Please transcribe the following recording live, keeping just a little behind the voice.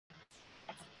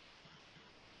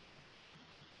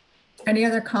Any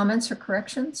other comments or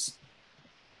corrections?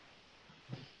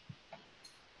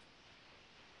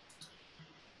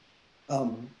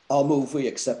 I'll move we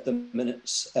accept the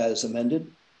minutes as amended.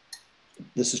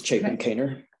 This is Chapin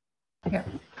Kaner. Yeah.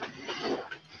 Do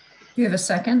you have a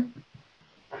second?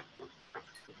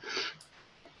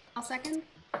 I'll second.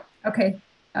 Okay.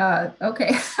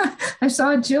 Okay. I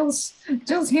saw Jill's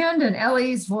hand and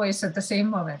Ellie's voice at the same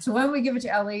moment. So why don't we give it to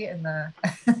Ellie and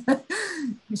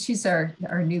she's our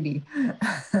newbie.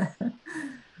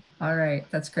 All right,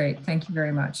 that's great. Thank you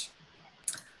very much.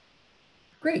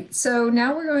 Great. So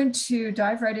now we're going to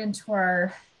dive right into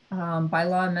our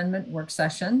bylaw amendment work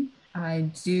session.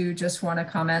 I do just want to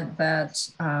comment that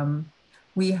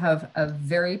we have a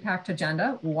very packed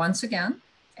agenda once again,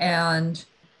 and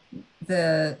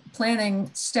the planning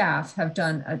staff have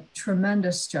done a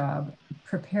tremendous job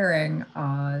preparing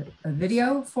a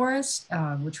video for us,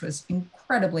 which was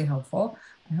incredibly helpful.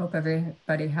 I hope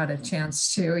everybody had a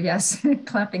chance to, yes,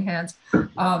 clapping hands,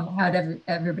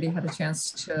 everybody had a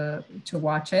chance to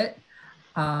watch it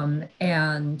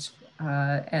and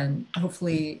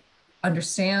hopefully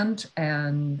understand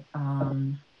and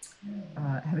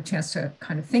have a chance to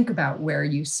kind of think about where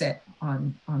you sit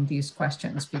on these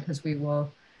questions, because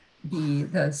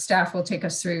the staff will take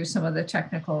us through some of the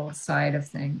technical side of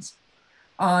things.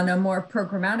 On a more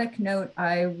programmatic note,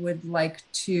 I would like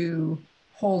to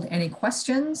hold any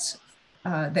questions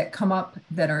that come up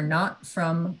that are not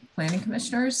from planning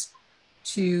commissioners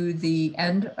to the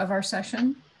end of our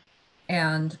session.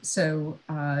 And so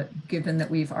given that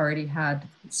we've already had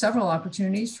several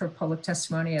opportunities for public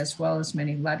testimony as well as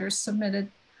many letters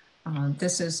submitted,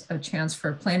 this is a chance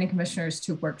for planning commissioners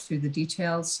to work through the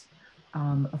details.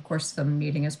 Of course, the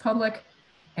meeting is public,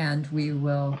 and we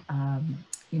will,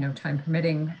 time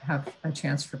permitting, have a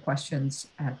chance for questions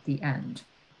at the end.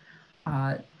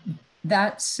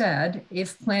 That said,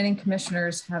 if planning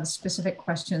commissioners have specific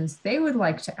questions they would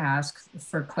like to ask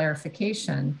for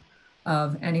clarification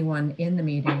of anyone in the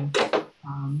meeting,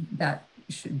 that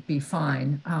should be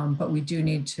fine. But we do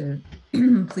need to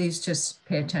please just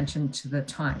pay attention to the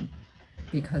time,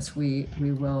 because we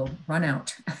will run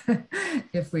out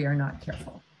if we are not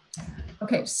careful.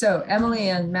 Okay, so Emily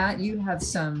and Matt, you have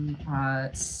some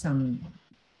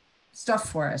stuff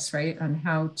for us, right, on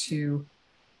how to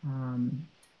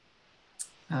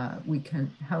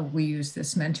how we use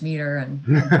this Mentimeter and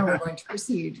how we're going to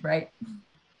proceed, right?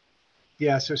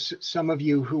 Yeah, so some of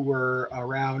you who were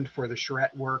around for the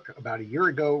charrette work about a year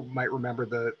ago might remember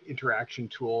the interaction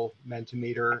tool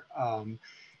Mentimeter.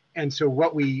 And so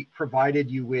what we provided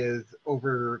you with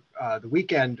over the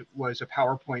weekend was a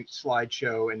PowerPoint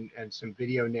slideshow and some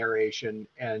video narration,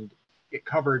 and it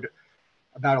covered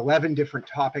about 11 different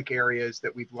topic areas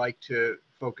that we'd like to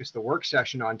focus the work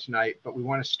session on tonight. But we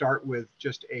want to start with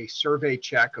just a survey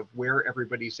check of where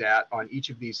everybody's at on each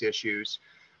of these issues.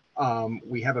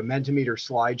 We have a Mentimeter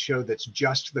slideshow that's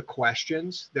just the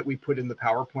questions that we put in the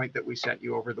PowerPoint that we sent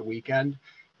you over the weekend.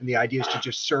 And the idea is to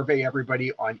just survey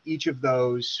everybody on each of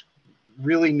those,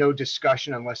 really no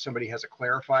discussion unless somebody has a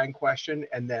clarifying question.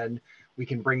 And then we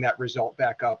can bring that result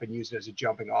back up and use it as a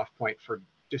jumping off point for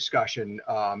discussion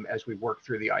as we work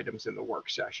through the items in the work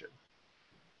session.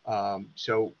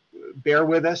 So bear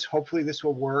with us. Hopefully this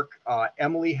will work.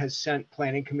 Emily has sent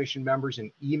Planning Commission members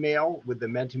an email with the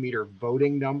Mentimeter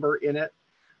voting number in it.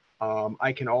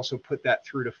 I can also put that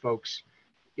through to folks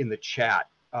in the chat.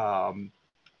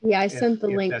 Yeah, I sent the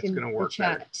link in the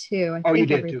chat too. I think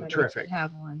you did too. Terrific.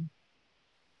 Have one.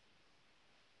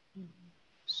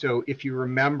 So if you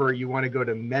remember, you want to go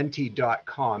to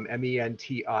menti.com,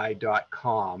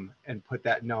 menti.com, and put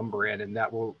that number in, and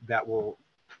that will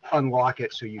unlock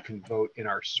it so you can vote in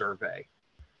our survey.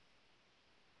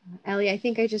 Ellie, I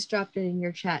think I just dropped it in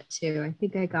your chat too. I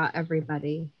think I got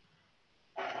everybody.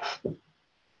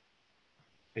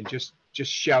 And just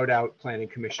shout out Planning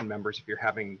Commission members if you're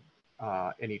having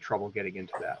any trouble getting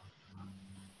into that.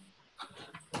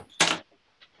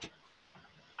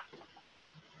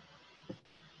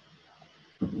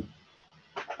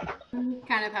 I'm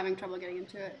kind of having trouble getting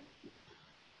into it.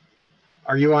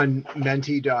 Are you on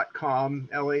menti.com,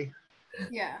 Ellie?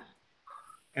 Yeah.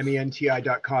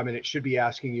 menti.com, and it should be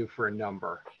asking you for a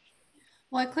number.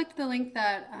 Well, I clicked the link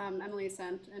that Emily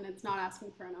sent, and it's not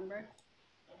asking for a number.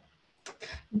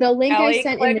 The link Ellie, I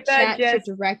sent in the chat should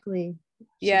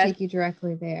take you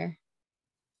directly there.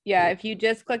 Yeah, if you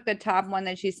just click the top one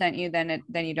that she sent you, then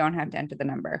you don't have to enter the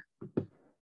number.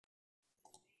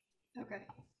 Okay.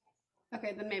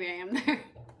 Okay, then maybe I am there.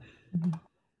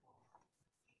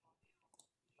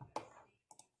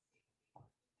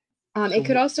 It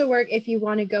could also work if you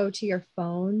want to go to your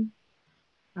phone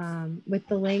with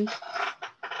the link.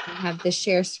 I have the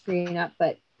share screen up,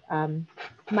 but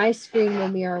my screen will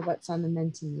mirror what's on the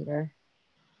Mentimeter.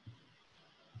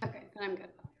 Okay, then I'm good.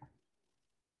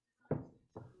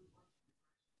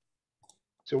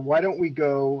 So why don't we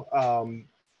go,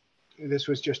 this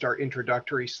was just our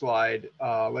introductory slide.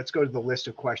 Let's go to the list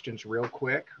of questions real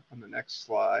quick on the next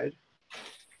slide.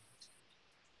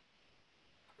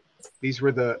 These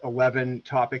were the 11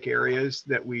 topic areas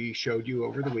that we showed you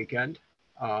over the weekend.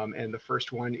 And the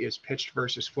first one is pitched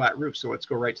versus flat roof. So let's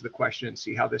go right to the question and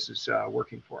see how this is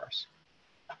working for us.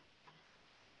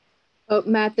 Oh,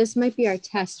 Matt, this might be our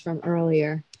test from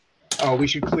earlier. Oh, we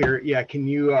should clear. Yeah, can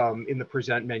you, in the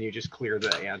present menu, just clear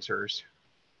the answers?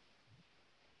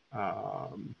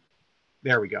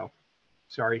 There we go.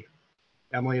 Sorry.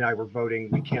 Emily and I were voting.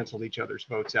 We canceled each other's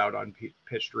votes out on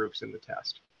pitched roofs in the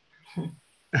test.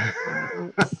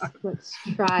 Let's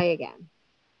try again.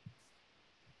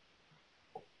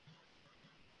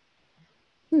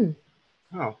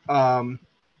 Oh,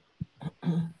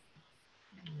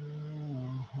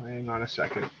 hang on a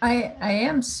second. I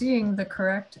am seeing the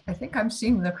correct, I think I'm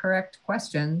seeing the correct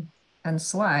question and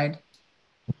slide.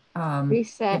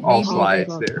 Reset All maybe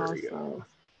slides, that- there we go.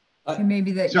 It may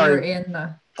be that Sorry. you're in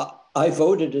the. I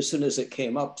voted as soon as it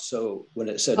came up. So when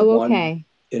it said Oh, one, okay.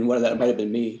 in one of that, it might have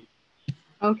been me.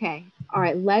 Okay. All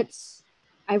right.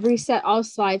 I've reset all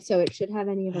slides, so it should have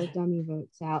any of our dummy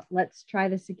votes out. Let's try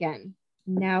this again.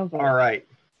 Now vote. All right.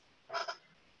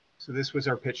 So this was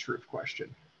our pitched roof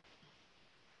question.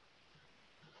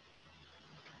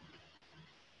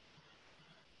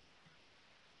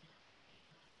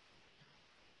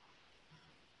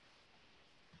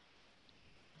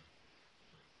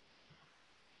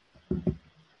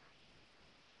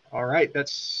 All right,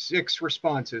 that's 6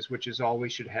 responses, which is all we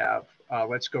should have.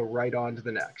 Let's go right on to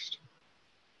the next.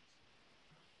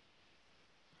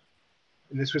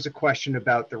 And this was a question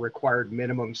about the required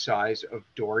minimum size of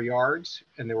door yards,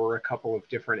 and there were a couple of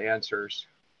different answers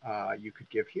you could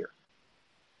give here.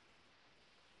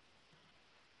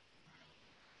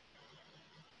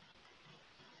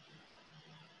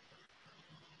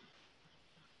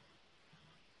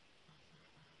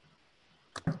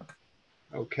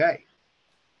 Okay,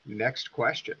 next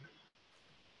question.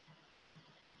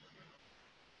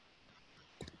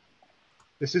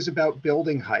 This is about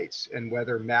building heights and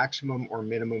whether maximum or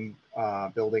minimum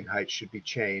building height should be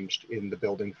changed in the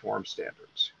building form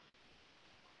standards.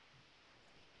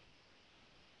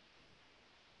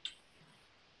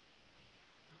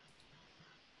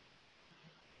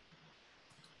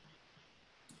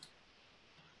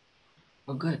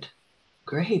 Oh, good.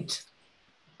 Great.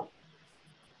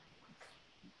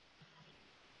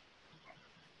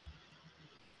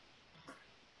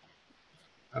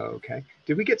 Okay.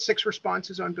 Did we get 6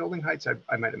 responses on building heights?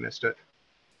 I might have missed it.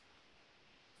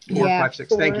 4, Yeah, 5,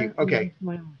 6. Thank you. 4, Okay.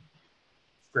 1.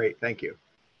 Great. Thank you.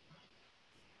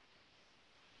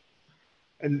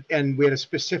 And we had a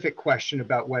specific question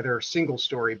about whether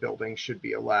single-story buildings should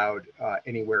be allowed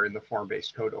anywhere in the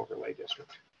form-based code overlay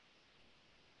district.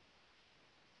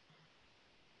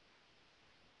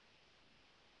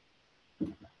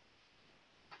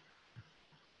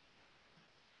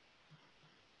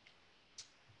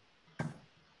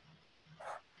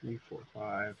 Three, 4,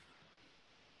 5.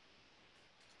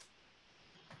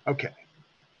 Okay.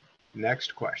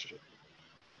 Next question.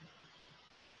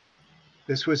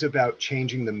 This was about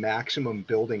changing the maximum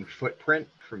building footprint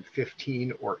from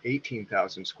 15 or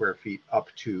 18,000 square feet up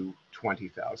to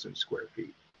 20,000 square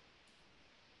feet.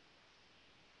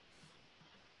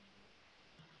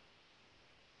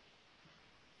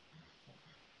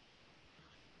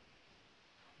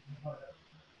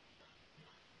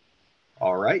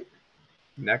 All right,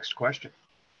 next question.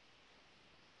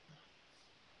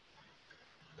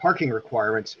 Parking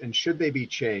requirements and should they be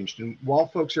changed? And while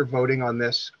folks are voting on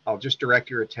this, I'll just direct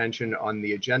your attention on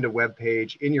the agenda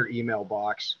webpage, in your email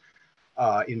box,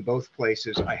 in both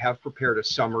places. I have prepared a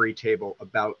summary table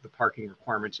about the parking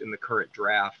requirements in the current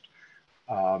draft.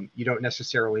 You don't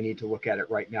necessarily need to look at it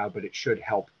right now, but it should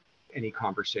help any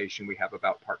conversation we have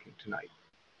about parking tonight.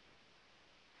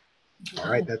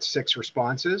 All right, that's 6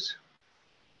 responses.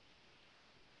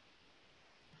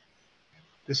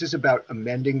 This is about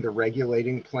amending the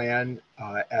regulating plan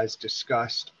as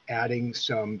discussed, adding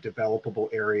some developable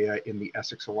area in the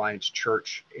Essex Alliance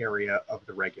Church area of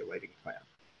the regulating plan.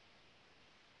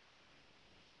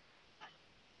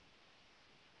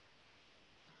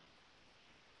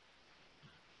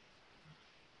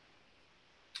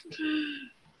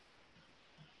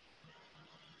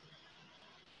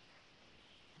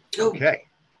 Okay.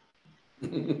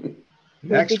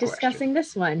 We'll be discussing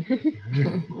this one.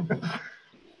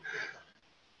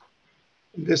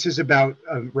 This is about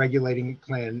regulating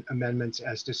plan amendments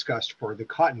as discussed for the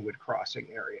Cottonwood Crossing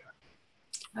area.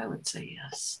 I would say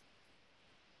yes.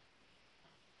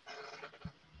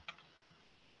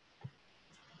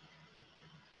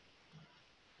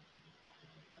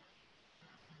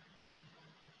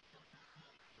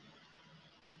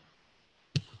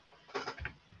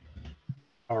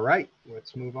 All right,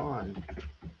 let's move on.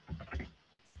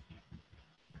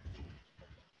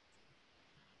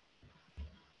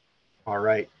 All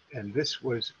right, and this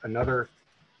was another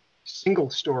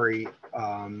single-story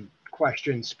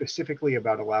question specifically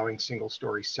about allowing single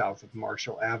stories south of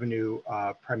Marshall Avenue,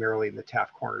 primarily in the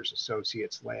Taft Corners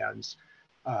Associates lands,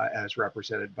 as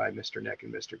represented by Mr. Nick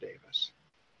and Mr. Davis.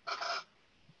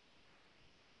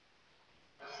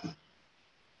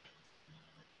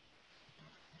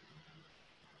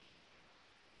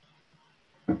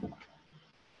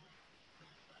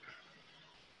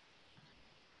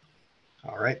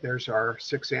 All right, there's our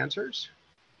 6 answers.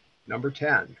 Number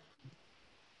 10.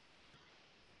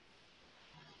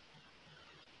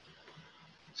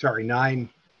 Sorry, 9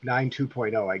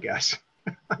 2.0, I guess.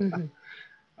 Mhm.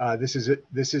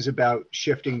 This is about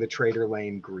shifting the Trader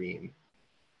Lane green.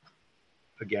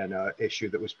 Again, an issue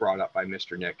that was brought up by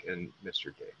Mr. Nick and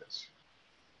Mr. Davis.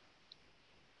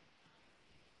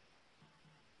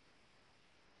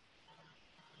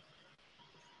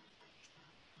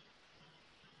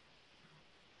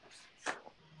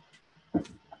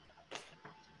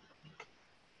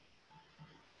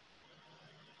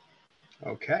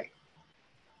 Okay.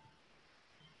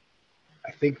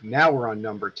 I think now we're on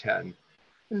number 10.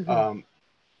 Mhm.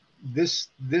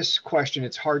 This question,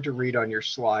 it's hard to read on your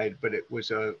slide, but it was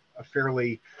a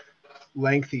fairly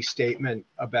lengthy statement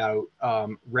about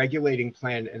regulating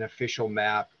plan and official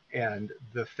map, and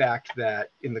the fact that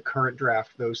in the current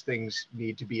draft, those things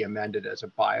need to be amended as a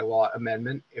bylaw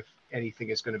amendment if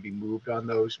anything is going to be moved on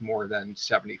those more than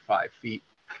 75 feet.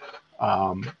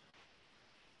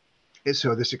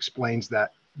 So this explains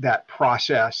that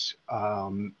process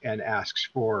and asks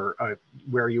for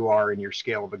where you are in your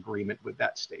scale of agreement with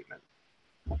that statement.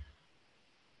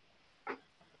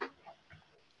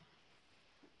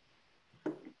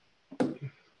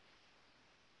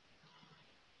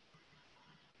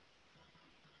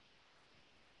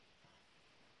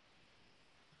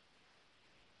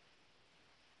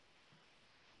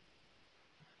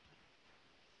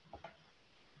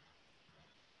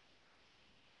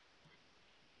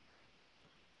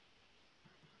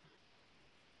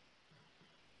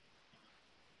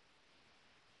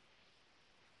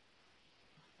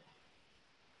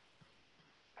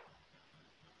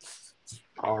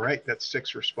 All right, that's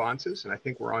 6 responses, and I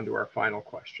think we're on to our final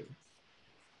question.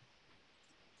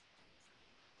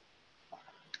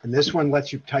 And this one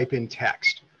lets you type in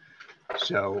text.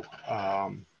 So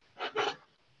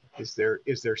is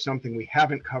there something we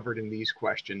haven't covered in these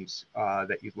questions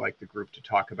that you'd like the group to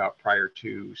talk about prior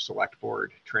to select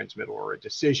board transmittal or a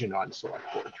decision on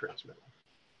select board transmittal?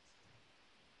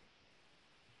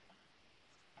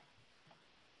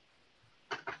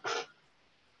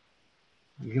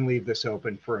 You can leave this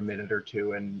open for a minute or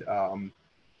two, and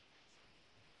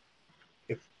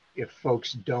if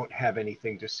folks don't have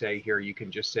anything to say here, you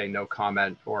can just say no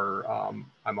comment or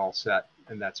I'm all set,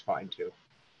 and that's fine too.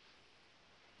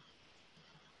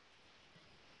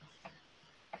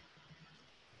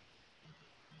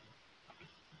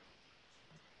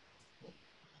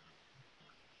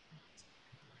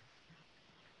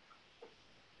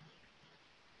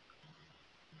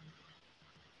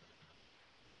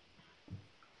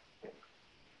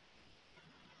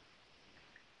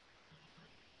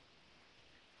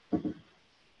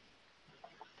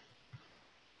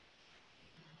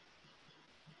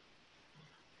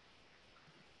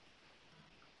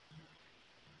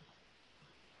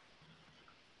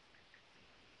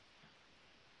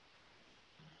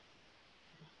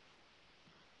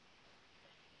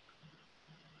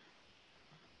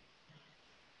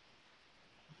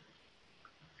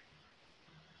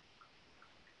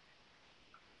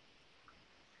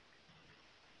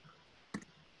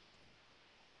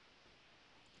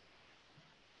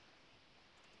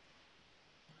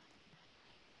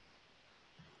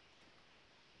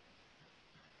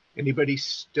 Anybody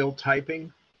still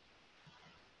typing?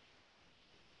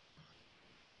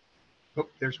 Oh,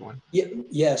 there's one. Yeah,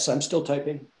 yes, I'm still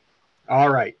typing. All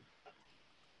right.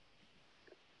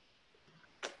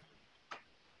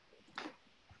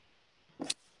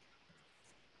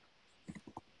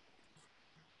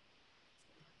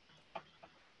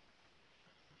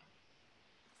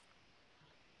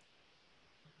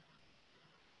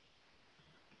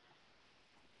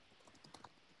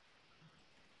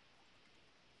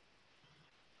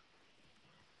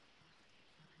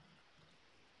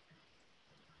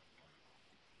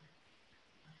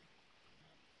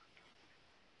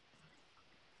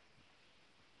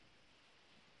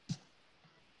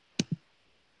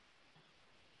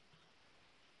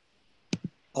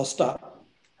 I'll stop.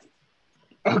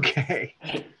 Okay,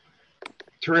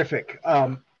 terrific.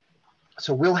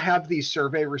 So we'll have these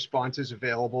survey responses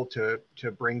available to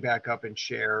bring back up and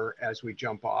share as we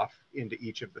jump off into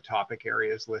each of the topic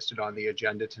areas listed on the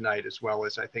agenda tonight, as well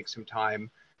as I think some time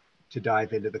to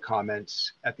dive into the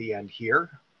comments at the end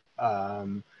here.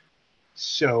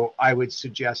 So I would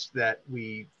suggest that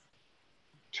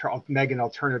Megan, I'll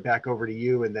turn it back over to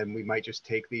you, and then we might just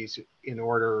take these in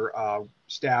order.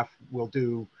 Staff will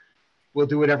do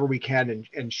whatever we can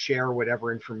and share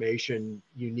whatever information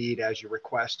you need as you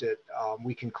request it.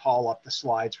 We can call up the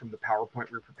slides from the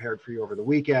PowerPoint we prepared for you over the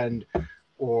weekend,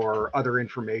 or other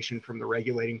information from the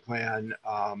regulating plan.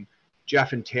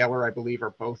 Jeff and Taylor, I believe,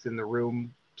 are both in the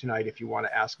room tonight if you want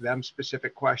to ask them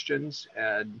specific questions.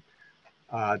 And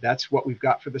that's what we've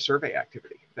got for the survey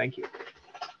activity. Thank you.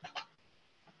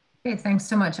 Okay, thanks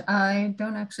so much. I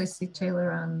don't actually see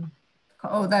Taylor on.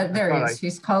 Oh, there he is.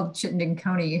 He's called Chittenden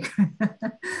County.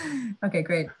 Okay,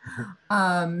 great.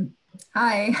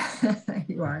 Hi, there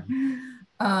you are.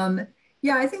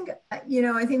 Yeah, I think,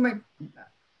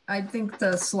 I think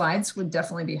the slides would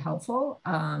definitely be helpful.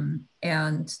 And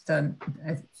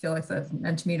I feel like the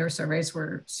Mentimeter surveys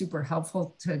were super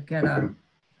helpful to get a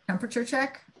temperature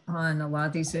check on a lot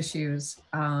of these issues.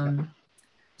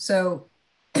 So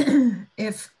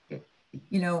if,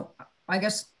 I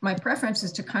guess my preference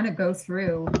is to kind of go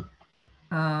through,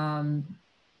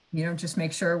 just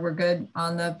make sure we're good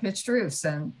on the pitched roofs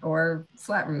or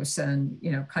flat roofs, and,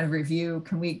 kind of review,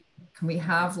 can we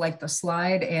have like the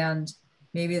slide and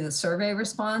maybe the survey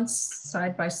response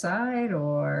side by side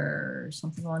or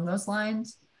something along those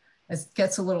lines? It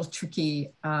gets a little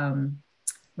tricky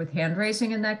with hand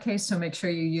raising in that case. So make sure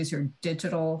you use your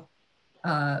digital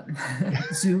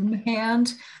Zoom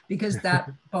hand, because that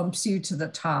bumps you to the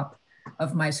top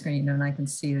of my screen and I can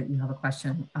see that you have a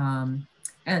question.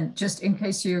 And just in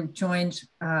case you joined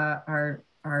our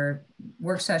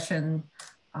work session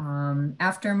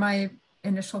after my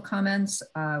initial comments,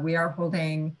 we are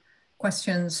holding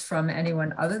questions from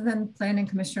anyone other than planning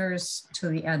commissioners to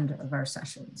the end of our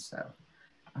session. So,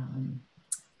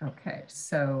 okay,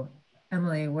 so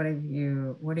Emily, what are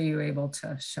you able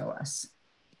to show us?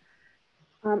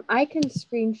 I can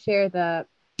screen share the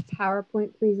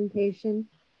PowerPoint presentation.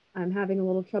 I'm having a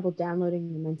little trouble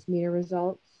downloading the Mentimeter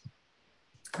results.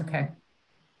 Okay.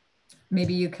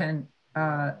 Maybe you can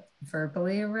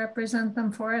verbally represent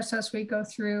them for us as we go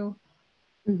through.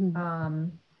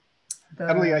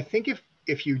 Emily, I think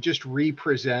if you just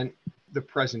represent the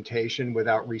presentation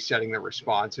without resetting the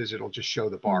responses, it'll just show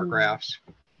the bar graphs.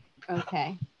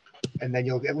 Okay. And then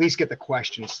you'll at least get the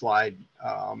question slide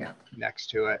next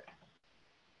to it.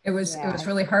 It was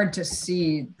really hard to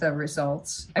see the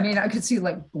results. I mean, I could see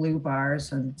like blue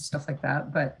bars and stuff like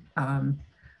that, but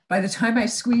by the time I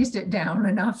squeezed it down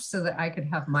enough so that I could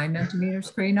have my Mentimeter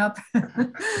screen up,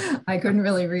 I couldn't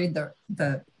really read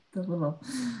the little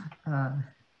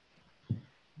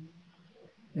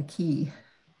the key.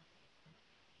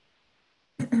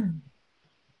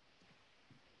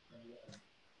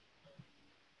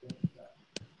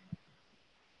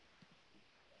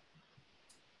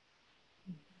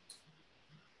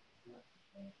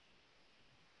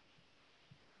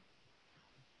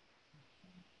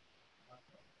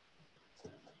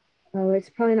 Oh, it's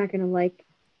probably not going to like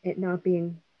it not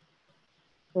being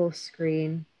full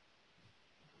screen.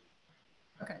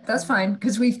 Okay, that's fine,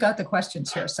 because we've got the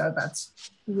questions here, so that's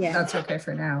okay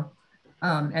for now.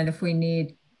 And if we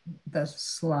need the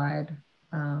slide,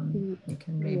 we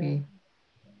can maybe.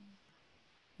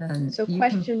 So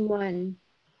question one,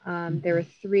 there were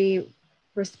 3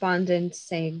 respondents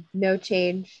saying no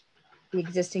change. The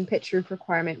existing pitch roof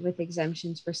requirement with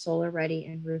exemptions for solar ready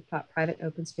and rooftop private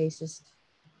open spaces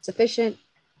sufficient.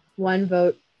 1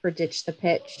 vote for ditch the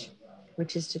pitch,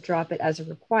 which is to drop it as a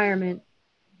requirement,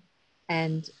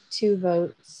 and 2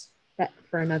 votes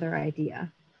for another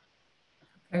idea.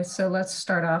 Okay, so let's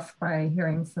start off by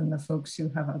hearing from the folks who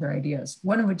have other ideas,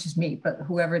 one of which is me, but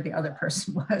whoever the other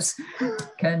person was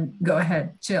can go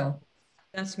ahead. Jill.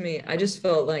 That's me. I just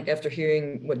felt like after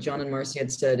hearing what John and Marcy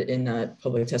had said in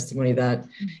public testimony, that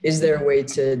is there a way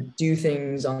to do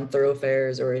things on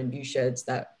thoroughfares or in view sheds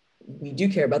that we do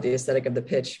care about the aesthetic of the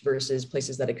pitch versus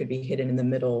places that it could be hidden in the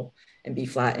middle and be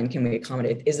flat, and can we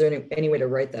accommodate? Is there any way to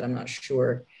write that? I'm not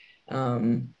sure.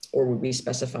 Or would we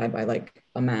specify by like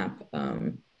a map?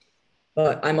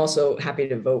 But I'm also happy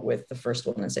to vote with the first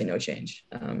one and say no change.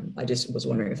 I just was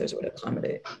wondering if there's a way to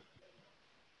accommodate.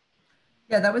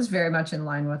 Yeah, that was very much in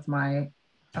line with my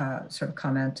sort of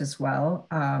comment as well.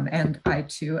 And I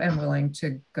too am willing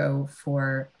to go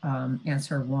for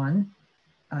answer 1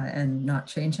 and not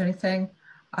change anything.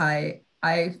 I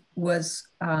I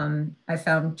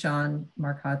found John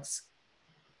Marcotte's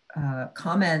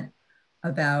comment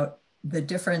about the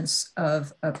difference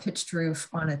of a pitched roof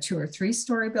on a 2 or 3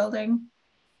 story building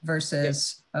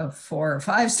versus a 4 or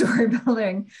 5 story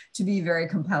building to be very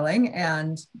compelling.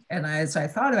 And as I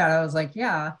thought about it, I was like,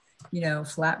 yeah, you know,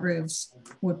 flat roofs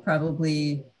would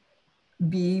probably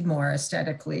be more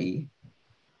aesthetically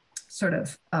sort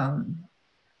of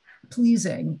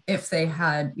pleasing if they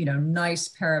had, you know, nice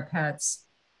parapets,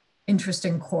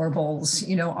 interesting corbels,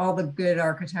 you know, all the good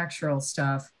architectural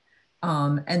stuff.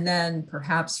 And then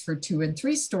perhaps for 2 and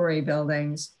 3 story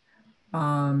buildings,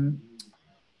 where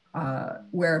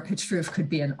a pitched roof could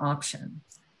be an option.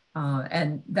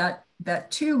 And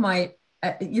that too might,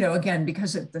 you know, again,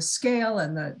 because of the scale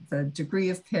and the degree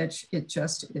of pitch, it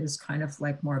just is kind of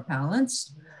like more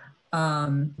balanced.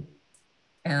 And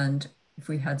if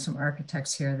we had some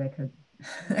architects here, they could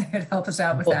help us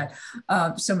out with that,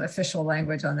 some official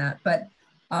language on that. But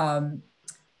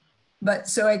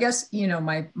so I guess, you know,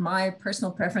 my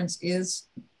personal preference is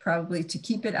probably to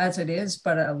keep it as it is,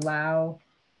 but allow,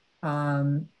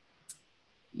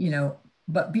 you know,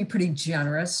 but be pretty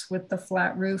generous with the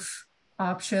flat roof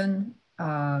option,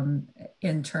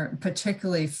 in turn,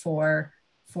 particularly for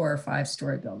 4 or 5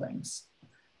 story buildings.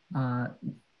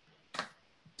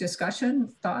 Discussion,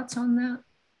 thoughts on that?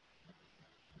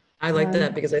 I like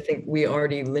that because I think we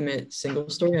already limit single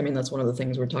story. I mean, that's one of the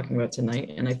things we're talking about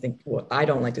tonight. And I think what I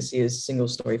don't like to see is single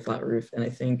story flat roof. And I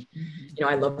think, you know,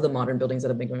 I love the modern buildings that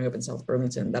have been going up in South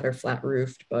Burlington that are flat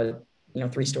roofed, but, you know,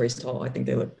 3 stories tall. I think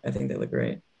they look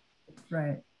great.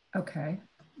 Right. Okay.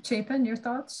 Chapin, your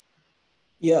thoughts?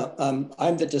 Yeah,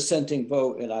 I'm the dissenting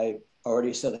vote, and I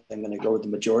already said I'm going to go with the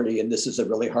majority. And this is a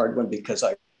really hard one because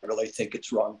I really think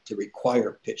it's wrong to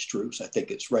require pitched roofs. I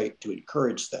think it's right to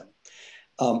encourage them.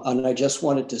 And I just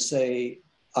wanted to say,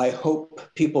 I hope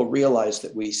people realize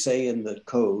that we say in the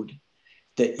code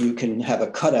that you can have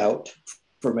a cutout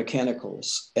for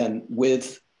mechanicals. And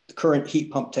with the current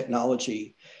heat pump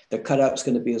technology, the cutout's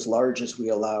going to be as large as we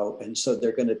allow. And so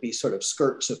they're going to be sort of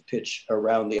skirts of pitch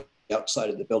around the outside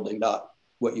of the building, not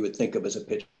what you would think of as a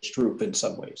pitched roof in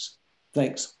some ways.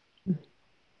 Thanks.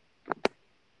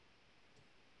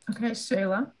 Okay,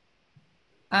 Shayla.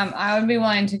 I would be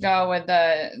willing to go with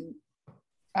the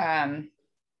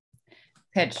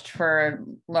pitched for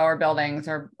lower buildings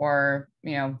or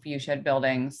you know, view shed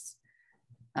buildings,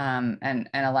 and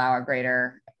allow a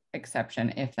greater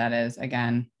exception if that is,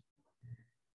 again,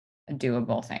 a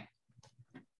doable thing.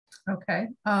 Okay.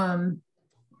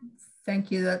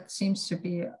 Thank you. That seems to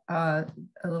be a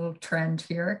little trend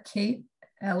here. Kate,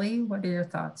 Ellie, what are your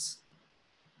thoughts?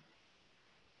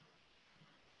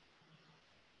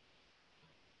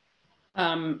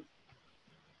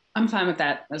 I'm fine with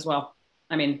that as well.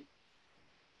 I mean,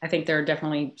 I think there are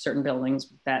definitely certain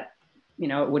buildings that, you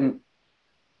know, it wouldn't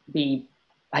be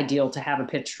ideal to have a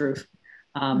pitched roof.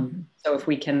 So if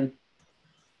we can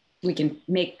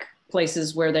make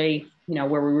places where they, you know,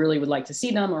 where we really would like to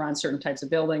see them or on certain types of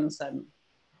buildings,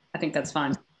 I think that's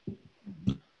fine.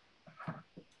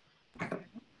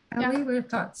 Ellie, what are your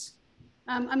thoughts?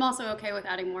 I'm also okay with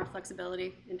adding more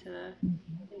flexibility into the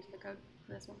code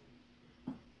for this one.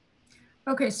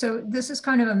 Okay, so this is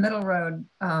kind of a middle road,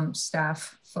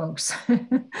 staff folks.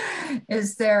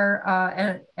 Is there,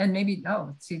 and maybe,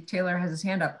 oh, see, Taylor has his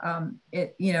hand up.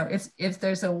 You know, if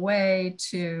there's a way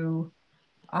to,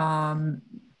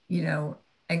 you know,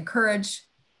 encourage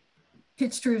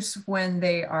pitched roofs when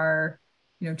they are,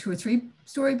 you know, 2 or 3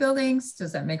 story buildings,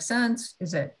 does that make sense?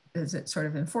 Is it sort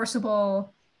of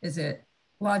enforceable? Is it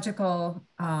logical?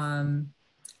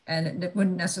 And it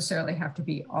wouldn't necessarily have to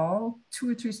be all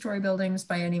 2 or 3 story buildings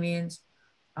by any means.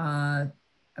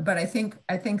 But I think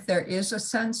there is a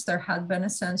sense, there had been a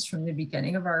sense from the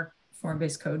beginning of our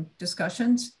form-based code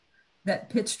discussions that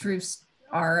pitched roofs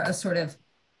are a sort of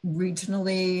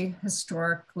regionally,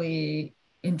 historically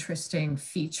interesting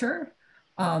feature.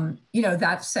 You know,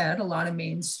 that said, a lot of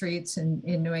main streets in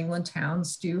New England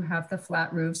towns do have the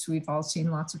flat roofs. We've all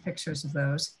seen lots of pictures of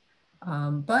those.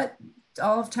 But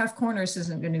all of Taft Corners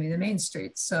isn't going to be the main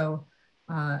street. So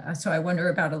I wonder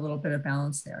about a little bit of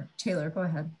balance there. Taylor, go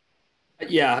ahead.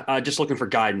 Yeah, just looking for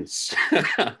guidance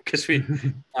because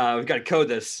we've got to code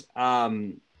this.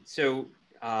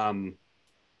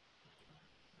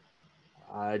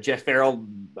 Jeff Farrell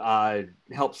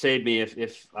helped save me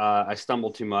if I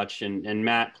stumble too much, and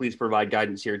Matt, please provide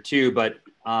guidance here too. But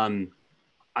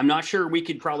I'm not sure we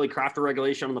could probably craft a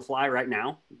regulation on the fly right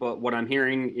now, but what I'm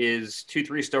hearing is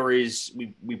 2-3 stories,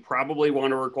 we probably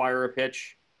want to require a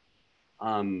pitch.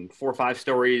 4 or 5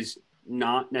 stories,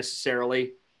 not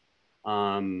necessarily.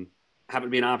 have it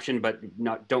be an option, but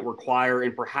don't require,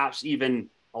 and perhaps even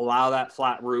allow that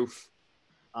flat roof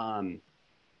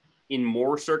in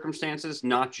more circumstances,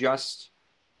 not just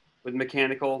with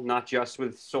mechanical, not just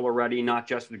with solar ready, not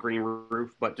just with green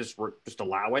roof, but just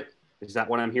allow it. Is that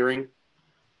what I'm hearing?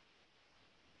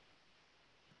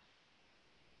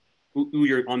 Ooh,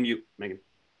 you're on mute, Megan.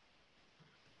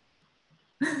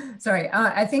 Sorry,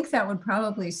 I think that would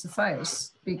probably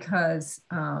suffice because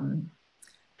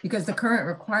the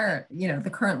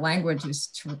current language is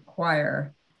to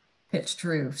require pitched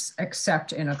roofs,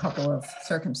 except in a couple of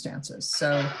circumstances.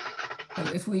 So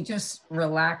if we just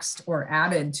relaxed or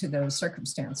added to those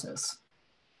circumstances,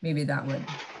 maybe that would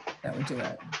do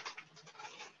it.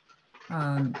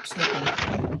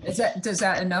 Does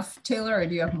that enough, Taylor, or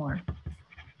do you have more?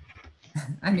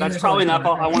 I mean, that's probably enough.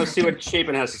 I want to see what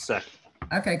Chapin has to say.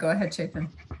 Okay, go ahead, Chapin.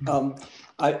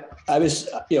 I was,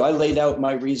 I laid out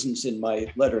my reasons in my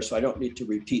letter, so I don't need to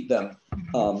repeat them.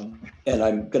 And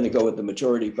I'm going to go with the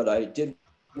majority, but I did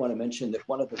want to mention that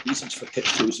one of the reasons for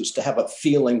pitched roofs was to have a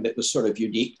feeling that was sort of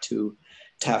unique to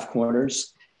Taft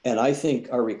Corners. And I think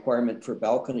our requirement for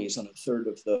balconies on a third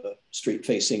of the street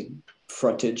facing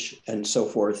frontage and so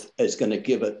forth is going to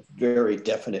give a very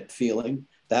definite feeling,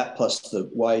 that plus the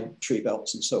wide tree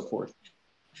belts and so forth.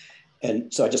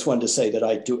 And so I just wanted to say that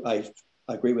I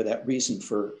agree with that reason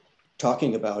for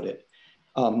talking about it.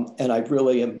 And I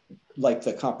really am like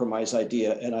the compromise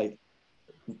idea. And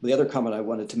the other comment I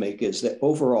wanted to make is that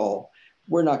overall,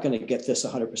 we're not going to get this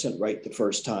 100% right the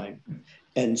first time.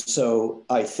 And so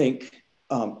I think,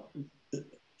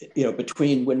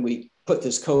 between when we put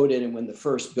this code in and when the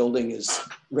first building is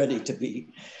ready to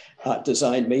be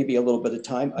designed, maybe a little bit of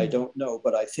time, I don't know.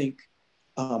 But I think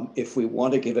if we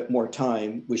want to give it more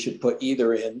time, we should put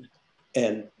either in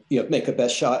and make a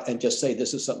best shot and just say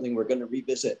this is something we're going to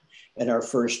revisit in our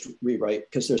first rewrite,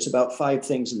 because there's about 5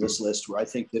 things in this list where I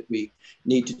think that we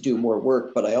need to do more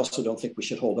work, but I also don't think we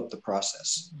should hold up the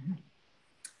process.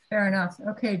 Fair enough.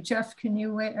 Okay, Jeff,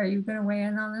 are you going to weigh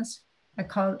in on this? I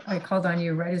called on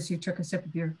you right as you took a sip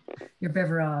of your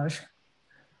beverage.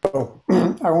 Oh,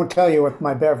 I won't tell you what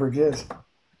my beverage is.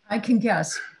 I can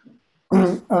guess.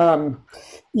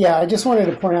 Yeah, I just wanted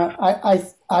to point out,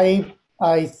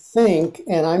 I think,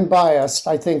 and I'm biased,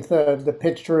 I think the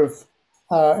pitched roof,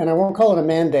 and I won't call it a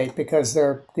mandate because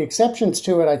the exceptions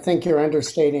to it, I think you're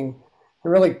understating.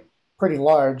 They're really pretty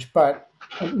large, but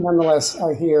nonetheless,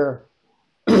 I hear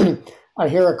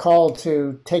a call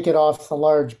to take it off the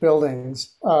large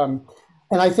buildings. And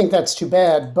I think that's too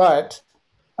bad, but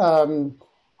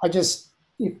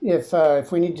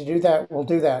if we need to do that, we'll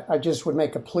do that. I just would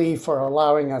make a plea for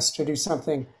allowing us to do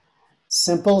something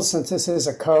simple, since this is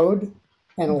a code.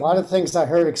 And a lot of things I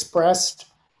heard expressed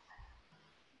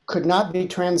could not be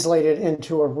translated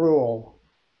into a rule.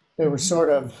 They were sort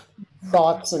of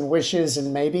thoughts and wishes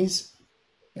and maybes.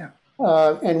 Yeah.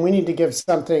 And we need to give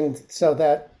something so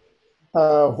that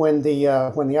when the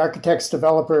architects,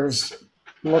 developers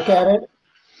look at it,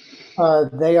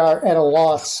 they are at a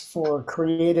loss for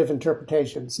creative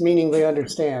interpretations, meaning they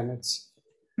understand it's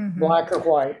black or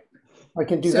white. I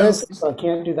can do this, so I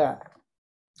can't do that.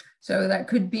 So that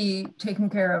could be taken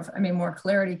care of. I mean, more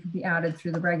clarity could be added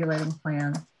through the regulating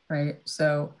plan, right?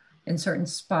 So in certain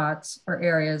spots or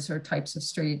areas or types of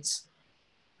streets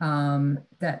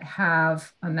that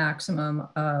have a maximum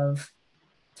of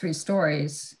 3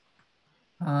 stories,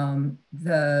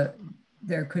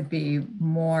 there could be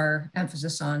more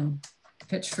emphasis on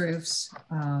pitched roofs.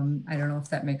 I don't know if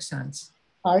that makes sense.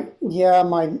 My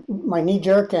knee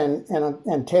jerk,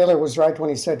 and Taylor was right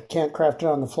when he said can't craft it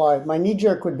on the fly. My knee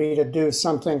jerk would be to do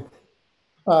something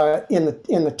in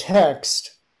the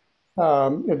text.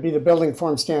 It'd be the building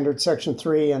form standard section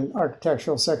 3 and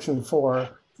architectural section 4.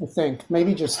 I think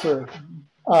maybe just 3,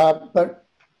 but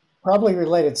probably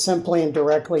related simply and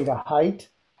directly to height.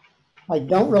 I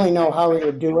don't really know how we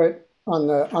would do it on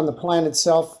the plan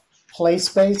itself,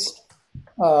 place-based.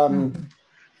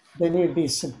 They need to be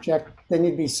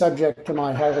subject to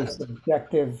my highly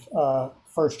subjective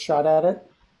first shot at it,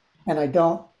 and I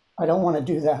don't want to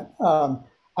do that.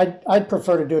 I'd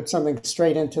prefer to do it something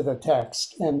straight into the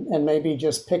text and maybe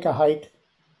just pick a height.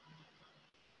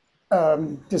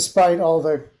 Despite all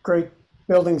the great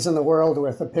buildings in the world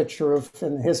with a pitched roof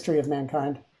in the history of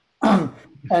mankind,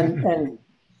 and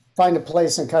find a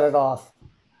place and cut it off.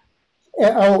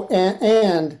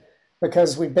 And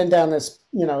because we've been down this,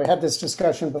 we had this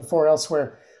discussion before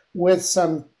elsewhere, with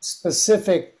some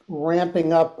specific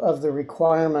ramping up of the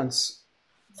requirements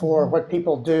for what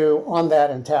people do on that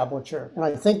entablature. And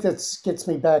I think that gets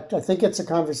me back. I think it's a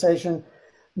conversation,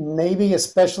 maybe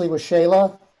especially with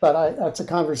Shayla, but that's a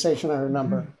conversation I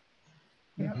remember.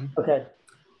 Yeah. Okay.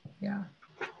 Yeah.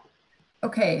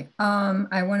 Okay.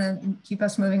 I want to keep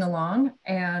us moving along.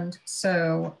 And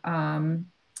so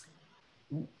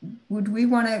would we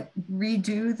want to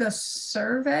redo the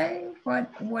survey?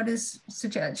 What is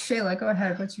Shayla, go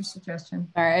ahead. What's your suggestion?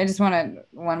 All right, I just wanted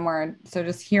one more. So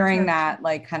just hearing Sure. that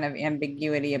like kind of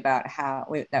ambiguity about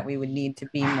that we would need to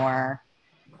be more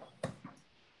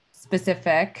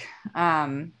specific.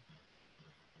 And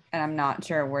I'm not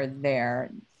sure we're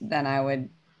there, then I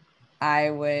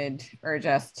would urge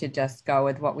us to just go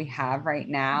with what we have right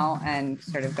now and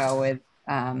sort of go with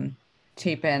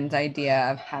Chapin's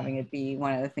idea of having it be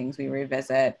one of the things we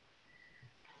revisit,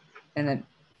 and then,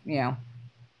 you know,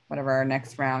 whatever our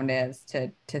next round is,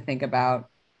 to think about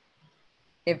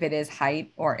if it is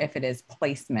height or if it is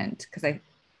placement. Because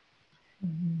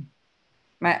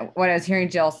what I was hearing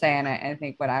Jill say, and I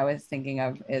think what I was thinking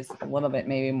of is a little bit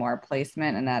maybe more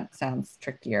placement, and that sounds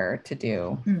trickier to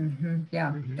do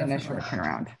Yeah, in a short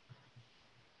turnaround.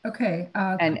 Okay.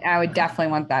 And I would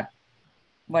definitely want that,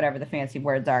 whatever the fancy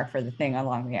words are for the thing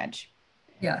along the edge.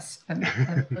 Yes, and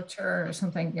butcher or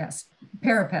something. Yes,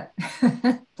 parapet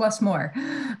plus more.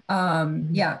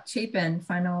 Yeah, Chapin,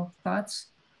 final thoughts?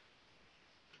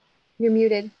 You're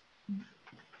muted.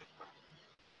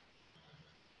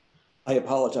 I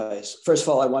apologize. First of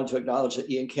all, I wanted to acknowledge that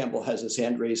Ian Campbell has his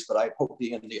hand raised, but I hope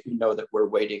Ian, you know that we're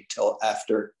waiting till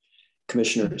after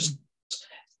commissioners.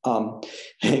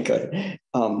 Good.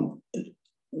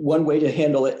 One way to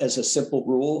handle it as a simple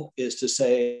rule is to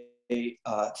say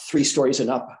 3 stories and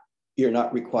up, you're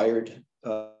not required.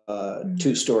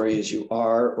 2 stories you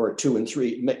are, or 2 and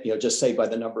 3, you know, just say by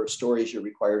the number of stories you're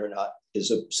required or not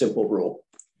is a simple rule.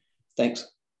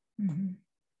 Thanks.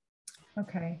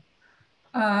 Okay.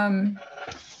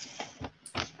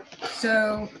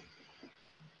 So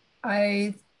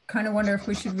I kind of wonder if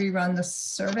we should rerun the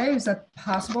survey. Is that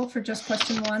possible for just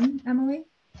question 1, Emily?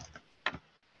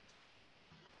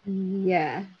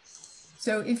 Yes.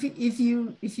 So if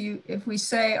we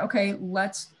say, okay,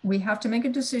 we have to make a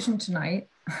decision tonight.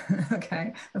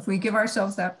 Okay, if we give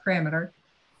ourselves that parameter,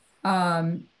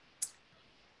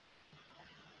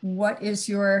 what is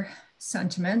your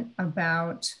sentiment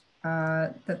about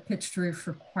the pitched roof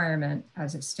requirement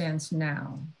as it stands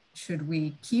now? Should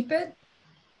we keep it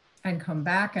and come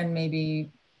back and maybe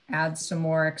add some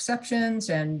more exceptions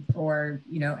or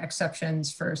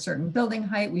exceptions for a certain building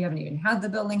height? We haven't even had the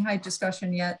building height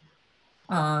discussion yet.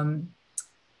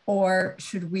 Or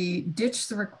should we ditch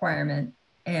the requirement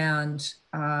and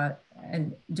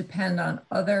depend on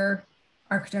other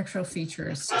architectural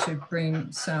features to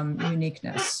bring some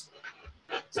uniqueness?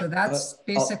 So that's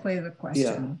basically the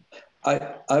question.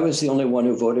 Yeah. I was the only one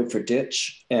who voted for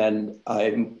ditch, and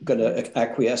I'm going to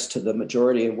acquiesce to the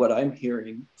majority. And what I'm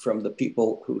hearing from the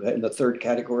people who in the 3rd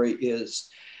category is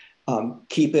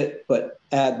keep it, but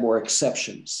add more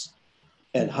exceptions.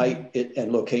 And height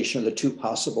and location are the 2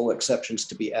 possible exceptions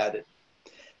to be added.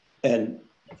 And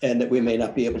that we may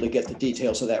not be able to get the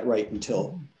details of that right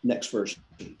until next version.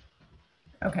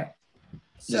 Okay.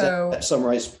 So does that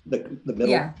summarize the middle?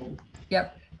 Yeah.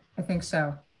 Yep. I think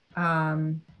so.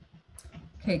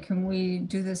 Okay, can we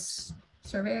do this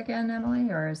survey again, Emily,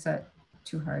 or is that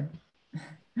too hard?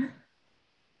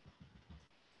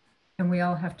 And we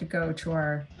all have to go to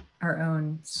our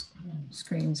own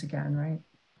screens again, right?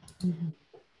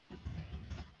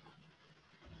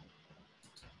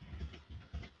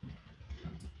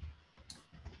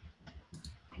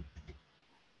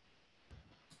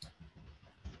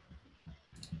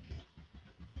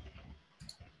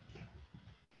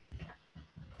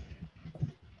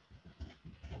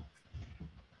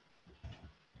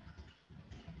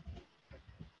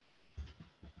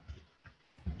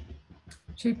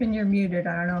 Chapin, you're muted.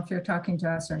 I don't know if you're talking to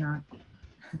us or not.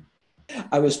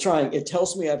 I was trying. It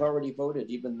tells me I've already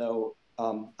voted, even though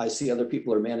I see other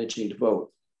people are managing to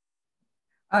vote.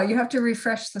 You have to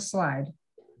refresh the slide.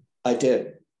 I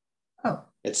did. Oh.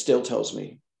 It still tells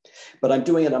me, but I'm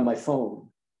doing it on my phone.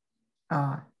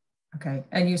 Okay.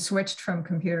 And you switched from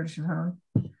computer to phone?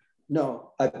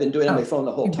 No, I've been doing it on my phone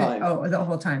the whole time. Oh, the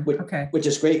whole time. Okay. Which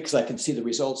is great because I can see the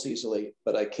results easily,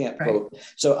 but I can't vote.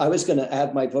 So I was going to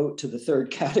add my vote to the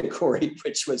 3rd category,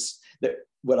 which was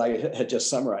what I had just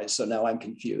summarized. So now I'm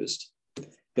confused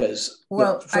because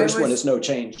the first one is no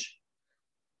change.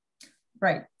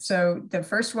 Right. So the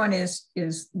first one is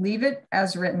leave it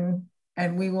as written,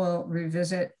 and we will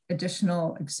revisit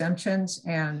additional exemptions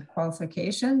and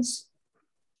qualifications.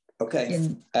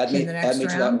 Okay. Add me to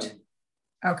that one.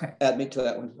 Okay. Add me to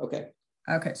that one. Okay.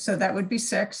 Okay. So that would be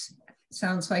 6.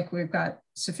 Sounds like we've got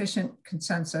sufficient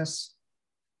consensus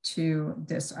to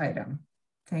this item.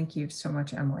 Thank you so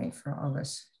much, Emily, for all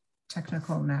this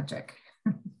technical magic.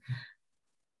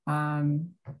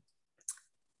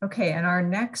 Okay, and our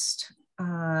next,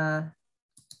 sorry,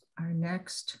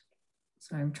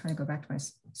 I'm trying to go back to my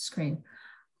screen.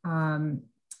 Our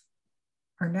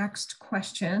next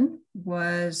question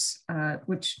was,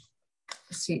 which,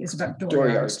 let's see, is about door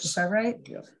yards. Is that right?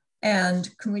 Yeah. And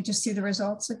can we just see the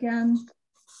results again?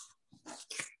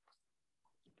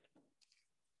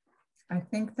 I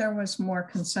think there was more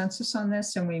consensus on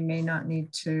this and we may not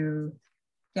need to,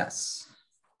 yes.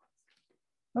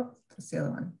 Oh, that's the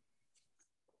other one.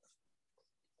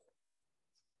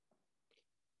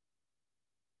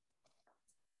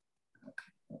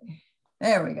 Okay.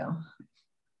 There we go.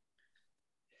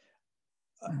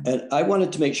 And I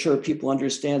wanted to make sure people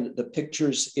understand that the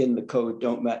pictures in the code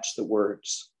don't match the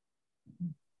words.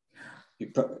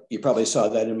 You probably saw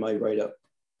that in my write-up.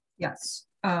 Yes,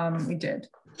 we did.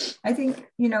 I think,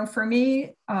 you know, for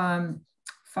me, 5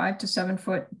 to 7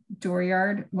 foot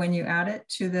dooryard, when you add it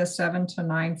to the 7 to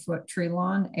 9 foot tree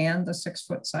lawn and the 6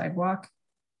 foot sidewalk,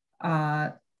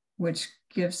 which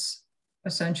gives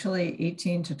essentially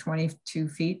 18 to 22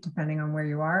 feet, depending on where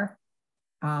you are.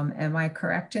 Am I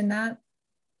correct in that,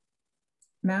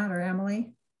 Matt or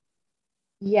Emily?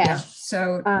 Yes. Yeah.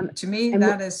 So to me,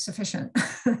 that is sufficient.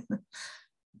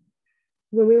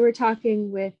 When we were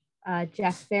talking with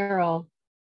Jeff Farrell,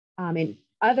 in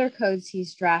other codes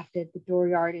he's drafted, the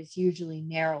dooryard is usually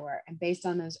narrower. And based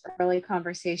on those early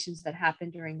conversations that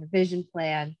happened during the vision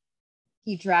plan,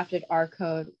 he drafted our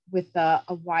code with a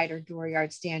wider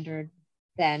dooryard standard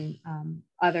than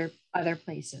other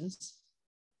places.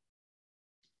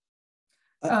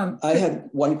 I had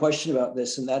one question about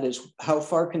this, and that is, how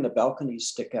far can the balconies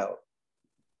stick out?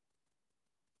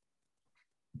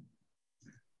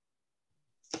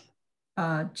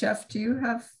 Jeff, do you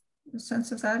have a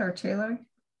sense of that, or Taylor?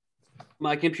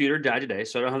 My computer died today,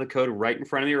 so I don't have the code right in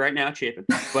front of me right now, Chapin.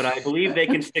 But I believe they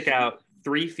can stick out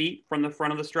 3 feet from the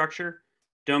front of the structure.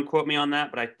 Don't quote me on that,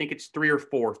 but I think it's 3 or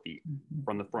 4 feet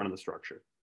from the front of the structure,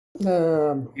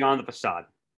 beyond the facade.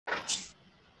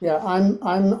 Yeah,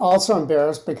 I'm also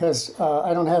embarrassed because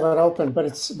I don't have it open, but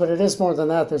it is more than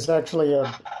that. There's actually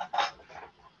a.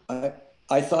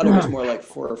 I thought it was more like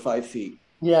 4 or 5 feet.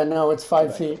 Yeah, no, it's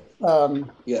 5 feet.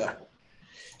 Yeah.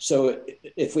 So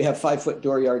if we have 5 foot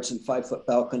dooryards and 5 foot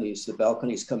balconies, the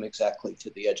balconies come exactly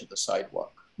to the edge of the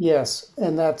sidewalk. Yes,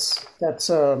 and that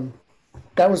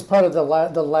was part of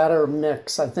the latter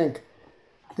mix. I think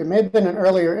there may have been an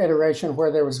earlier iteration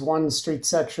where there was one street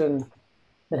section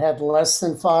that had less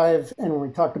than 5, and when we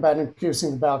talked about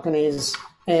introducing the balconies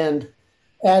and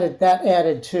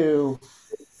added to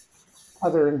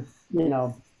other, you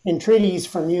know, entreaties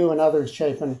from you and others,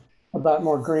 Chapin, about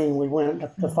more green, we went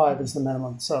up to 5 as the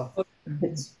minimum. So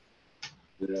it's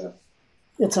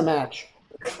a match.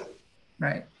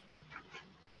 Right.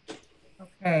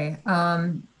 Okay.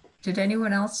 Did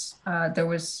anyone else? There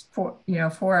was 4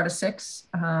 out of 6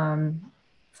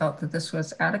 felt that this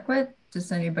was adequate.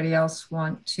 Does anybody else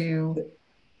want to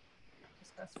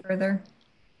discuss further?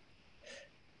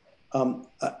 I'm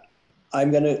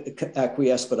going to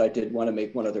acquiesce, but I did want to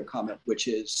make one other comment, which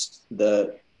is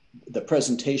the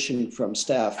presentation from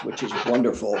staff, which is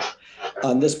wonderful.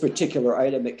 On this particular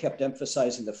item, it kept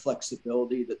emphasizing the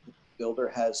flexibility that the builder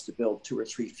has to build 2 or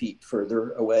 3 feet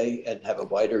further away and have a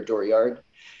wider dooryard.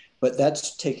 But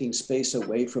that's taking space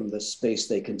away from the space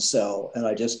they can sell. And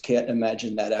I just can't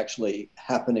imagine that actually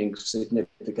happening a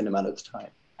significant amount of the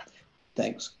time.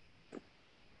 Thanks.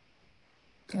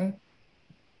 Okay.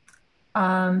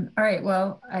 All right,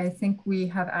 well, I think we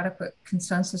have adequate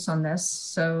consensus on this.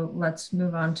 So let's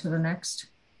move on to the next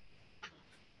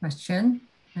question.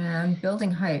 And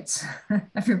building heights,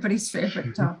 everybody's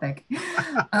favorite topic.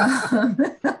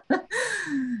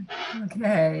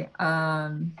 Okay.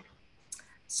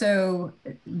 So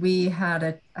we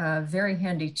had a very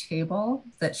handy table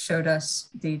that showed us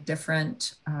the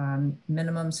different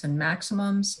minimums and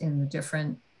maximums in the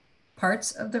different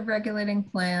parts of the regulating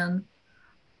plan.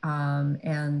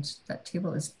 And that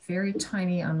table is very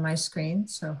tiny on my screen,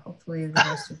 so hopefully the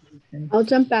rest of you can. I'll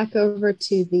jump back over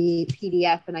to the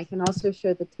PDF, and I can also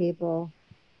show the table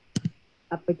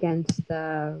up against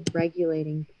the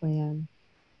regulating plan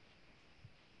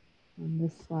on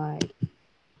this slide.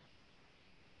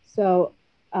 So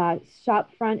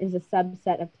shop front is a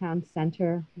subset of town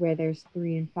center where there's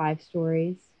 3 and 5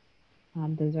 stories.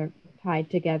 Those are tied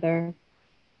together.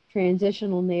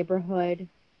 Transitional neighborhood,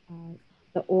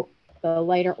 the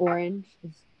lighter orange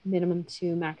is minimum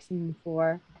 2, maximum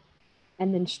 4.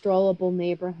 And then strollable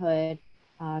neighborhood,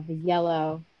 the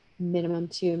yellow, minimum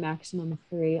 2, maximum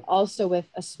 3, also with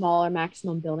a smaller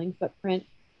maximum building footprint.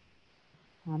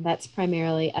 That's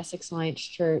primarily Essex Alliance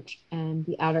Church and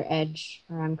the outer edge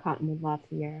around Cottonwood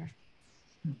Lafayette.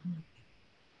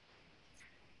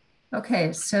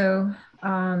 Okay, so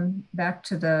back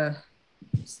to the,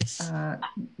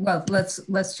 well,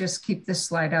 let's just keep this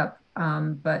slide up,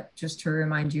 but just to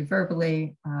remind you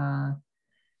verbally, and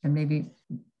maybe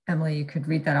Emily, you could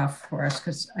read that off for us,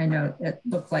 because I know it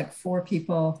looked like 4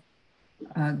 people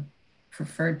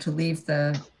preferred to leave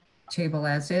the table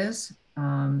as is,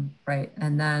 right?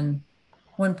 And then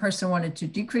 1 person wanted to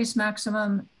decrease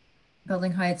maximum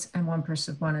building heights and 1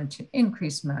 person wanted to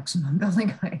increase maximum building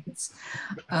heights.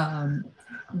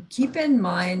 Keep in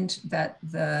mind that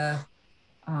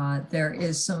there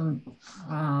is some,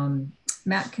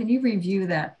 Matt, can you review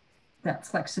that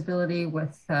flexibility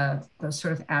with those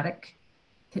sort of attic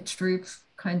pitched roof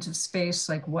kinds of space,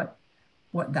 like what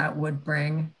that would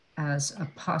bring as a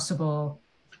possible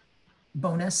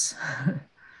bonus?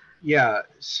 Yeah,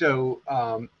 so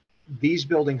these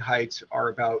building heights are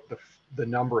about the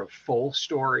number of full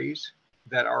stories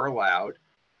that are allowed.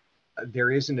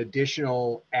 There is an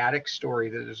additional attic story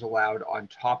that is allowed on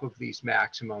top of these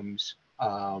maximums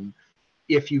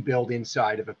if you build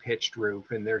inside of a pitched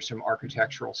roof, and there's some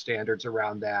architectural standards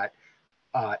around that.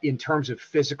 In terms of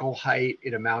physical height,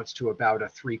 it amounts to about a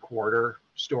 3/4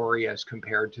 story as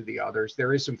compared to the others.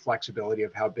 There is some flexibility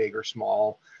of how big or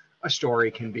small a story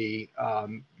can be,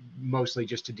 mostly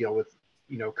just to deal with,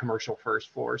 commercial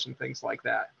first floors and things like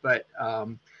that. But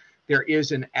there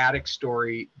is an attic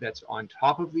story that's on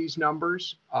top of these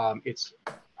numbers.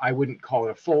 I wouldn't call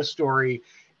it a full story.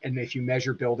 And if you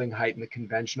measure building height in the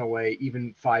conventional way,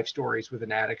 even 5 stories with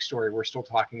an attic story, we're still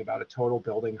talking about a total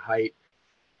building height,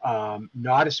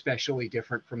 not especially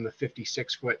different from the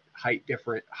 56-foot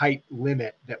height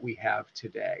limit that we have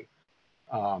today.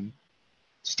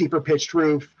 Steeper pitched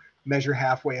roof, measure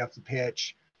halfway up the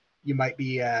pitch, you might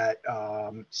be at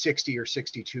 60 or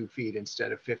 62 feet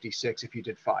instead of 56 if you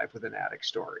did 5 with an attic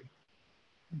story.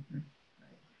 Mm-hmm.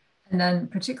 And then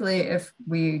particularly if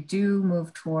we do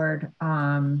move toward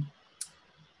allowing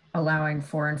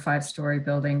 4- and 5-story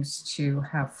buildings to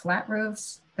have flat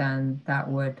roofs, then that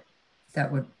would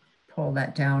pull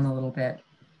that down a little bit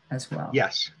as well.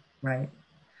 Yes. Right.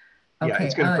 Okay. Yeah,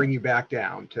 it's going to bring you back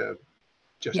down to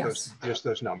just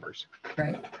those numbers.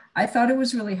 Right. I thought it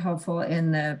was really helpful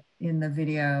in the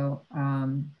video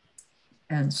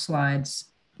and slides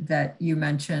that you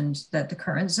mentioned that the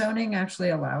current zoning actually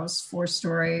allows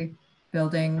 4-story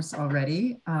buildings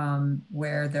already,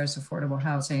 where there's affordable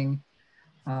housing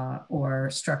or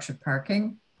structured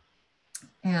parking,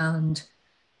 and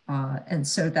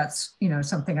so that's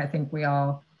something I think we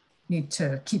all need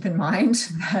to keep in mind,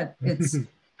 that it's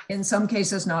in some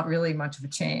cases not really much of a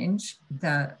change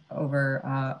that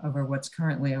over what's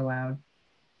currently allowed.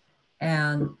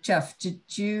 And Jeff, did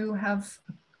you have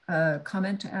a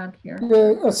comment to add here?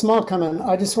 Yeah, a small comment.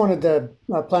 I just wanted the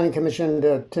Planning Commission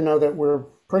to know that we're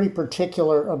pretty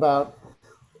particular about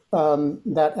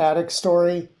that attic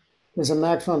story. There's a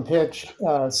maximum pitch,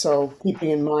 so keeping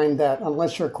in mind that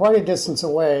unless you're quite a distance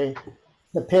away,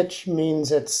 the pitch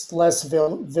means it's less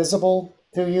visible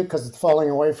to you because it's falling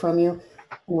away from you.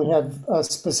 We have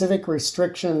specific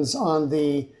restrictions on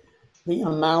the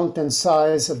amount and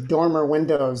size of dormer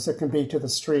windows that can be to the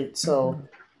street. So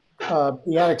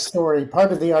the attic story,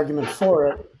 part of the argument for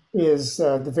it is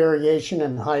the variation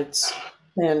in heights,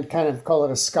 and kind of call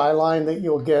it a skyline that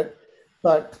you'll get.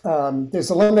 But there's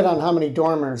a limit on how many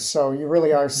dormers. So you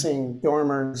really are seeing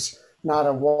dormers, not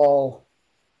a wall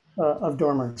of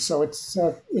dormers. So it's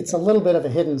a little bit of a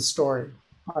hidden story,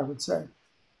 I would say.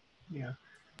 Yeah.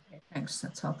 Okay, thanks.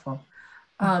 That's helpful.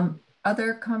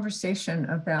 Other conversation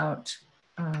about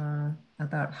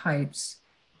heights.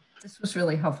 This was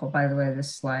really helpful, by the way,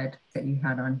 this slide that you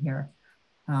had on here.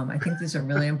 I think these are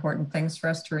really important things for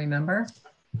us to remember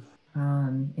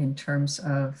in terms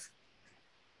of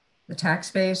the tax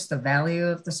base, the value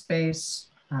of the space,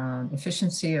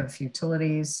 efficiency of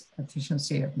utilities,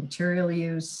 efficiency of material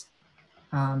use,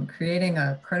 creating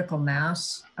a critical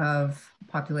mass of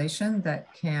population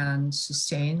that can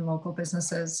sustain local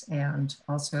businesses and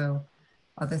also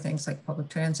other things like public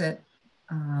transit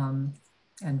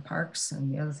and parks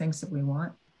and the other things that we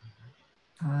want.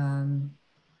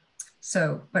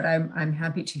 But I'm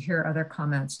happy to hear other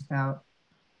comments about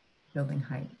building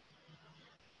height.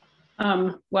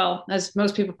 Well, as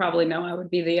most people probably know, I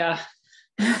would be the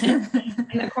in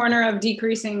the corner of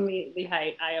decreasing the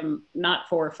height. I am not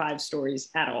for 5 stories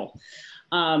at all.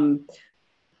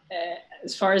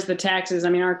 As far as the taxes, I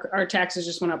mean, our taxes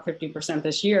just went up 50%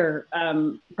 this year,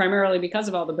 primarily because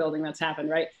of all the building that's happened,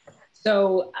 right?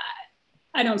 So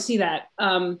I don't see that.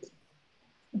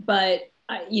 But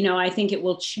I think it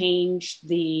will change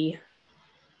the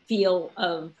feel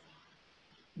of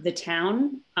the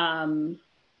town. I'm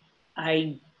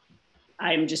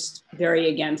just very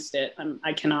against it.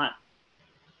 I cannot.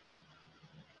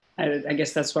 I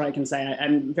guess that's what I can say.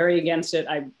 I'm very against it.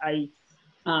 It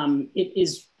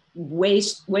is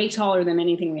way taller than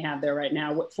anything we have there right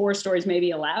now. What 4 stories may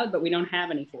be allowed, but we don't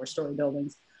have any 4-story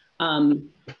buildings.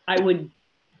 I would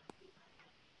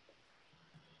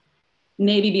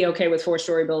maybe be okay with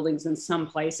 4-story buildings in some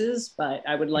places, but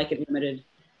I would like it limited.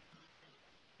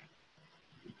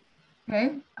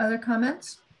 Okay, other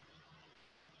comments?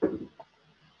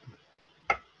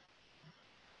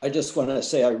 I just want to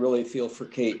say I really feel for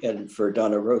Kate and for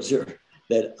Donna Roser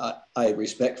that I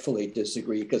respectfully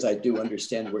disagree, because I do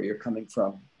understand where you're coming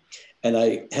from. And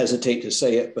I hesitate to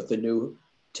say it, but the new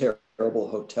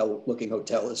terrible looking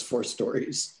hotel is 4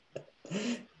 stories.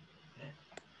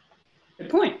 Good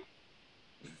point.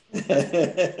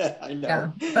 I know.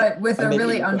 Yeah, but with a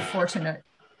really unfortunate,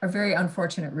 a very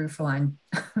unfortunate roof line.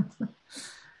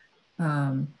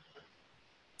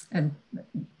 And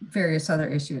various other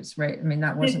issues, right? I mean,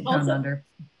 that wasn't done under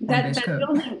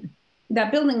that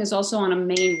building is also on a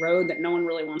main road that no one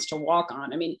really wants to walk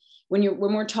on. I mean, when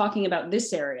we're talking about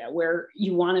this area where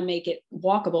you want to make it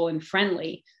walkable and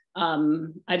friendly,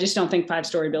 I just don't think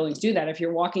 5-story buildings do that. If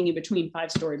you're walking in between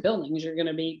 5-story buildings, you're going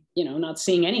to be, not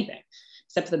seeing anything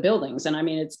except for the buildings. And I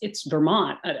mean, it's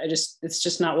Vermont. It's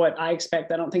just not what I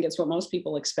expect. I don't think it's what most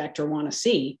people expect or want to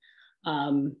see.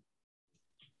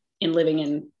 In living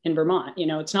in Vermont,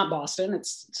 it's not Boston,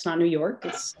 it's not New York.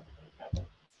 It's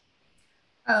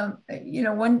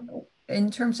one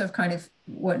in terms of kind of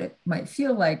what it might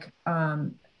feel like.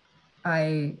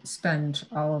 I spend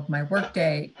all of my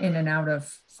workday in and out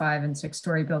of 5- and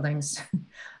 6-story buildings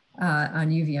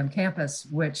on UVM campus,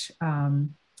 which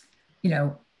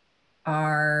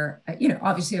are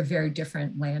obviously a very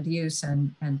different land use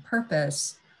and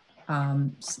purpose.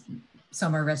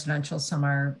 Some are residential, some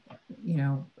are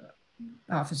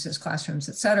offices, classrooms,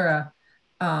 et cetera.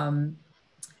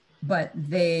 But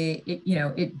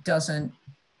it doesn't,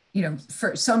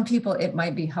 for some people, it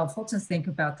might be helpful to think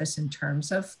about this in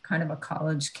terms of kind of a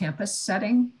college campus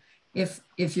setting. If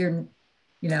you're,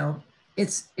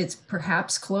 it's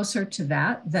perhaps closer to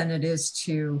that than it is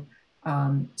to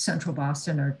Central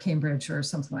Boston or Cambridge or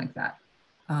something like that.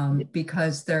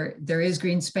 Because there is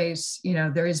green space,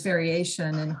 there is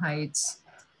variation in heights.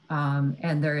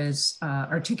 And there is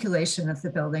articulation of the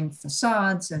building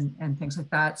facades and things like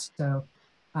that. So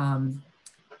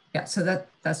so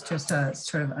that's just a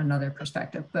sort of another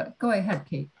perspective, but go ahead,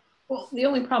 Kate. Well, the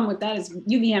only problem with that is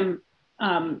UVM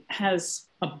has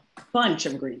a bunch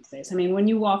of green space. I mean, when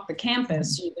you walk the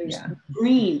campus, there's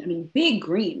green, I mean, big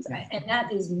greens, and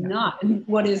that is not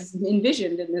what is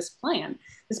envisioned in this plan.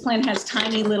 This plan has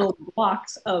tiny little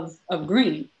blocks of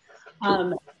green.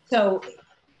 So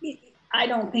I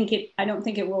don't think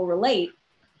it will relate.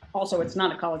 Also, it's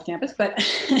not a college campus, but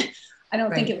I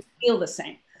don't think it will feel the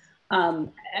same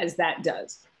as that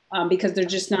does, because they're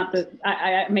just not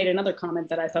I made another comment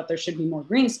that I thought there should be more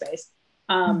green space.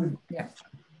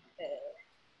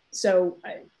 So,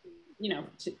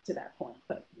 to that point,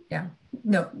 but. Yeah,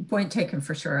 no, point taken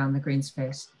for sure on the green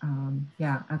space.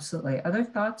 Yeah, absolutely. Other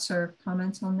thoughts or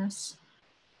comments on this?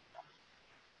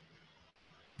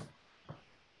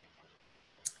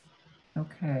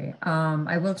 Okay,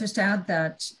 I will just add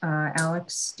that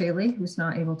Alex Staley, who's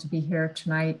not able to be here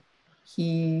tonight,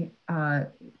 he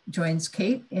joins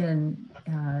Kate in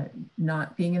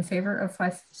not being in favor of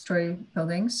 5-story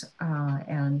buildings.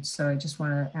 And so I just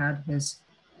want to add his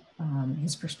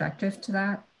perspective to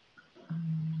that.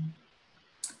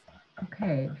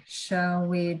 Okay,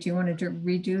 do you want to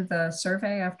redo the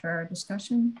survey after our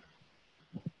discussion?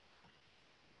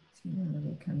 So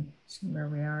we can see where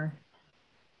we are.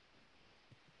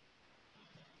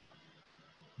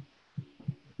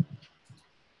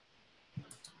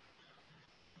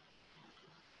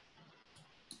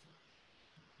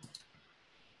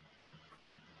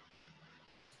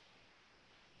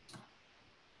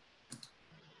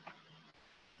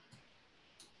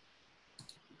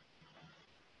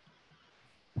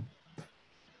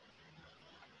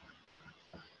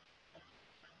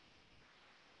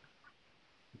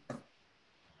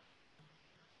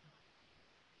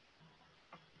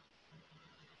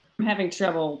 I'm having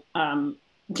trouble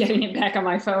getting it back on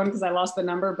my phone because I lost the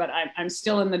number, but I'm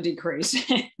still in the decrease.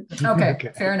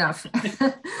 Okay, fair enough.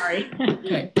 Sorry.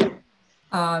 Okay.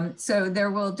 So there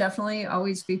will definitely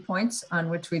always be points on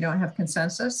which we don't have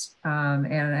consensus.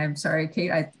 And I'm sorry,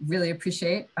 Kate, I really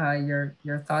appreciate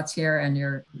your thoughts here and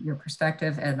your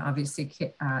perspective. And obviously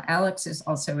Alex is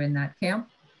also in that camp.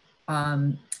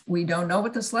 We don't know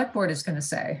what the select board is going to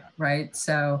say, right?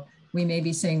 So we may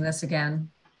be seeing this again,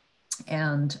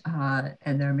 and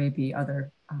there may be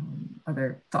other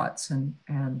thoughts and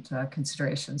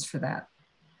considerations for that.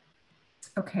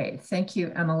 Okay, thank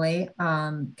you, Emily.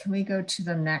 Can we go to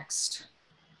the next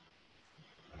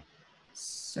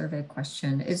survey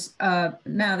question? Is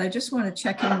Matt, I just want to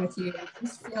check in with you. Is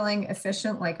this feeling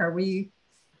efficient? Like,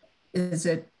 is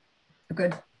it a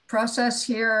good process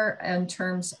here in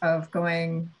terms of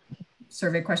going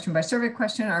survey question by survey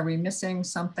question? Are we missing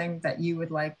something that you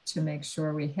would like to make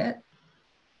sure we hit?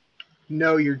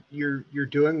 No, you're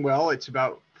doing well. It's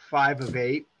about 5 of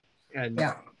 8, and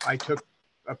yeah. I took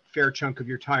a fair chunk of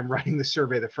your time writing the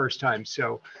survey the first time,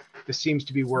 so this seems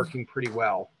to be working pretty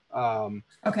well.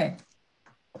 Okay.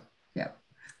 Yeah.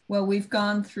 Well, we've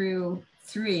gone through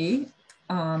 3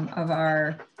 of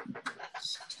our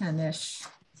 10-ish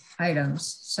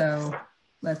items, so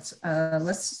let's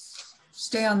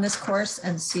stay on this course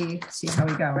and see how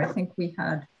we go. I think we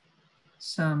had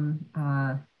some.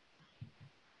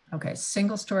 Okay,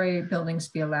 single-story buildings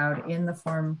be allowed in the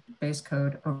form-based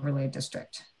code overlay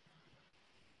district.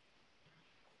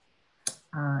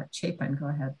 Chapin, go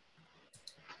ahead.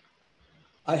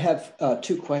 I have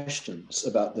 2 questions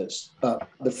about this.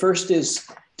 The first is,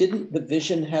 didn't the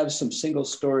vision have some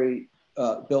single-story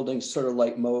buildings sort of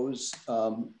like Mo's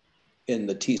in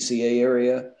the TCA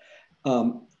area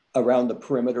around the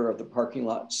perimeter of the parking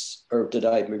lots, or did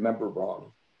I remember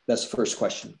wrong? That's the first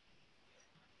question.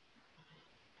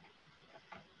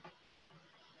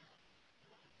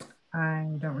 I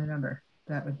don't remember.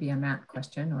 That would be a Matt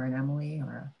question or an Emily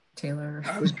or a Taylor.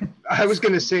 I was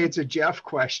going to say it's a Jeff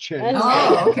question.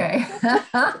 Oh, okay.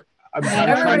 I'm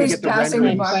trying to get the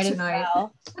rendering tonight.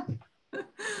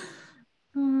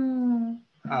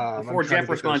 Before Jeff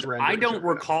responds, I don't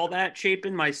recall that,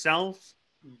 Chapin, myself,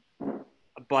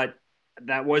 but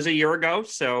that was a year ago,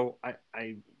 so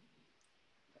I...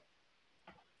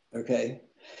 Okay.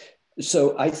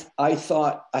 So I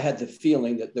thought, I had the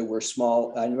feeling that there were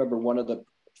small, I remember one of the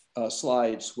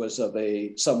slides was of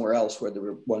somewhere else where there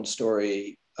were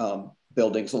 1-story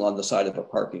buildings along the side of a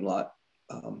parking lot,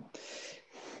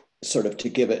 sort of to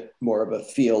give it more of a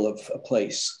feel of a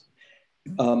place.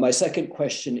 My second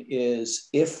question is,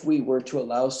 if we were to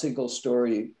allow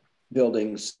single-story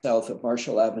buildings south of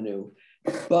Marshall Avenue,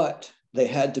 but they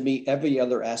had to meet every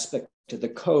other aspect of the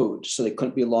code, so they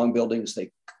couldn't be long buildings,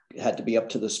 they had to be up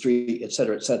to the street, et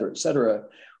cetera, et cetera, et cetera,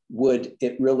 would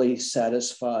it really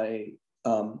satisfy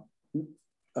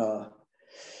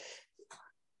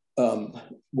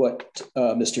what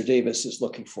Mr. Davis is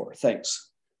looking for?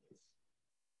 Thanks.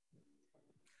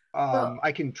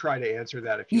 I can try to answer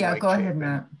that if you like. Yeah, go ahead,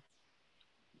 Matt.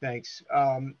 Thanks.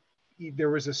 There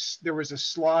was a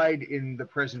slide in the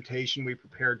presentation we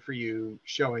prepared for you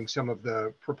showing some of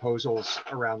the proposals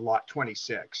around lot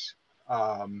 26.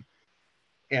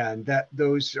 And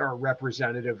those are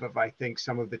representative of, I think,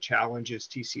 some of the challenges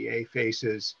TCA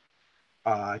faces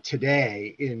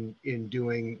today in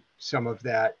doing some of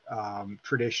that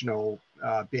traditional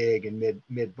big and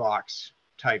mid box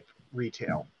type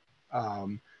retail.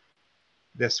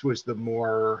 This was the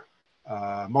more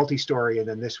multi-story, and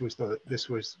then this was what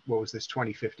was this,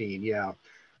 2015? Yeah.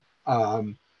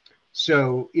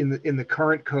 So in the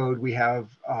current code, we have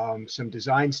some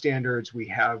design standards. We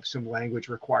have some language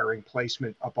requiring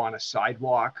placement up on a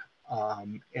sidewalk,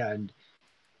 and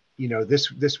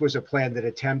this was a plan that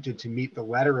attempted to meet the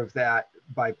letter of that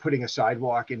by putting a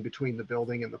sidewalk in between the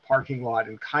building and the parking lot,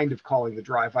 and kind of calling the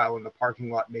drive aisle in the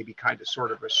parking lot maybe kind of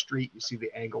sort of a street. You see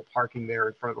the angle parking there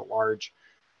in front of the large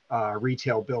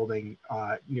retail building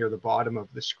near the bottom of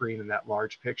the screen in that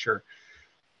large picture.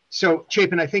 So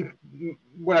Chapin, I think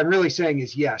what I'm really saying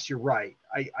is, yes, you're right.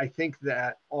 I think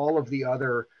that all of the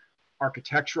other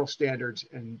architectural standards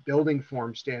and building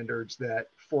form standards that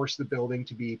force the building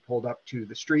to be pulled up to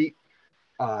the street,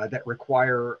 that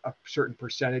require a certain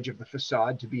percentage of the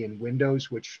facade to be in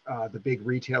windows, which the big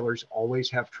retailers always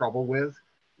have trouble with.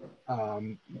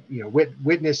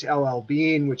 Witness LL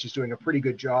Bean, which is doing a pretty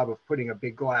good job of putting a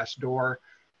big glass door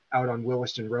out on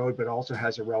Williston Road, but also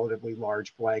has a relatively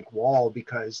large blank wall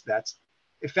because that's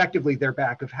effectively their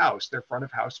back of house. Their front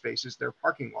of house space is their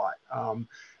parking lot.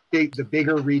 The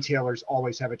bigger retailers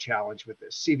always have a challenge with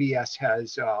this. CVS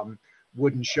has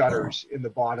wooden shutters in the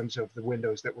bottoms of the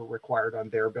windows that were required on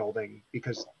their building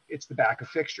because it's the back of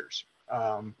fixtures.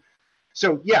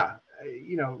 So yeah,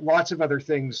 lots of other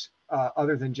things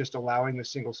other than just allowing the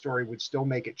single story would still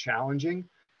make it challenging.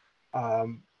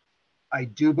 I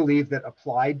do believe that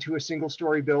applied to a single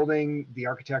story building, the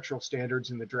architectural standards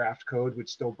in the draft code would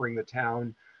still bring the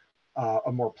town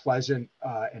a more pleasant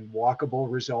and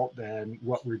walkable result than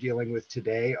what we're dealing with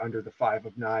today under the 5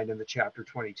 of 9 and the Chapter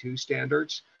 22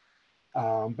 standards.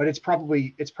 But it's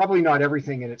probably not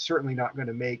everything, and it's certainly not going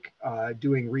to make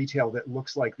doing retail that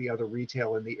looks like the other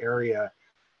retail in the area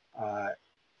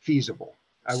feasible.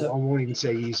 I won't even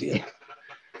say easy.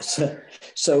 Yeah.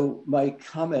 So my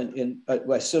comment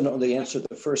I still don't know the answer to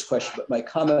the first question, but my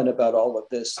comment about all of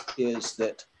this is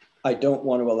that I don't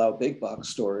want to allow big box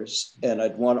stores, and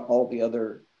I'd want all the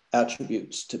other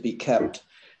attributes to be kept.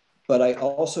 But I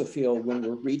also feel when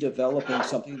we're redeveloping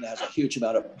something that has a huge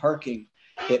amount of parking,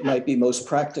 it might be most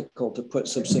practical to put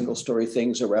some single story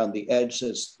things around the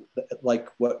edges, like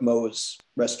what Mo's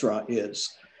restaurant is.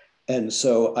 And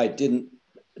so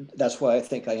that's why I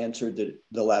think I answered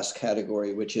the last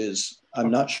category, which is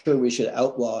I'm not sure we should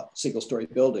outlaw single story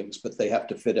buildings, but they have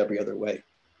to fit every other way.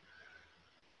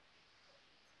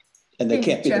 And they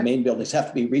can't be the main buildings, have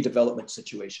to be redevelopment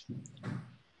situation.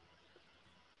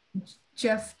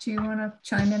 Jeff, do you want to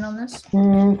chime in on this?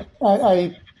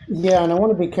 Yeah, and I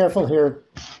want to be careful here.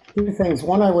 2 things.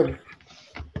 One, I would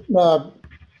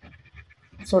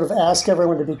sort of ask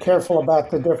everyone to be careful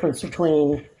about the difference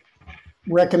between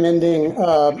recommending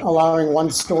allowing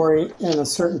 1 story in a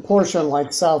certain portion,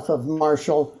 like south of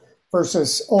Marshall,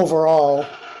 versus overall.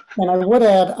 And I would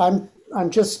add, I'm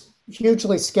just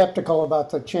hugely skeptical about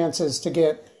the chances to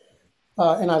get,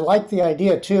 and I like the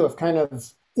idea too of kind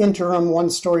of interim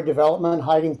 1-story development,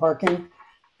 hiding parking.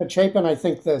 But Chapin, I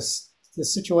think the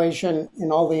situation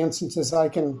in all the instances I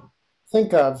can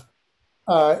think of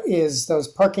is those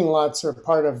parking lots are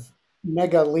part of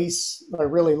mega lease or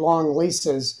really long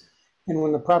leases. And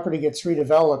when the property gets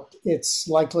redeveloped, it's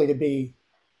likely to be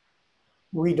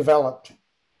redeveloped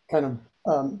kind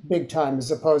of big time, as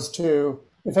opposed to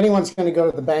if anyone's going to go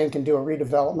to the bank and do a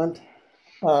redevelopment,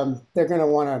 they're going to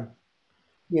want to,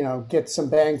 get some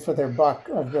bang for their buck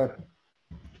of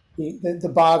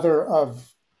the bother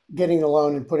of getting the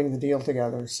loan and putting the deal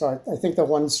together. So I think the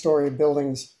 1-story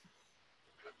buildings,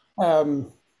 I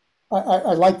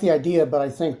like the idea, but I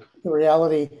think the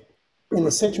reality in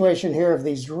the situation here of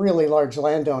these really large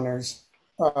landowners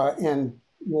and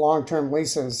long-term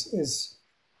leases is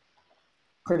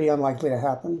pretty unlikely to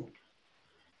happen.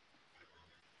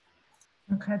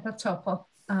 Okay, that's helpful.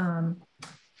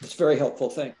 It's very helpful,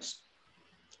 thanks.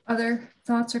 Other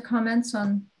thoughts or comments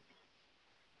on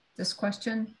this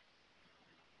question?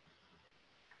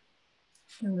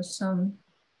 There was some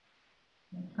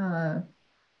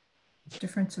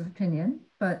difference of opinion,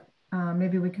 but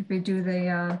maybe we could redo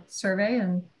the survey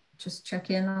and just check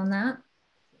in on that.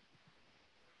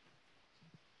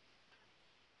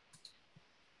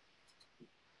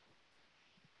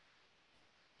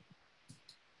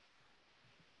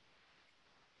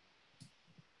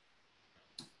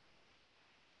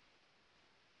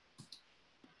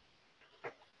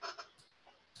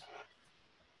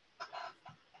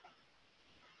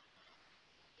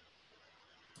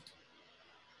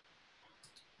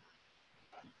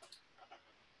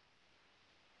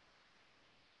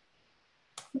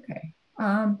 Okay,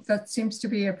 that seems to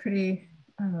be a pretty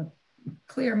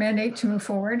clear mandate to move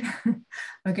forward.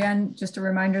 Again, just a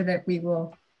reminder that we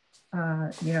will,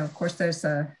 of course, this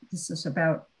is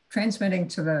about transmitting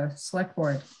to the select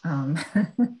board.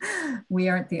 We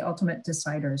aren't the ultimate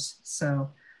deciders,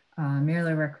 so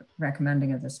merely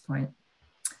recommending at this point.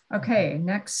 Okay,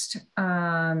 next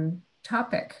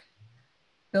topic,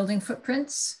 building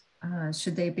footprints.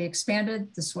 Should they be expanded?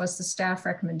 This was the staff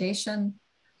recommendation.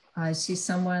 I see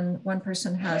one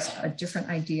person has a different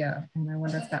idea, and I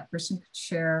wonder if that person could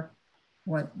share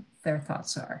what their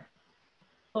thoughts are.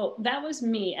 Well, that was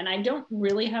me, and I don't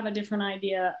really have a different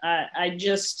idea. I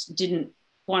just didn't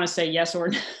want to say yes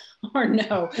or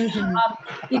no,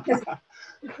 because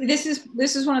this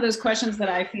is one of those questions that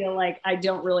I feel like I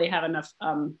don't really have enough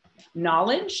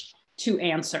knowledge to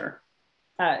answer.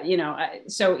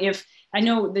 So if I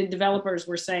know the developers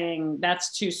were saying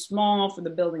that's too small for the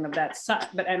building of that size,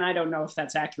 and I don't know if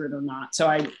that's accurate or not. So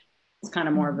it's kind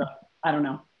of more of a, I don't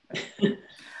know.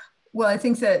 Well, I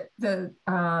think that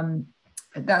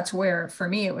that's where, for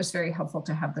me, it was very helpful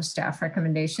to have the staff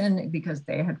recommendation, because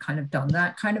they had kind of done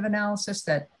that kind of analysis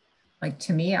that, like,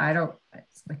 to me, I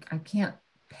can't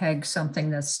peg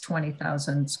something that's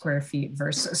 20,000 square feet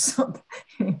versus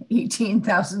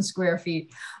 18,000 square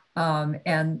feet.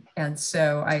 And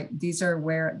so these are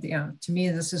where, to me,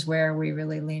 this is where we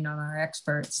really lean on our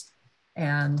experts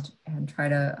and try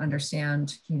to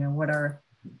understand, what are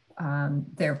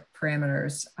their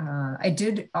parameters. I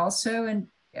did also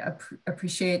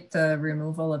appreciate the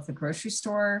removal of the grocery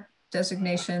store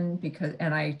designation,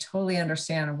 and I totally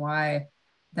understand why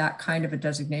that kind of a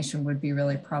designation would be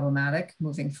really problematic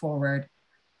moving forward.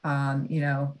 You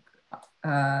know,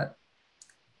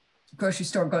 grocery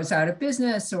store goes out of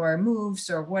business or moves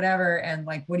or whatever, and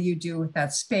like, what do you do with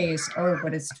that space? Oh,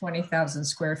 but it's 20,000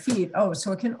 square feet. Oh,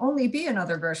 so it can only be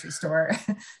another grocery store.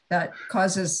 That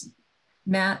causes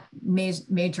Matt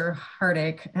major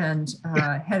heartache and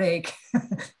headache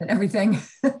and everything,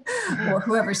 or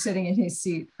whoever's sitting in his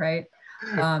seat, right?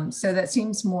 So that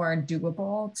seems more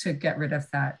doable to get rid of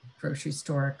that grocery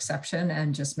store exception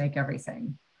and just make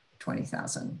everything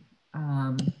 20,000.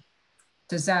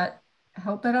 Does that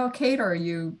help at all, Kate, or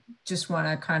you just want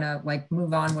to kind of like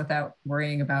move on without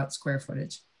worrying about square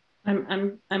footage?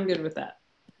 I'm good with that.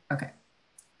 Okay.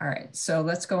 All right. So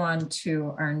let's go on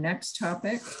to our next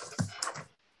topic.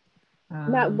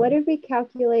 Matt, what did we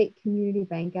calculate community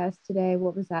bank as today?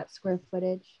 What was that square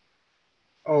footage?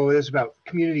 Oh, it was about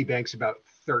community banks about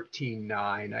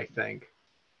 13.9, I think.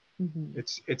 Mm-hmm.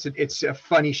 It's a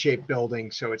funny shaped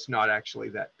building, so it's not actually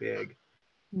that big.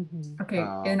 Mm-hmm. Okay,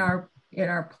 in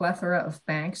our plethora of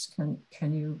banks,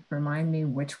 can you remind me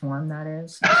which one that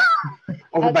is?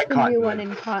 Over That's by the Cottonwood. new one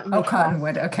in Cottonwood. Oh,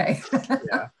 Cottonwood. Okay.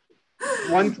 Yeah.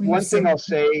 One thing I'll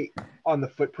say on the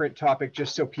footprint topic,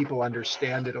 just so people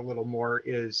understand it a little more,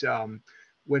 is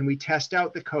when we test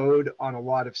out the code on a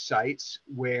lot of sites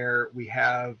where we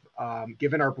have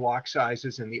given our block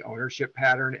sizes and the ownership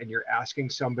pattern, and you're asking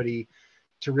somebody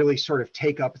to really sort of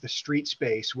take up the street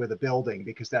space with a building,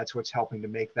 because that's what's helping to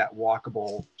make that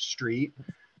walkable street.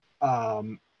 A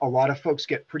lot of folks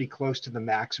get pretty close to the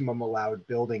maximum allowed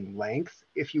building length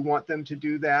if you want them to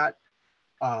do that.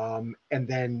 And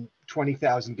then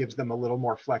 20,000 gives them a little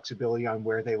more flexibility on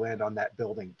where they land on that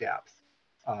building depth.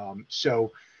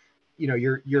 So, you know,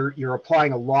 you're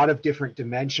applying a lot of different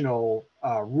dimensional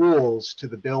rules to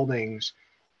the buildings,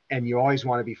 and you always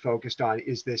want to be focused on,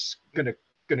 is this going to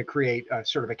create a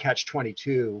sort of a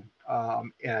catch-22,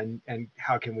 and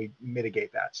how can we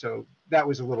mitigate that? So that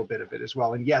was a little bit of it as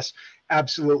well. And yes,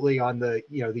 absolutely, on the,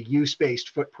 you know, the use-based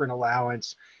footprint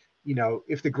allowance, you know,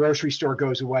 if the grocery store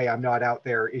goes away, I'm not out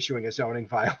there issuing a zoning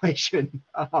violation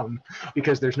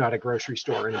because there's not a grocery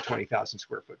store in a 20,000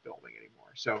 square foot building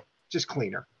anymore. So just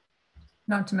cleaner.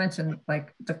 Not to mention,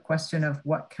 like, the question of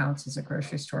what counts as a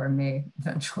grocery store may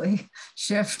eventually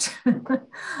shift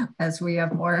as we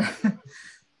have more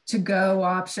to-go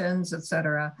options,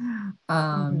 etc.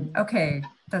 Okay,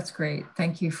 that's great.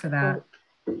 Thank you for that.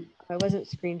 I wasn't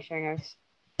screen sharing. I was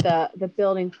the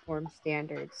building form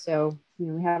standards. So, you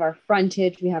know, we have our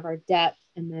frontage, we have our depth,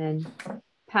 and then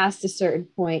past a certain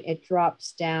point, it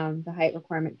drops down. The height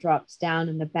requirement drops down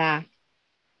in the back,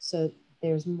 so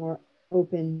there's more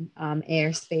open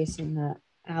air space in the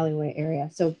alleyway area.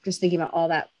 So just thinking about all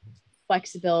that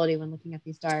flexibility when looking at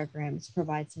these diagrams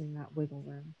provides some of that wiggle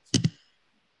room.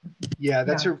 Yeah,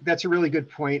 that's a really good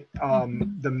point.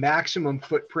 The maximum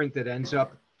footprint that ends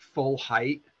up full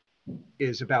height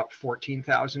is about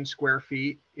 14,000 square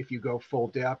feet if you go full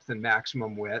depth and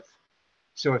maximum width.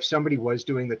 So if somebody was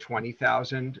doing the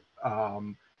 20,000,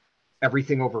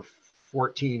 everything over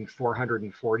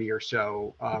 440 or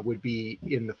so would be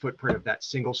in the footprint of that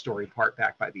single story part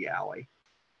back by the alley.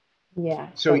 Yeah.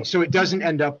 So it doesn't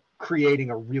end up creating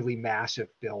a really massive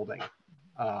building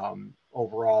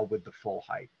overall with the full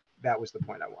height. That was the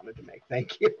point I wanted to make.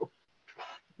 Thank you.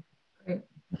 Great.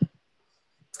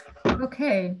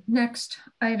 Okay, next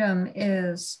item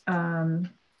is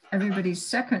everybody's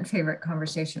second favorite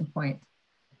conversation point,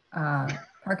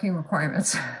 parking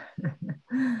requirements.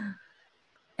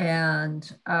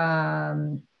 And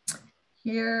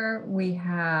here we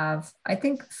have, I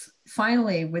think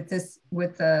finally with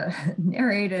the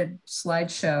narrated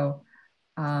slideshow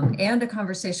and a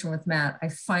conversation with Matt, I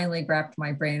finally wrapped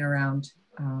my brain around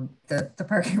the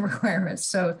parking requirements.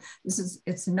 So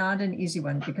it's not an easy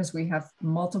one because we have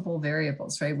multiple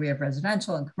variables, right? We have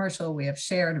residential and commercial, we have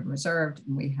shared and reserved,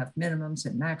 and we have minimums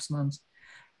and maximums.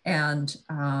 And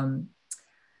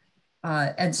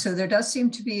so there does seem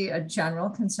to be a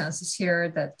general consensus here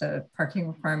that the parking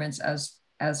requirements as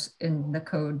in the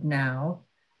code now,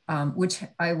 which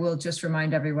I will just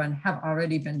remind everyone have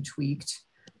already been tweaked.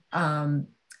 5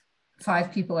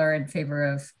 people are in favor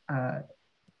of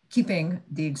keeping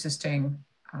the existing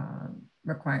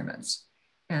requirements,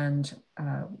 and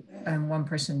 1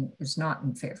 person is not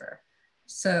in favor.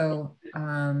 So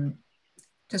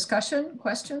discussion,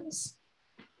 questions?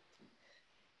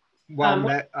 Well,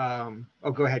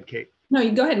 go ahead, Kate. No,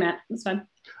 you go ahead, Matt. That's fine.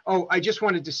 Oh, I just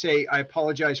wanted to say I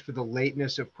apologize for the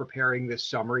lateness of preparing this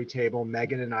summary table.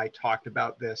 Megan and I talked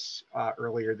about this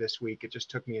earlier this week. It just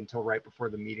took me until right before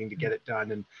the meeting to get it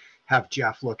done, and have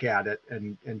Jeff look at it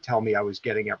and tell me I was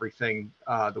getting everything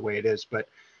the way it is. But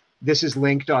this is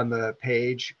linked on the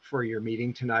page for your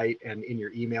meeting tonight and in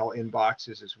your email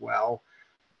inboxes as well.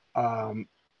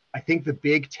 I think the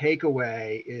big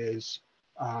takeaway is,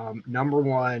 number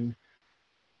one,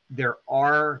 there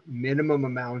are minimum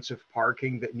amounts of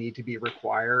parking that need to be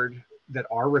required, that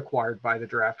are required by the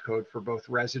draft code for both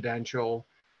residential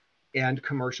and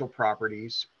commercial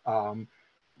properties.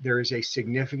 There is a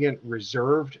significant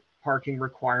reserved parking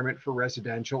requirement for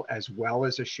residential as well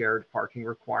as a shared parking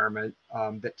requirement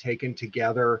that taken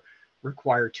together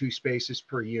require 2 spaces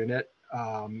per unit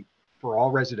for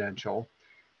all residential.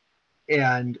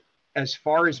 And as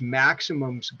far as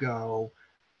maximums go,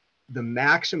 the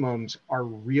maximums are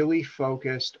really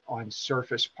focused on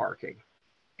surface parking,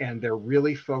 and they're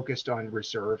really focused on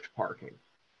reserved parking.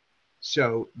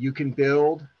 So you can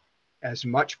build as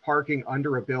much parking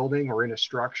under a building or in a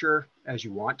structure as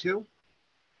you want to.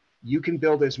 You can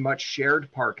build as much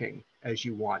shared parking as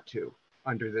you want to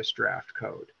under this draft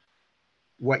code.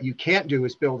 What you can't do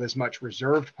is build as much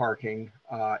reserved parking,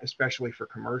 especially for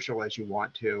commercial, as you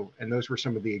want to. And those were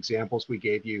some of the examples we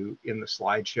gave you in the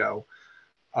slideshow.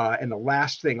 And the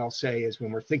last thing I'll say is,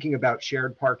 when we're thinking about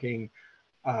shared parking,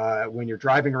 when you're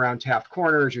driving around Taft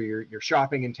Corners or you're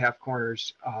shopping in Taft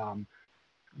Corners,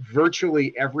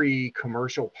 virtually every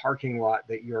commercial parking lot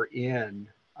that you're in,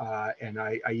 and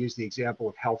I use the example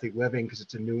of Healthy Living because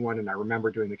it's a new one and I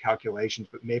remember doing the calculations,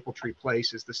 but Maple Tree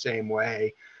Place is the same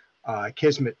way.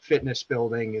 Kismet Fitness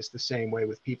Building is the same way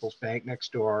with People's Bank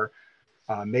next door.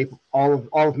 All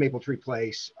of Maple Tree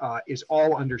Place is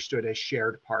all understood as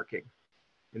shared parking.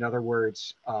 In other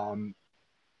words,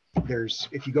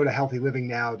 if you go to Healthy Living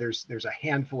now, there's a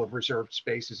handful of reserved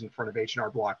spaces in front of H&R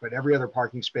Block, but every other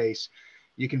parking space,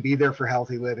 you can be there for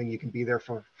Healthy Living, you can be there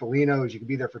for Felino's, you can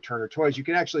be there for Turner Toys, you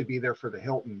can actually be there for the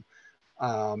Hilton.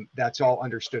 That's all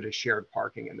understood as shared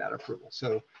parking in that approval.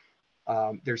 So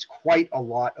there's quite a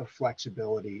lot of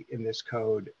flexibility in this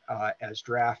code as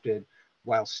drafted,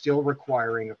 while still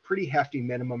requiring a pretty hefty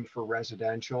minimum for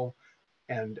residential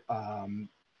and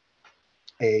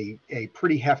a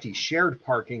pretty hefty shared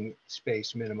parking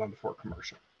space minimum for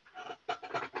commercial.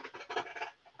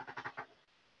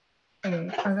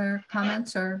 Any other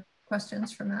comments or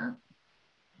questions from that?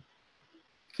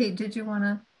 Kate, did you want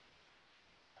to?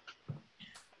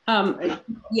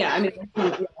 Yeah, I mean,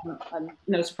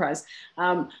 no surprise.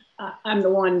 I'm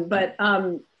the one, but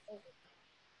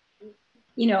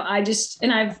you know,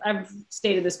 I've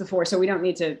stated this before, so we don't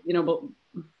need to, you know,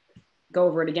 go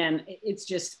over it again. It's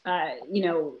just, you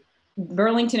know,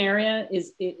 Burlington area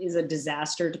is a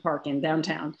disaster to park in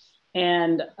downtown.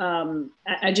 And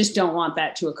I just don't want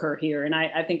that to occur here. And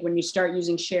I think when you start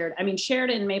using shared, I mean, shared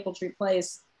in Maple Tree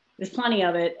Place, there's plenty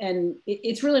of it. And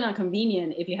it's really not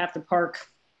convenient if you have to park,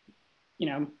 you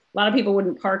know, a lot of people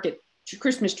wouldn't park at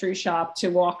Christmas tree shop to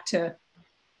walk to,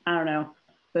 I don't know,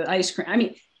 the ice cream. I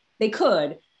mean, they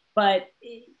could, but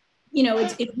you know,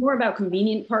 it's more about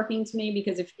convenient parking to me,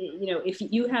 because if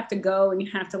you have to go and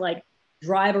you have to like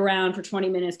drive around for 20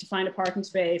 minutes to find a parking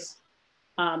space,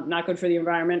 not good for the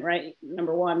environment, right?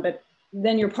 Number one, but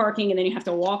then you're parking and then you have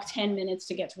to walk 10 minutes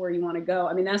to get to where you want to go.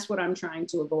 I mean, that's what I'm trying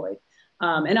to avoid.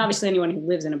 And obviously anyone who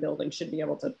lives in a building should be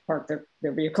able to park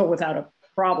their vehicle without a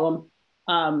problem.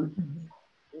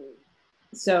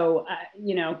 So,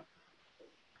 you know,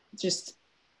 just,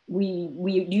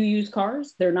 we do use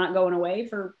cars. They're not going away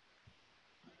for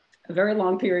a very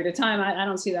long period of time. I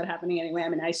don't see that happening anyway. I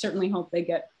mean, I certainly hope they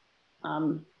get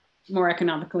more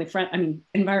economically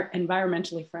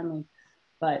environmentally friendly,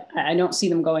 but I don't see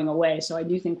them going away. So I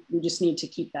do think we just need to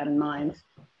keep that in mind.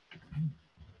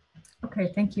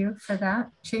 Okay, thank you for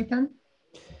that. Chapin?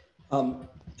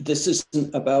 This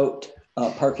isn't about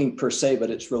parking per se, but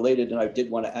it's related, and I did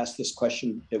want to ask this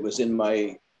question. It was in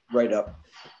my write-up.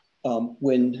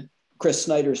 When Chris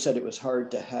Snyder said it was hard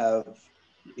to have,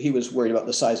 he was worried about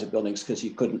the size of buildings because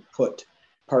he couldn't put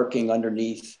parking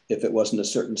underneath if it wasn't a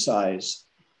certain size.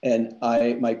 And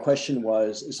my question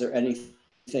was, is there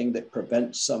anything that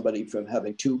prevents somebody from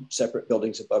having 2 separate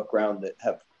buildings above ground that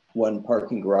have one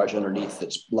parking garage underneath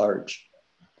that's large?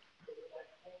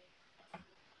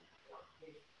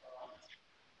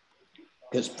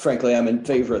 Because frankly, I'm in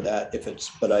favor of that if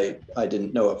it's, but I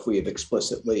didn't know if we have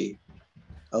explicitly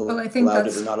allowed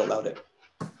it or not allowed it.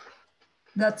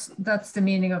 That's the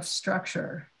meaning of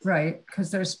structure, right? Because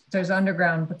there's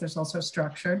underground, but there's also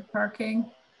structured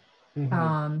parking.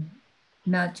 Mm-hmm.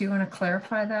 Matt, do you want to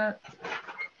clarify that?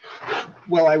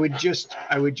 Well, I would just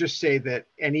say that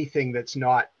anything that's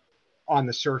not on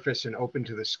the surface and open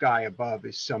to the sky above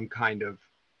is some kind of,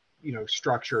 you know,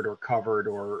 structured or covered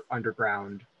or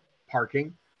underground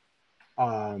parking.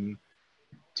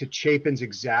 To Chapin's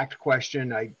exact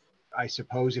question, I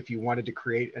suppose if you wanted to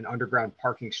create an underground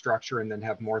parking structure and then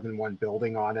have more than one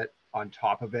building on it, on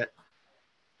top of it,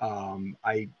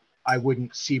 I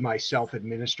wouldn't see myself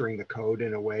administering the code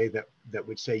in a way that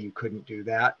would say you couldn't do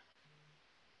that.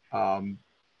 I'm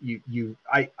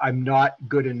not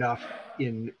good enough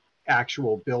in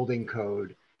actual building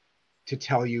code to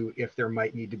tell you if there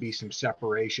might need to be some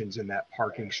separations in that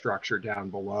parking structure down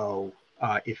below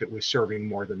if it was serving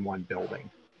more than one building.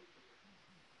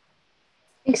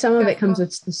 I think some of it comes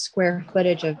with the square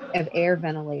footage of air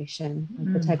ventilation,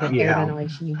 like the type of air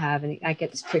ventilation you have, and that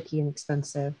gets tricky and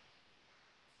expensive.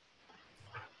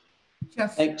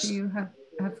 Jeff, Thanks. do you have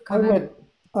a comment?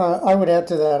 I would add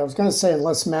to that. I was going to say,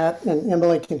 unless Matt and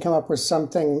Emily can come up with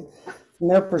something from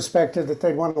their perspective that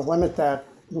they'd want to limit that,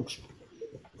 which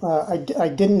I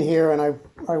didn't hear, and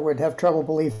I would have trouble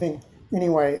believing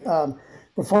anyway.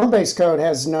 The form-based code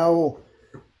has no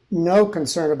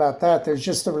concern about that. There's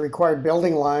just the required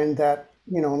building line that,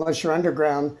 unless you're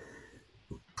underground,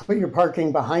 put your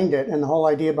parking behind it. And the whole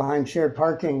idea behind shared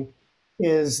parking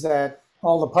is that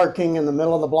all the parking in the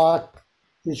middle of the block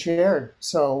is shared.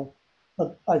 So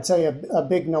I'd say a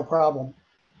big no problem.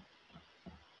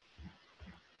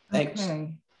 Thanks.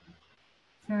 Okay,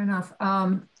 fair enough.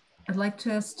 I'd like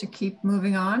us to keep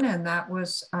moving on, and that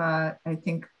was, I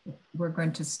think we're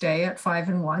going to stay at 5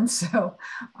 and 1, so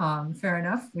fair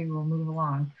enough, we will move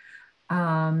along.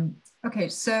 Okay,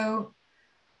 so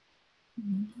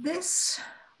this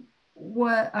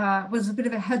was a bit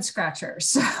of a head scratcher.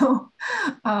 So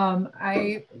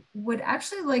I would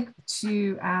actually like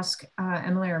to ask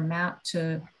Emily or Matt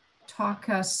to talk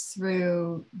us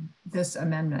through this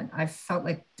amendment. I felt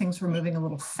like things were moving a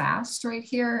little fast right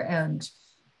here, and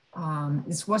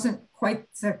this wasn't quite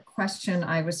the question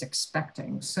I was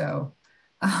expecting. So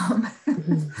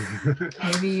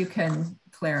maybe you can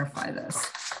clarify this.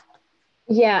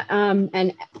 Yeah,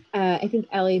 and I think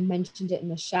Ellie mentioned it in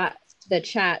the chat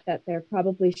that there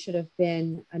probably should have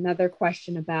been another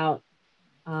question about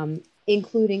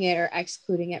including it or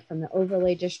excluding it from the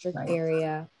overlay district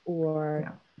area,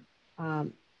 or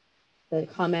the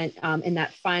comment in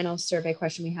that final survey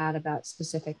question we had about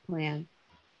specific plan.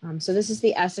 So this is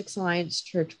the Essex Alliance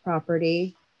Church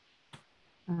property.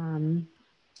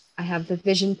 I have the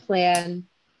vision plan,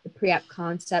 the pre-app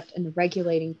concept, and the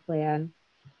regulating plan.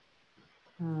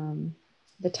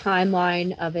 The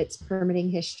timeline of its permitting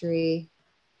history,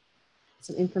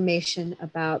 some information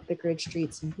about the grid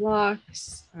streets and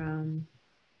blocks.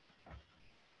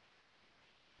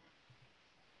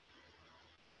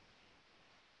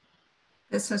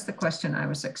 This is the question I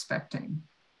was expecting.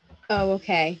 Oh,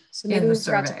 okay. So maybe we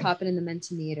forgot to pop it in the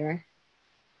Mentimeter.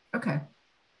 Okay.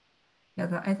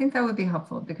 Yeah, I think that would be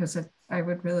helpful, because I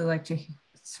would really like to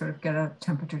sort of get a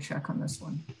temperature check on this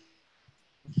one.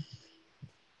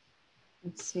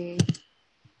 Let's see.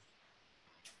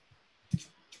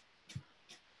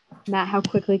 Matt, how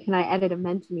quickly can I edit a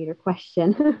Mentimeter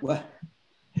question? What?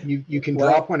 You can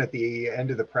drop one at the end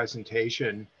of the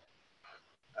presentation.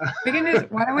 We can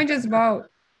just, why don't we just vote?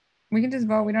 We can just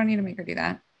vote. We don't need to make her do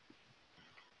that.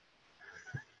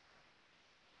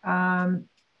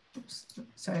 Oops,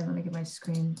 sorry, let me get my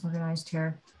screen organized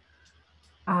here.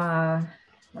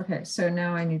 Okay, so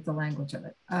now I need the language of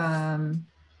it.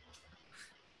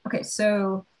 Okay,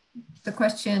 so the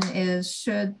question is,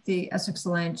 should the Essex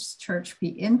Alliance Church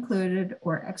be included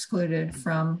or excluded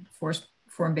from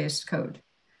form-based code?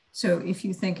 So if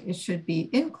you think it should be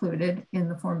included in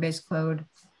the form-based code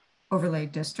overlay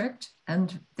district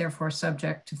and therefore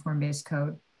subject to form-based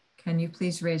code, can you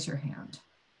please raise your hand?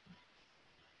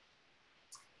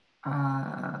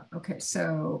 Okay,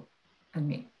 so, and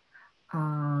me.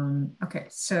 Okay,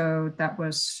 so that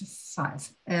was 5.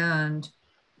 And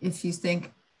if you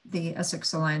think the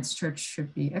Essex Alliance Church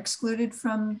should be excluded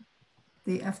from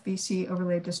the FBC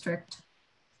overlay district,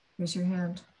 raise your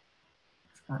hand.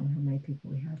 I've forgotten how many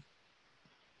people we had.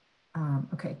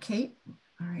 Okay, Kate.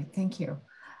 All right, thank you.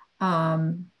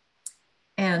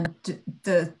 And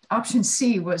the option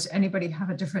C was anybody have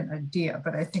a different idea,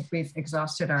 but I think we've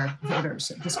exhausted our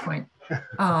voters at this point.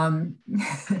 At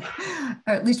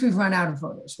least we've run out of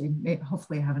voters. We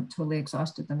hopefully haven't totally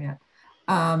exhausted them yet.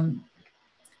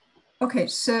 Okay,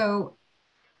 so,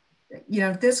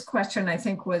 this question I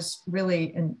think was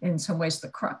really in some ways the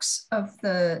crux of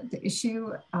the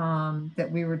issue that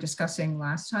we were discussing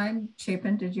last time.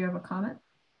 Chapin, did you have a comment?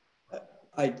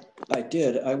 I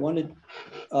did. I wanted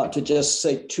to just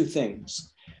say 2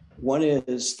 things. One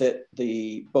is that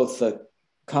both the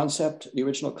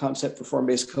original concept for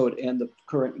form-based code and the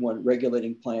current one,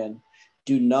 regulating plan,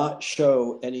 do not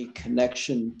show any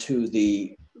connection to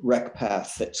the rec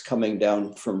path that's coming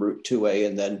down from Route 2A.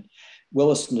 And then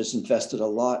Williston has invested a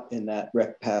lot in that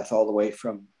rec path all the way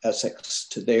from Essex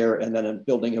to there, and then in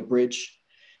building a bridge.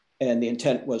 And the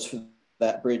intent was for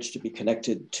that bridge to be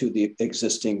connected to the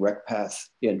existing rec path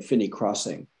in Finney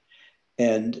Crossing.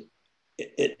 And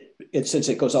since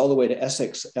it goes all the way to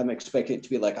Essex, I'm expecting it to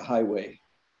be like a highway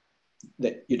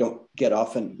that you don't get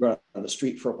off and run on the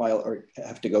street for a while or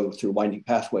have to go through winding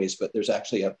pathways, but there's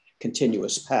actually a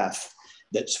continuous path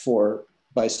that's for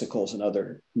bicycles and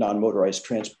other non-motorized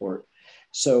transport.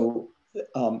 So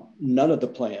none of the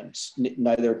plans,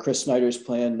 neither Chris Snyder's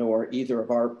plan nor either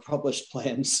of our published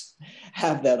plans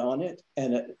have that on it.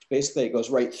 And basically it goes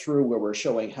right through where we're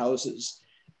showing houses.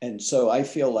 And so I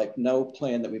feel like no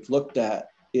plan that we've looked at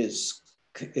is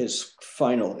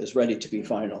final, is ready to be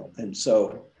final. And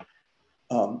so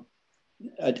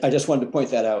I just wanted to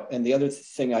point that out. And the other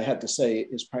thing I have to say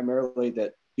is primarily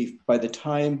that by the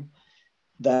time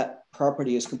that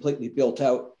property is completely built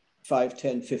out 5,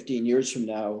 10, 15 years from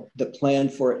now, the plan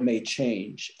for it may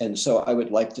change. And so I would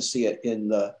like to see it in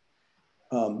the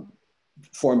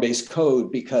form-based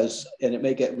code and it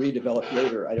may get redeveloped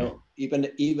later. I don't,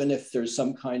 even if there's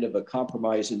some kind of a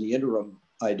compromise in the interim,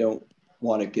 I don't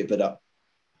want to give it up.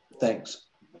 Thanks.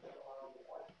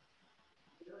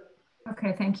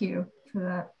 Okay, thank you for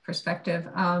that perspective.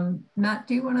 Matt,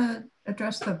 do you want to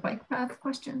address the bike path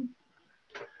question?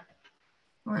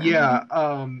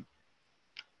 Yeah,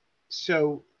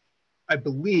 so I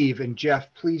believe, and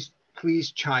Jeff, please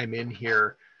chime in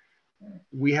here.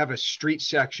 We have a street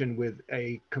section with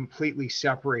a completely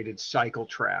separated cycle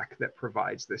track that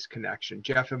provides this connection.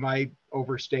 Jeff, am I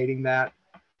overstating that?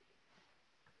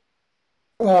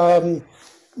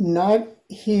 Not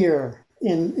here.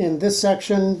 In this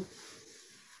section,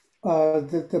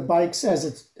 the bikes, as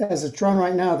it's drawn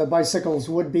right now, the bicycles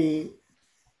would be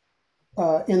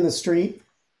in the street.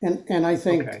 And I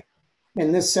think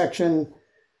in this section,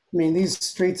 I mean, these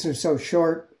streets are so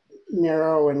short,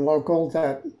 narrow, and local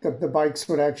that the bikes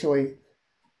would actually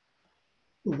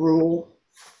rule.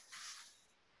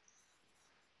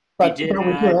 But we do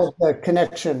have the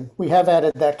connection. We have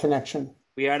added that connection.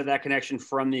 We added that connection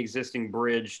from the existing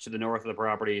bridge to the north of the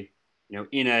property. You know,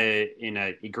 in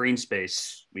a green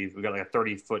space, we've got like a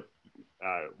 30-foot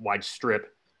wide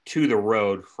strip to the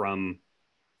road from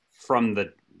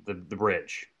the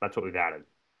bridge. That's what we've added.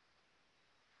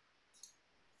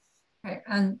 Okay,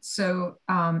 and so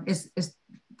is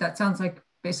that sounds like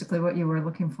basically what you were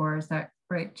looking for? Is that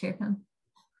right, Chapin?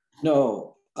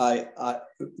 No, I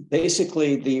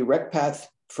basically the rec path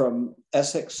from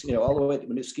Essex, all the way to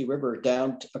the Winooski River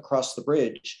down across the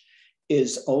bridge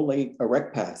is only a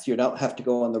rec path. You don't have to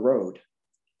go on the road,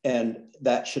 and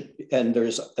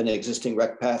there's an existing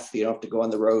rec path. You don't have to go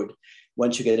on the road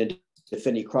once you get into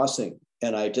Finney Crossing.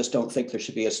 And I just don't think there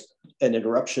should be an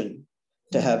interruption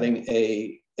to having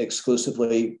a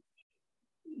exclusively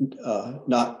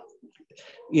not,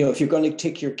 if you're going to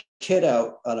take your kid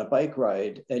out on a bike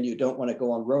ride and you don't want to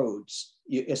go on roads,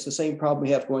 it's the same problem we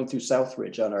have going through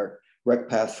Southridge on our rec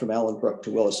path from Allenbrook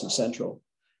to Williston Central.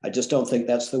 I just don't think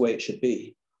that's the way it should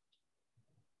be.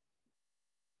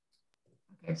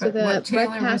 Okay, so the rec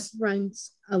path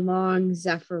runs along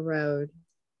Zephyr Road,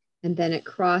 and then it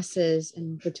crosses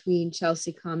in between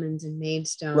Chelsea Commons and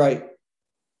Maidstone. Right.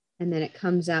 And then it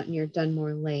comes out near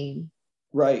Dunmore Lane.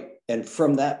 Right. And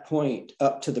from that point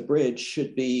up to the bridge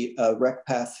should be a rec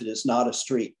path that is not a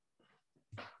street.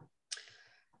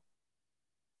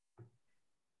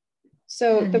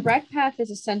 So the rec path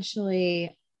is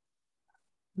essentially,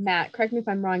 Matt, correct me if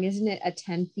I'm wrong, isn't it a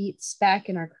 10 feet spec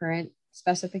in our current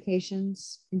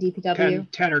specifications in DPW?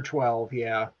 10 or 12,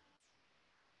 yeah.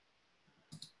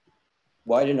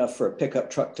 Wide enough for a pickup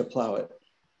truck to plow it.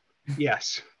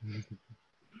 Yes.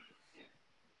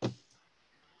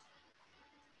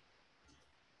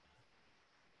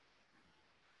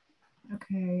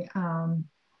 Okay.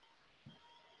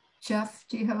 Jeff,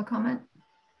 do you have a comment?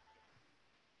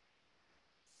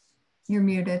 You're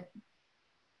muted.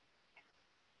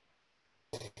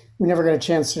 We never got a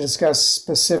chance to discuss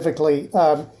specifically.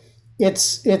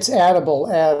 It's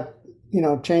addable.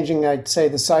 Changing, I'd say,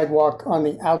 the sidewalk on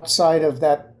the outside of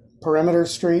that perimeter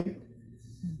street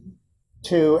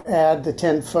to add the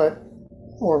 10-foot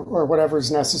or whatever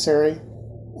is necessary.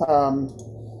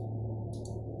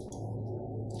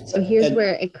 So here's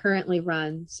where it currently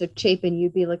runs. So Chapin,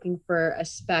 you'd be looking for a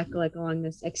spec like along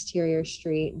this exterior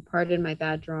street. And pardon my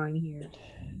bad drawing here.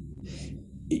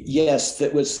 Yes,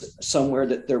 that was somewhere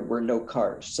that there were no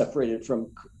cars, separated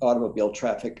from automobile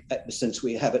traffic, since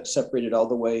we have it separated all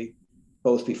the way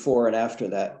both before and after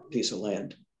that piece of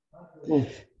land.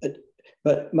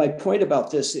 But my point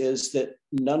about this is that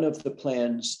none of the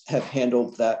plans have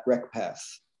handled that rec path,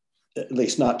 at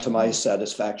least not to my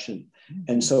satisfaction.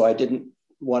 And so I didn't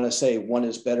want to say one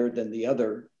is better than the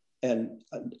other. And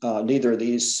neither of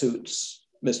these suits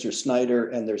Mr. Snyder,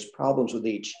 and there's problems with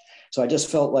each. So I just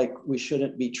felt like we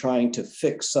shouldn't be trying to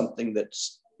fix something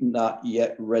that's not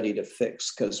yet ready to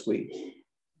fix,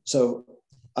 so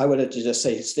I wanted to just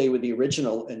say, stay with the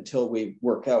original until we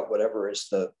work out whatever is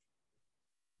the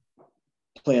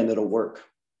plan that'll work.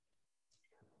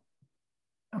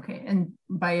 Okay, and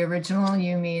by original,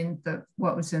 you mean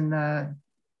what was in the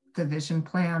vision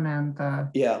plan and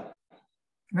the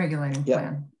regulating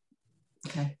plan?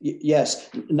 Okay. Yes,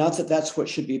 not that that's what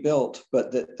should be built,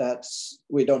 but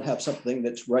we don't have something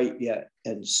that's right yet.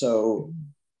 And so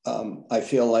I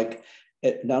feel like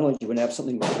not only do we have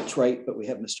something that's right, but we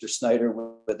have Mr. Snyder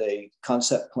with a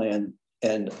concept plan.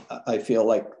 And I feel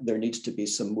like there needs to be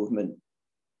some movement.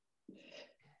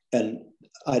 And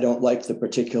I don't like the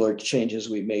particular changes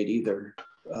we made either,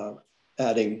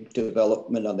 adding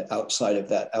development on the outside of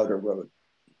that outer road.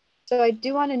 So I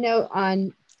do want to note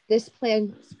on this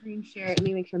plan, screen share, let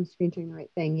me make sure I'm screen sharing the right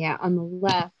thing. Yeah, on the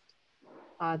left,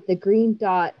 the green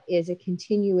dot is a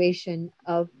continuation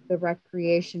of the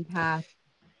recreation path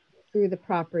through the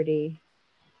property.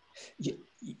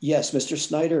 Yes, Mr.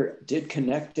 Snyder did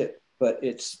connect it, but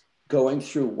it's going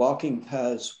through walking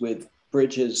paths with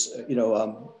bridges,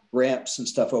 ramps and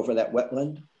stuff over that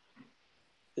wetland,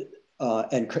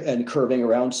 and curving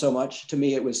around so much. To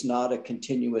me, it was not a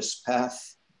continuous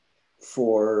path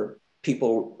for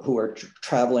people who are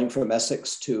traveling from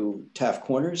Essex to Taft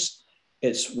Corners.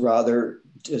 It's rather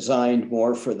designed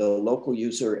more for the local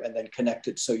user and then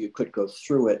connected so you could go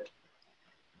through it.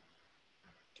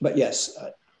 But yes,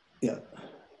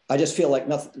 I just feel like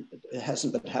nothing, it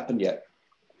hasn't been happened yet.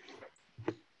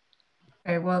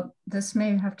 Okay, well, this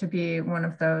may have to be one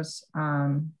of those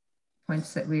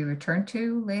points that we return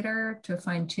to later to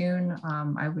fine tune.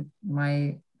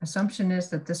 My assumption is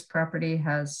that this property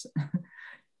has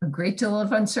a great deal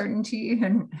of uncertainty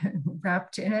and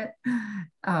wrapped in it,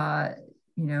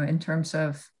 in terms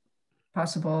of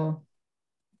possible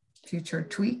future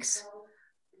tweaks.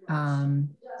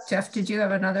 Jeff, did you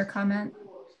have another comment?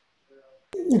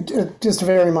 Just to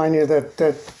remind you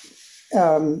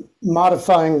that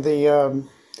modifying the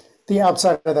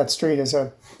outside of that street is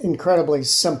an incredibly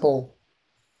simple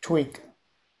tweak.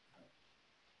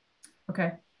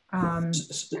 Okay.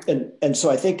 And so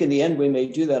I think in the end we may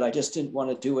do that. I just didn't want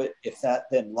to do it if that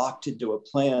then locked into a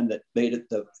plan that made it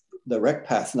the rec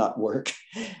path not work.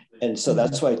 And so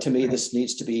that's why, to me, this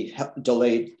needs to be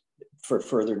delayed for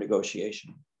further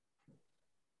negotiation.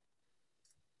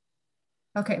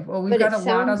 Okay, well, we've got a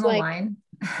lot on the line.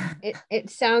 It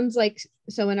sounds like,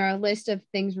 so in our list of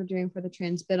things we're doing for the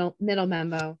transmittal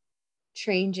memo,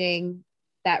 changing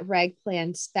that reg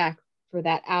plan spec for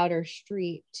that outer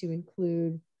street to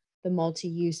include the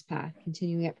multi-use path,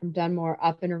 continuing it from Dunmore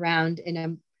up and around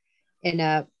in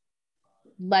a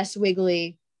less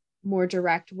wiggly, more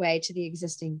direct way to the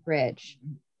existing bridge.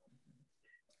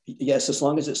 Yes, as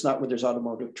long as it's not where there's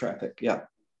automotive traffic. Yeah.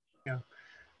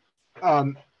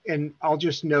 And I'll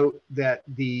just note that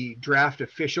the draft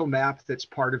official map that's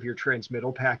part of your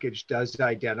transmittal package does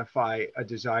identify a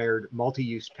desired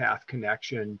multi-use path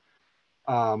connection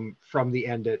from the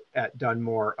end at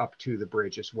Dunmore up to the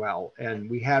bridge as well. And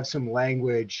we have some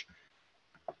language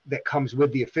that comes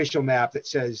with the official map that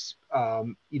says,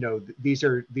 these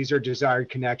are desired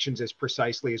connections as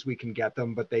precisely as we can get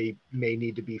them, but they may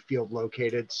need to be field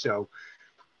located. So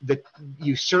that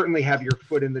you certainly have your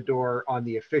foot in the door on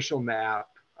the official map,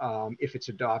 if it's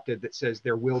adopted, that says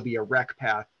there will be a rec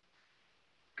path,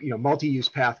 multi-use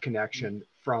path connection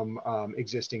from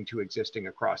existing to existing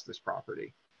across this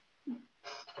property.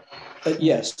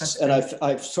 Yes, and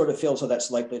I sort of feel so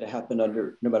that's likely to happen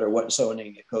under no matter what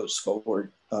zoning it goes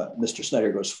forward. Mr.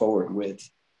 Snyder goes forward with,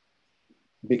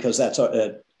 because that's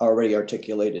already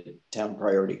articulated town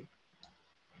priority.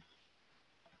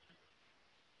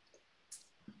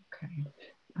 Okay.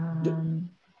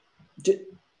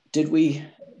 Did we?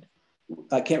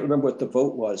 I can't remember what the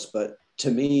vote was, but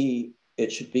to me,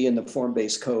 it should be in the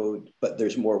form-based code. But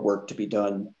there's more work to be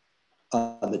done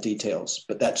on the details,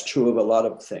 but that's true of a lot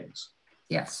of things.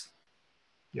 Yes.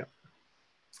 Yeah.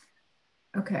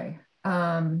 Okay.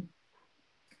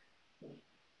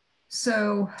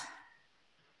 So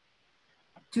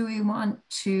do we want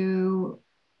to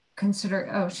consider,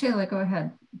 Shayla, go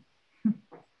ahead.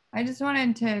 I just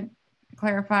wanted to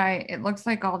clarify, it looks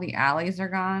like all the alleys are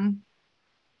gone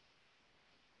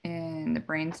in the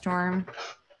brainstorm.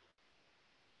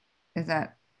 Is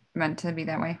that meant to be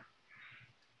that way?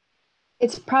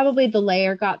 It's probably the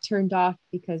layer got turned off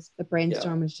because the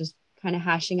brainstorm was just kind of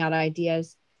hashing out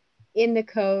ideas. In the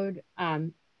code,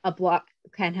 a block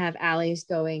can have alleys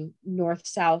going north,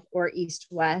 south, or east,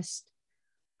 west.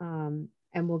 And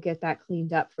we'll get that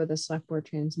cleaned up for the select board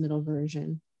transmittal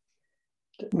version.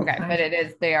 Okay,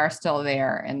 but they are still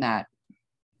there in that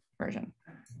version.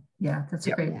 Yeah, that's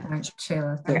a great point,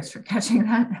 Shayla. Thanks for catching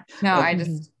that. No,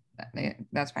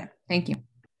 that's fine. Thank you.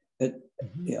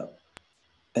 Yeah.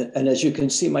 And as you can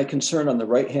see, my concern on the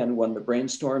right-hand one, the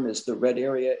brainstorm, is the red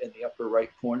area in the upper right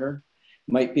corner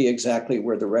might be exactly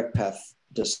where the rec path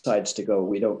decides to go.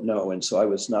 We don't know. And so I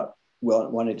was not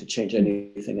wanting to change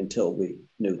anything until we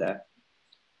knew that.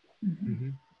 Mm-hmm.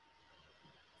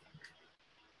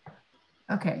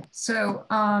 Okay, so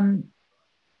I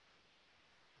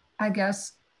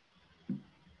guess,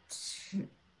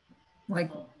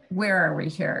 like, where are we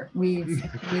here?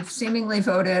 We've seemingly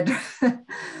voted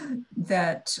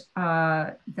that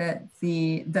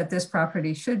this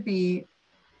property should be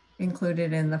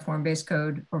included in the form-based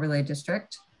code overlay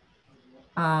district.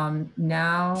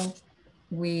 Now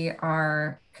we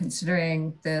are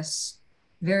considering this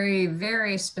very,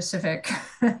 very specific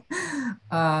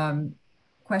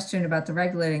question about the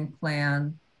regulating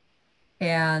plan.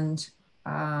 And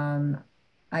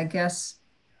I guess,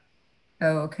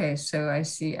 oh, okay, so I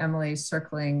see Emily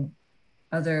circling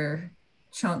other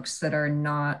chunks that are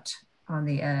not on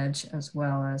the edge, as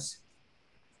well as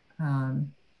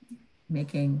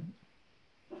making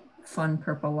fun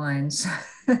purple lines.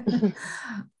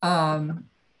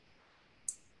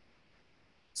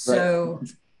 So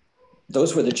right.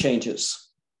 Those were the changes.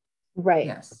 Right.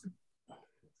 Yes.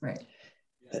 Right.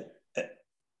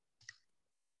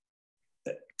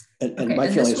 And my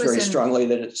feeling is very strongly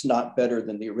that it's not better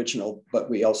than the original,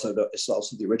 but we also know it's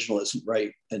also the original isn't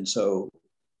right. And so,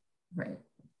 right.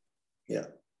 Yeah.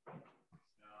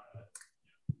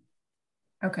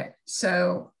 Okay.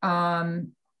 So, why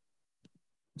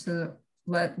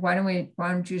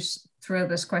don't you throw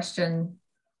this question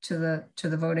to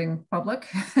the voting public,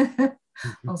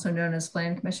 also known as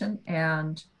Planning Commission,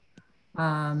 and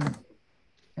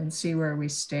see where we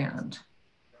stand.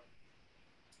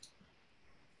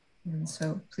 And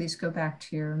so please go back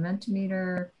to your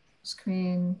Mentimeter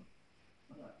screen.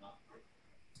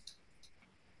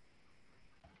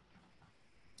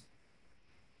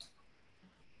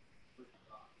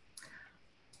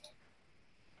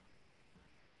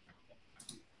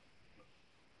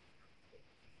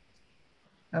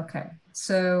 Okay,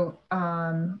 so,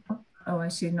 oh, I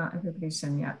see not everybody's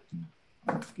in yet.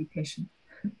 Be patient.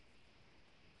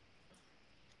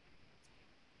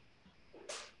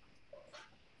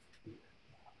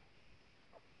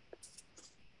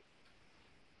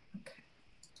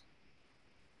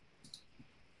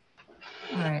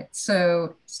 All right,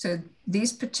 so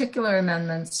these particular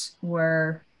amendments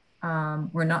were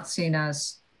not seen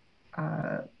as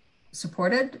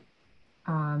supported,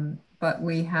 but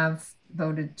we have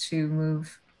voted to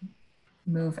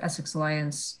move Essex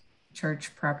Alliance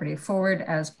Church property forward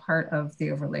as part of the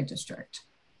overlay district.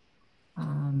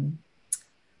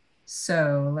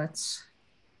 So let's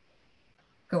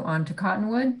go on to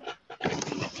Cottonwood.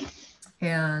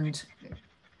 And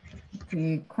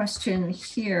the question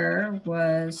here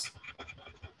was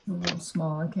a little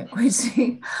small, I can't quite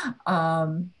see,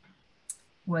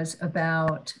 was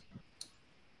about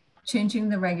changing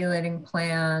the regulating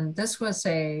plan. This was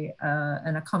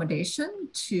an accommodation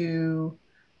to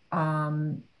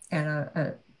and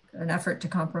an effort to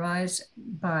compromise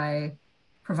by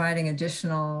providing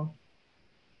additional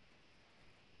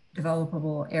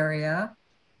developable area,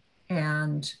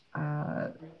 and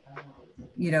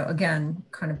again,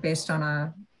 kind of based on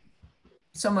a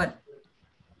somewhat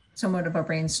of a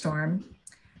brainstorm.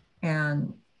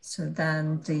 And so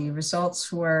then the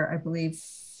results were, I believe,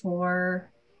 4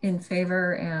 in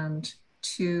favor and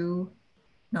 2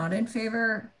 not in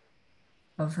favor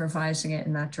of revising it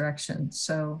in that direction.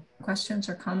 So questions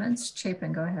or comments?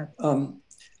 Chapin, go ahead.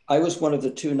 I was one of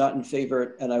the 2 not in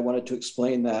favor, and I wanted to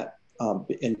explain that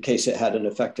in case it had an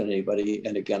effect on anybody.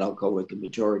 And again, I'll go with the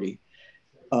majority.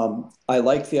 I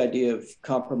like the idea of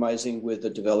compromising with a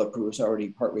developer who's already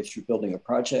partway through building a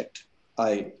project.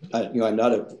 I'm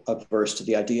not averse to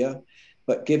the idea,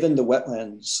 but given the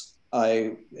wetlands,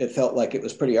 it felt like it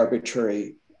was pretty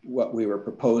arbitrary what we were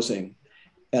proposing.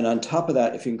 And on top of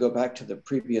that, if you can go back to the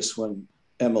previous one,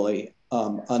 Emily,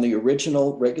 on the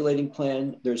original regulating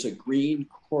plan, there's a green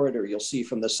corridor you'll see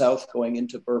from the south going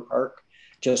into Burr Park,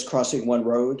 just crossing one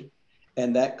road.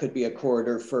 And that could be a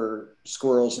corridor for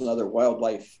squirrels and other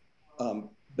wildlife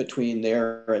between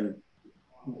there and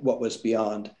what was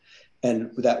beyond.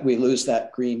 And that we lose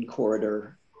that green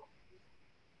corridor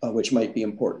which might be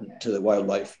important to the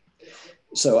wildlife.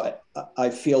 So I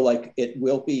feel like it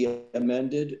will be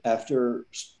amended after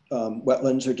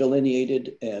wetlands are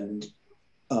delineated, and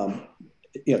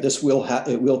this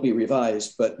it will be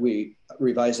revised, but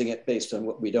revising it based on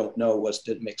what we don't know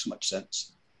didn't make so much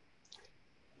sense.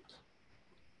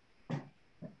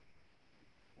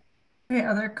 Okay,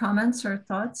 other comments or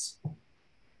thoughts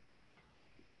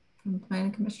from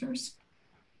planning commissioners?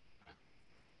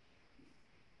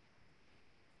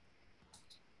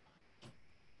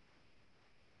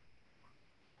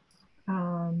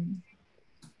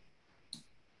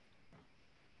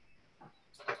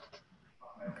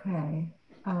 Okay,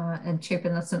 and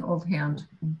Chapin, that's an old hand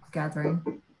I'm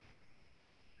gathering.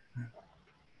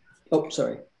 Oh,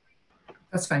 sorry.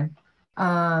 That's fine.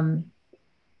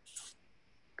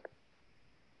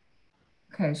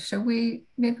 Okay, so we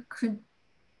maybe could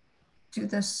do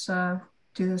this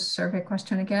survey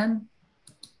question again.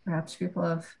 Perhaps people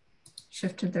have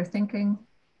shifted their thinking.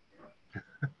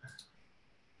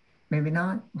 Maybe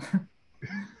not.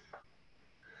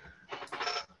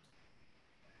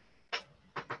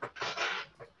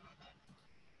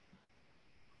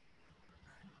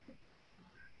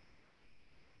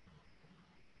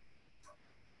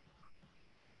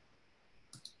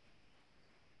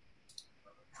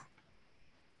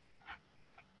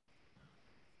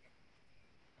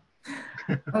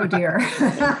 Oh dear.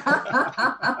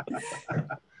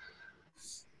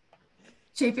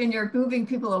 Chapin, you're moving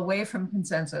people away from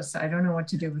consensus. I don't know what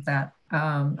to do with that.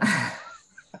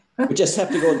 We just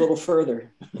have to go a little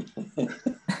further.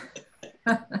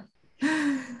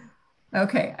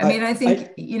 Okay. I mean, I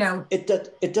think,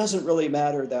 it doesn't really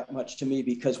matter that much to me,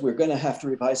 because we're going to have to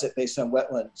revise it based on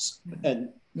wetlands.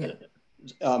 And yeah.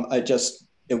 I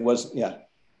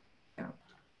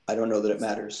don't know that it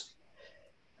matters.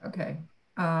 Okay.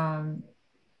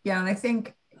 Yeah, and I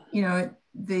think,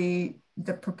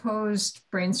 the proposed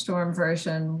brainstorm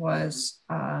version was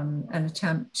an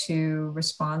attempt to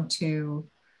respond to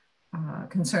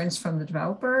concerns from the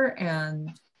developer,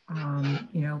 and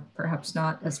perhaps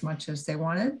not as much as they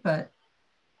wanted, but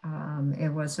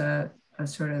it was a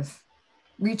sort of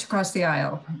reach across the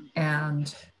aisle.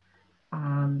 And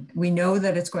we know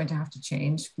that it's going to have to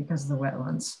change because of the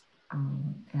wetlands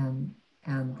and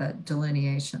the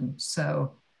delineation.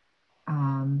 So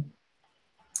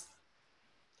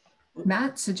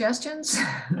Matt, suggestions?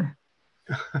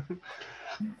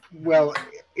 Well,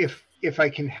 if I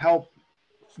can help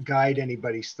guide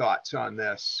anybody's thoughts on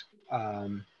this,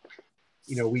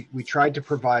 we tried to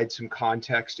provide some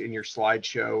context in your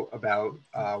slideshow about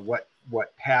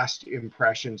what past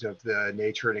impressions of the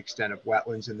nature and extent of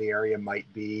wetlands in the area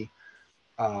might be.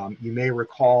 You may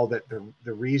recall that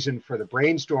the reason for the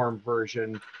brainstorm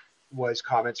version was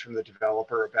comments from the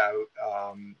developer about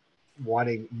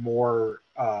wanting more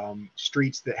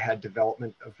streets that had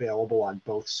development available on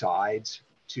both sides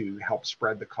to help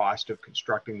spread the cost of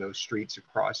constructing those streets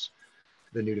across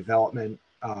the new development.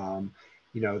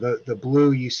 The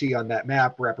blue you see on that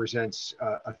map represents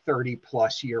a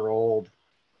 30-plus-year-old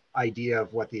idea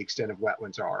of what the extent of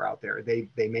wetlands are out there. They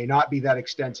may not be that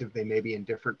extensive. They may be in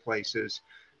different places.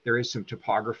 There is some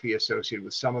topography associated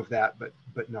with some of that,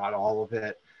 but not all of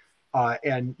it.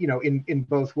 And in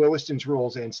both Williston's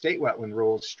rules and state wetland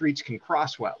rules, streets can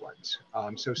cross wetlands.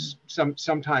 So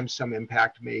sometimes some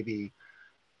impact may be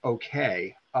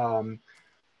okay.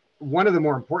 One of the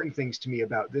more important things to me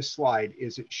about this slide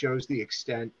is it shows the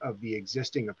extent of the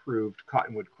existing approved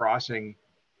Cottonwood Crossing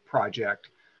project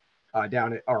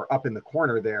down or up in the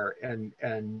corner there. And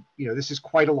this is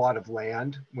quite a lot of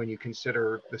land when you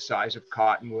consider the size of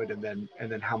Cottonwood and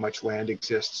then how much land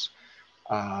exists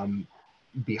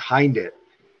behind it.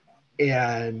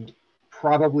 And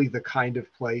probably the kind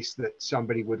of place that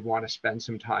somebody would want to spend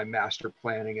some time master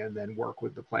planning and then work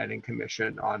with the Planning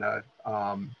Commission on a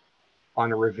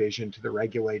revision to the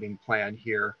regulating plan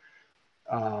here.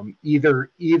 Either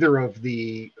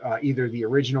the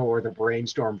original or the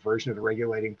brainstorm version of the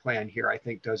regulating plan here, I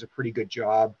think, does a pretty good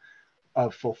job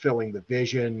of fulfilling the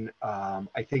vision.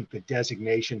 I think the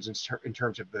designations in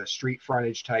terms of the street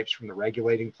frontage types from the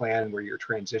regulating plan, where you're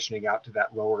transitioning out to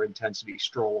that lower intensity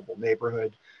strollable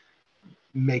neighborhood,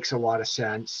 makes a lot of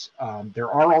sense.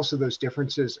 There are also those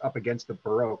differences up against the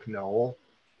Bur Oak Knoll.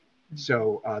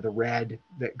 So the red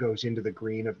that goes into the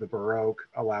green of the Bur Oak,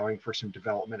 allowing for some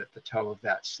development at the toe of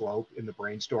that slope in the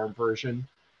brainstorm version.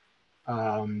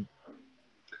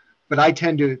 But I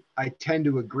tend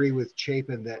to agree with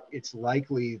Chapin that it's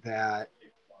likely that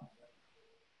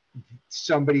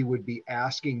somebody would be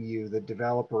asking you, the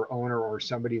developer owner or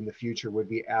somebody in the future would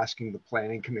be asking the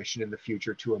Planning Commission in the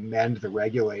future to amend the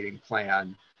regulating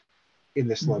plan in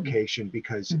this location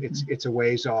because it's a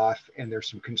ways off and there's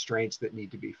some constraints that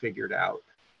need to be figured out.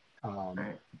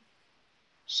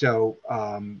 So,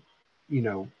 you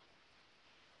know,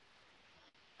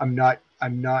 I'm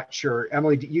not sure.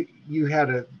 Emily, you had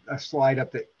a slide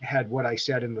up that had what I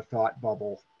said in the thought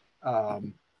bubble.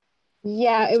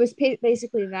 Yeah, it was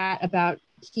basically that about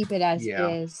keep it as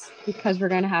is because we're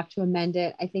going to have to amend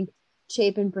it. I think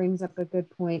Chapin brings up a good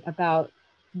point about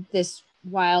this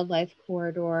wildlife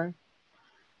corridor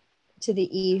to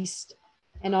the east,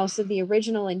 and also the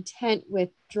original intent with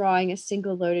drawing a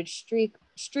single loaded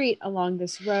street along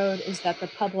this road is that the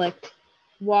public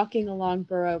walking along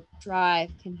Burr Oak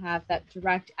Drive can have that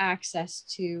direct access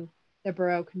to the Burr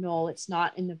Oak Knoll. It's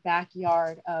not in the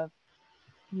backyard of,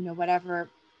 you know, whatever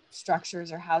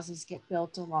structures or houses get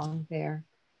built along there,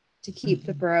 to keep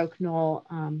the Burr Oak Knoll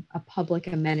a public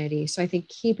amenity. So I think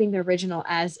keeping the original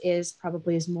as is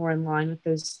probably is more in line with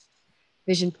those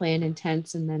vision plan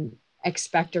intents, and then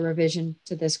expect a revision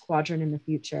to this quadrant in the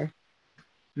future.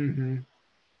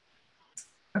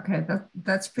 Okay,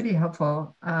 that's pretty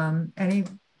helpful. Any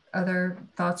other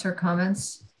thoughts or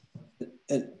comments?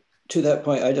 And to that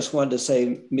point, I just wanted to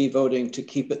say, me voting to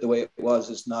keep it the way it was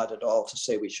is not at all to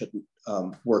say we shouldn't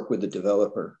work with the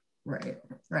developer. Right.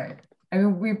 I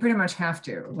mean, we pretty much have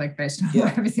to, like, based on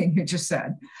everything you just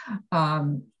said.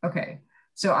 Okay,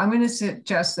 so I'm going to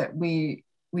suggest that we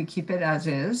keep it as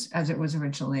is, as it was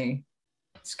originally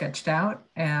sketched out,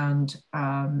 and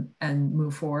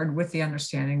move forward with the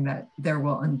understanding that there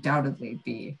will undoubtedly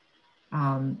be,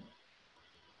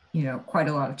 you know, quite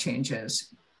a lot of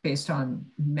changes based on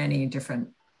many different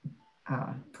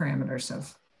parameters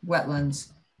of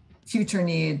wetlands, future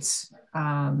needs,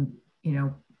 you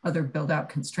know, other build out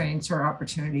constraints or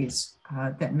opportunities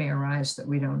that may arise that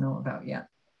we don't know about yet.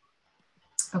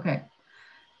 Okay,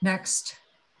 next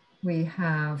we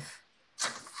have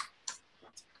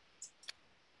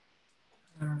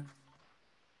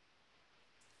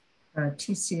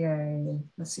TCA,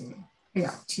 let's see,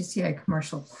 TCA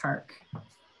Commercial Park.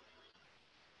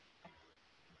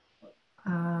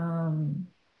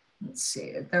 Let's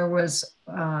see, there was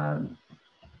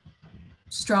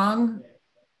strong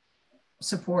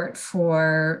support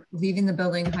for leaving the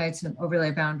building heights and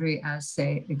overlay boundary as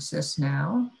they exist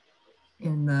now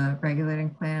in the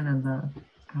regulating plan and the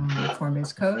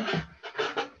form-based code.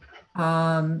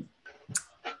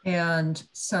 And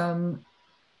some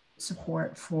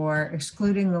support for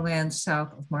excluding the land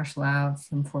south of Marshall Ave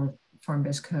from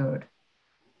form-based code.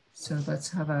 So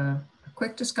let's have a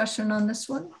quick discussion on this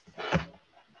one.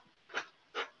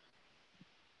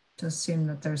 Does seem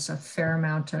that there's a fair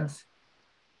amount of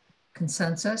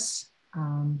consensus,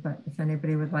 but if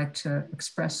anybody would like to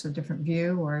express a different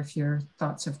view, or if your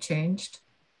thoughts have changed,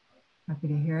 happy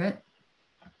to hear it.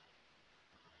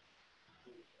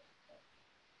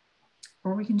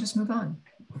 Or we can just move on.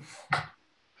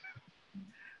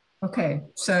 Okay,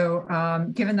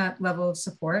 so given that level of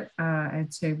support,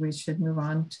 I'd say we should move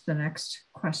on to the next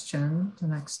question.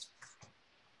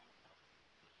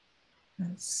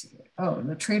 Let's see. Oh,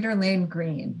 the Trader Lane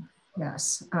Green.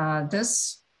 Yes,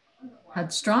 this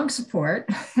had strong support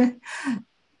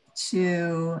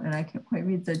to, and I can't quite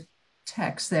read the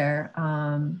text there.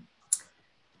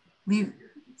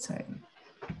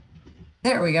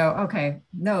 There we go. Okay.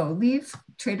 No, leave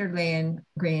Trader Lane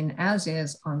Green as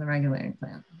is on the regulating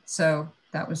plan. So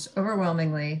that was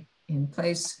overwhelmingly in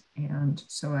place. And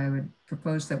so I would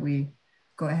propose that we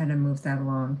go ahead and move that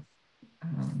along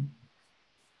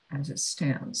as it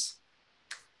stands.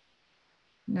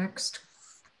 Next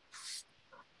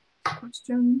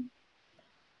question.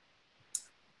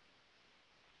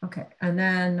 Okay. And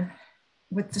then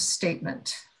with the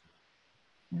statement,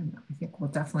 and I think we'll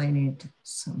definitely need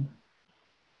some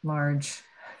large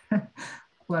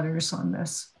letters on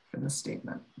this for the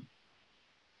statement.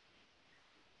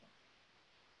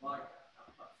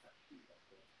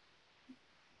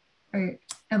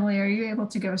 Emily, are you able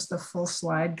to give us the full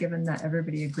slide, given that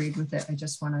everybody agreed with it? I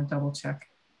just want to double check.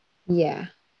 Yeah.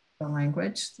 The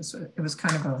language. It was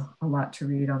kind of a lot to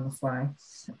read on the fly.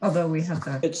 Although we have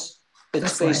the it's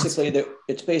basically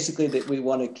that we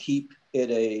want to keep it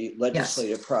a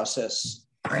legislative process.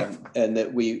 Right. And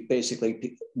that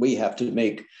we have to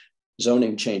make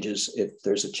zoning changes if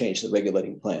there's a change to the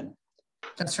regulating plan.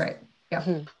 That's right.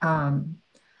 Yeah.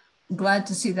 Glad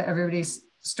to see that everybody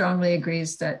strongly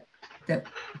agrees that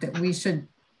we should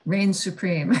reign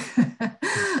supreme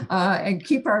and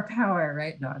keep our power.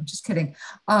 Right? No, I'm just kidding.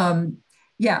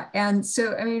 Yeah. And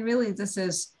so, I mean, really, this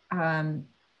is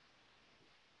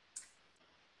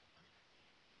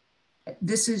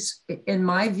in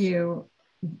my view,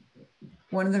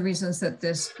 one of the reasons that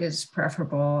this is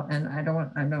preferable, and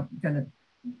I'm not going to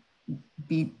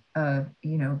beat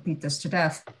this to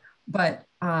death, but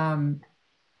the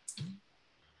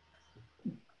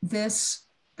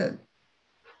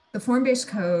form-based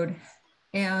code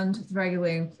and the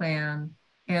regulating plan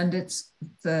and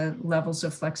the levels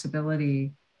of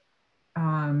flexibility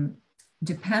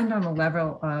depend on a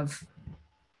level of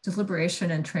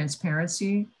deliberation and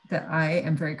transparency that I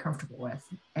am very comfortable with.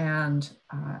 And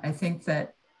I think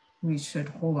that we should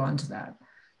hold on to that.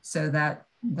 So that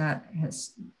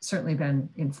has certainly been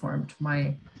informed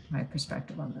my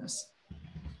perspective on this.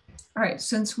 All right,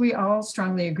 since we all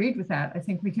strongly agreed with that, I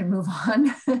think we can move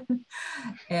on.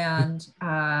 And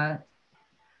let's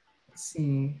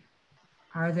see,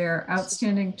 are there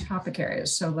outstanding topic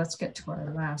areas? So let's get to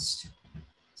our last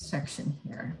section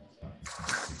here.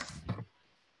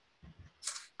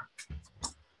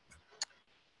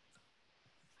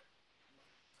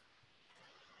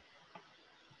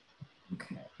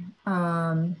 Okay.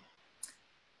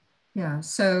 Yeah,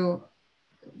 so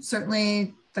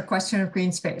certainly the question of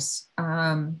green space.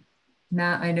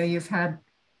 Matt, I know you've had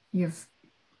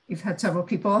several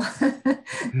people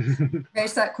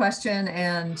raise that question,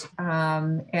 and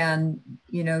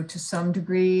to some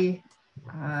degree,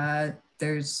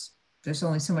 there's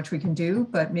only so much we can do,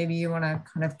 but maybe you want to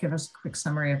kind of give us a quick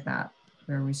summary of that,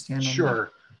 where we stand.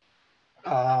 Sure.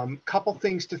 Couple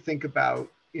things to think about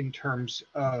in terms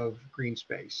of green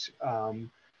space.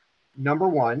 Number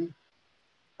one,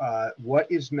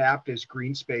 what is mapped as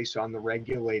green space on the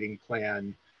regulating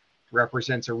plan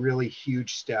represents a really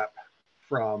huge step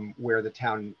from where the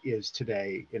town is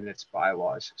today in its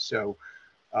bylaws. So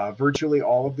virtually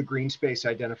all of the green space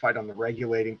identified on the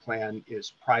regulating plan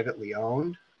is privately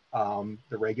owned.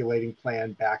 The regulating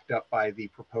plan, backed up by the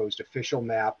proposed official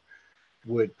map,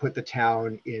 would put the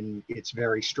town in its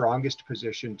very strongest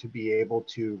position to be able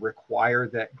to require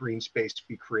that green space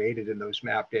be created in those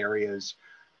mapped areas,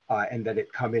 and that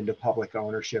it come into public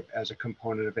ownership as a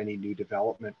component of any new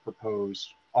development proposed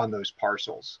on those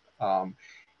parcels.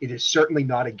 It is certainly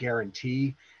not a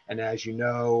guarantee. And as you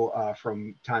know,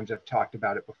 from times I've talked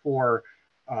about it before,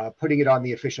 putting it on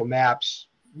the official maps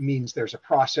means there's a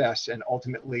process, and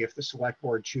ultimately if the select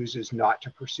board chooses not to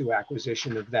pursue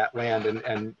acquisition of that land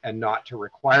and not to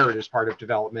require it as part of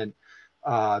development,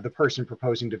 the person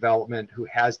proposing development who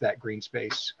has that green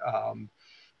space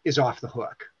is off the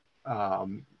hook.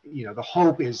 The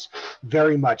hope is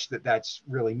very much that that's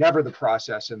really never the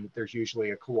process, and that there's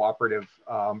usually a cooperative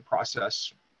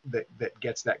process that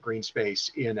gets that green space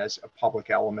in as a public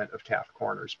element of Taft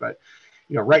Corners. But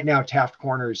right now, Taft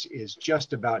Corners is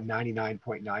just about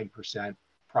 99.9%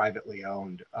 privately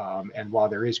owned. And while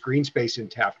there is green space in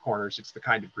Taft Corners, it's the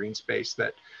kind of green space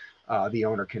that the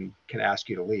owner can ask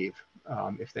you to leave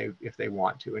if they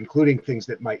want to, including things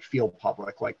that might feel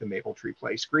public, like the Maple Tree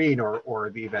Place Green or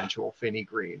the eventual Finney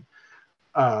Green.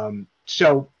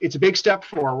 So it's a big step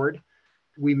forward.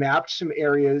 We mapped some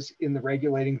areas in the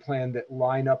regulating plan that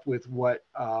line up with what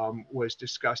was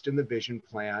discussed in the vision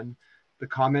plan. The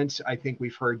comments I think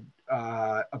we've heard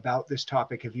about this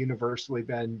topic have universally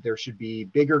been there should be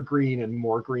bigger green and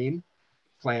more green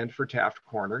planned for Taft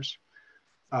Corners.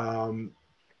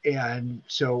 And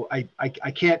so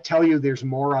I can't tell you there's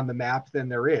more on the map than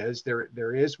there is.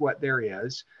 There is what there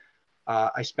is.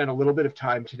 I spent a little bit of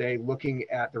time today looking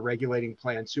at the regulating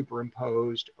plan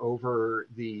superimposed over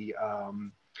the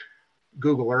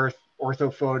Google Earth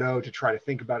orthophoto to try to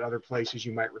think about other places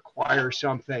you might require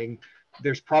something.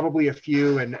 There's probably a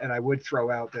few, and I would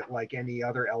throw out that, like any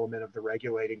other element of the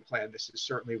regulating plan, this is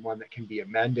certainly one that can be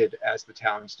amended as the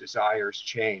town's desires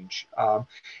change.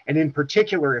 And in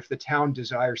particular, if the town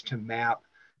desires to map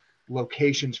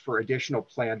locations for additional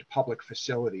planned public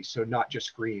facilities, so not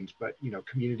just greens, but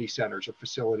community centers or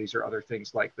facilities or other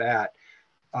things like that,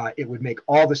 it would make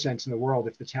all the sense in the world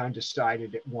if the town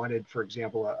decided it wanted, for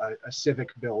example, a civic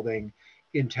building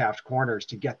in Taft Corners,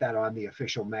 to get that on the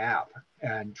official map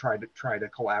and try to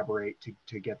collaborate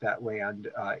to get that land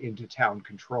into town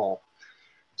control.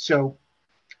 So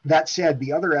that said,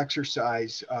 the other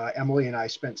exercise Emily and I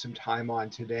spent some time on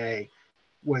today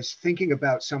was thinking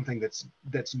about something that's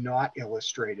not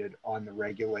illustrated on the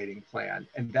regulating plan,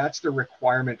 and that's the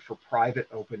requirement for private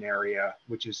open area,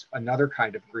 which is another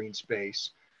kind of green space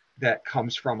that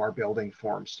comes from our building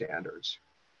form standards.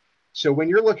 So when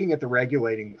you're looking at the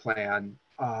regulating plan,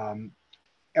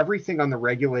 everything on the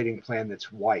regulating plan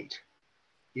that's white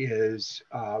is,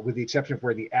 with the exception of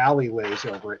where the alley lays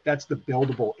over it, that's the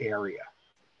buildable area.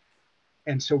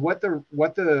 And so what the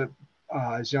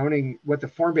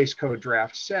form-based code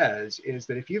draft says is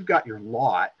that if you've got your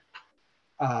lot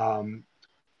and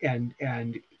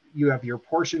you have your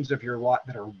portions of your lot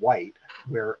that are white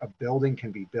where a building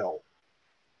can be built.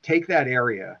 Take that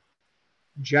area,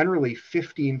 generally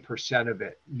 15% of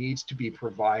it needs to be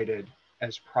provided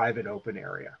as private open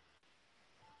area.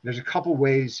 There's a couple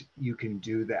ways you can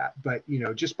do that, but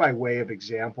just by way of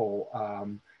example,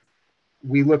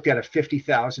 we looked at a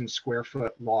 50,000 square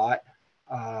foot lot.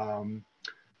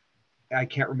 I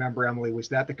can't remember, Emily, was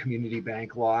that the community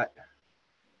bank lot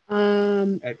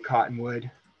at Cottonwood?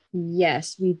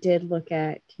 Yes, we did look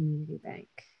at community bank.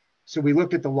 So we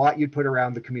looked at the lot you'd put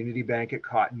around the community bank at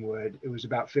Cottonwood. It was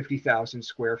about 50,000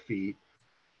 square feet.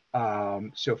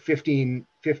 So 15%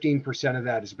 of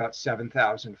that is about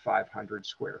 7,500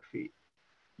 square feet.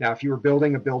 Now, if you were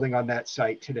building a building on that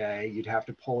site today, you'd have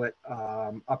to pull it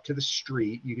up to the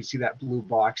street. You can see that blue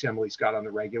box Emily's got on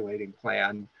the regulating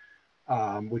plan,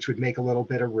 which would make a little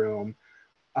bit of room.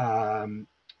 And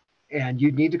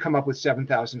you'd need to come up with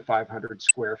 7,500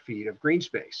 square feet of green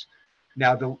space.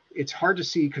 Now, it's hard to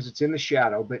see because it's in the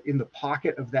shadow, but in the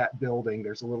pocket of that building,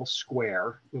 there's a little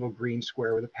square, little green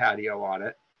square with a patio on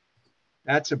it.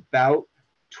 That's about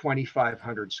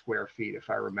 2,500 square feet, if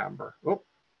I remember. Oh,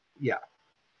 yeah,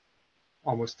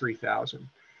 almost 3,000.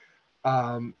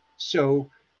 So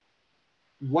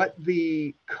what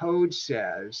the code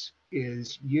says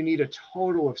is you need a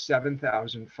total of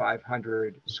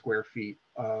 7,500 square feet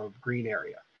of green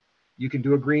area. You can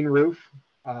do a green roof,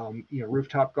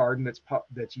 rooftop garden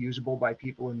that's usable by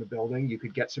people in the building. You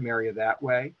could get some area that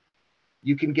way.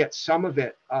 You can get some of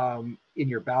it in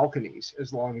your balconies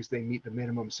as long as they meet the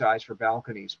minimum size for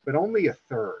balconies, but only a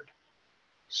third.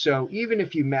 So even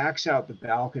if you max out the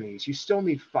balconies, you still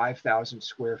need 5,000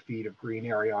 square feet of green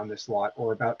area on this lot,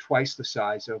 or about twice the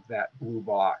size of that blue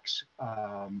box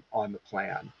on the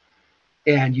plan.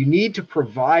 And you need to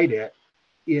provide it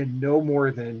in no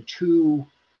more than 2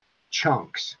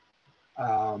 chunks.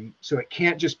 So it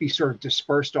can't just be sort of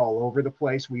dispersed all over the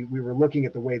place. We were looking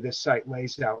at the way this site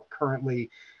lays out currently.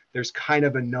 There's kind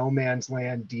of a no man's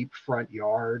land deep front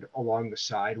yard along the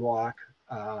sidewalk.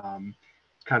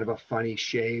 Kind of a funny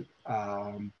shape.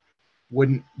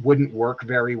 Wouldn't work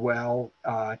very well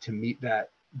to meet that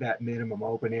minimum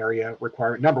open area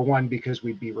requirement. Number one, because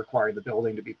we'd be requiring the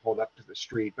building to be pulled up to the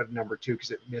street, but number two,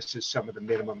 because it misses some of the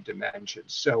minimum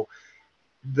dimensions. So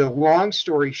the long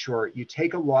story short, you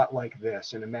take a lot like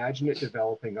this and imagine it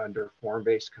developing under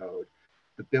form-based code.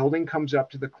 The building comes up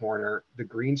to the corner, the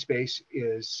green space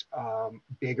is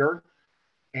bigger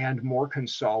and more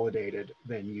consolidated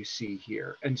than you see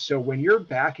here. And so when you're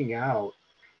backing out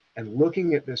and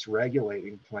looking at this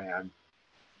regulating plan,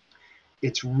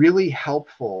 it's really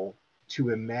helpful to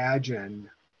imagine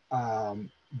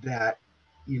that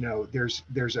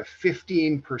there's a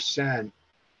 15%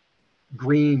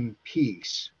 green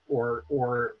piece or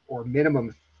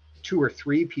minimum 2 or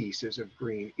 3 pieces of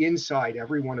green inside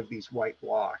every one of these white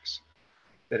blocks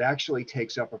that actually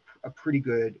takes up a pretty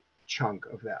good chunk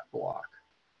of that block.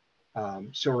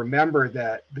 So remember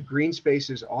that the green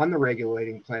spaces on the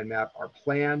regulating plan map are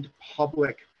planned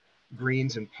public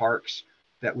greens and parks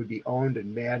that would be owned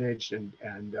and managed and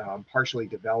partially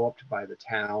developed by the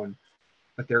town,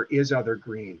 but there is other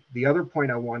green. The other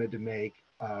point I wanted to make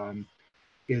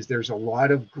is there's a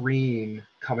lot of green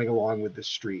coming along with the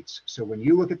streets. So when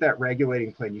you look at that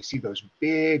regulating plan, you see those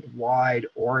big, wide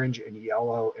orange and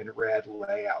yellow and red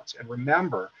layouts. And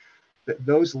remember that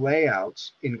those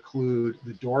layouts include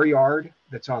the dooryard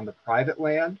that's on the private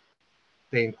land,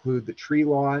 they include the tree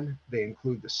lawn, they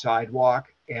include the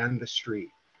sidewalk and the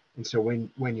street. And so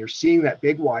when you're seeing that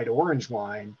big wide orange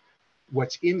line,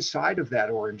 what's inside of that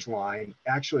orange line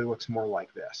actually looks more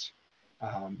like this.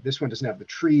 This one doesn't have the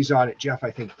trees on it. Jeff, I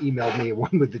think, emailed me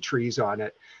one with the trees on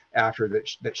it after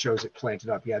that shows it planted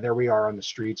up. Yeah, there we are on the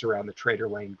streets around the Trader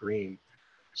Lane Green.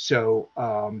 So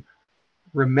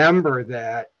remember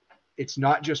that it's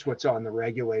not just what's on the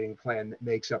regulating plan that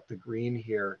makes up the green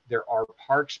here. There are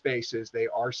park spaces, they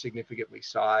are significantly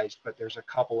sized, but there's a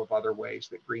couple of other ways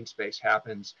that green space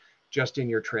happens just in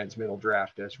your transmittal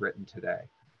draft as written today.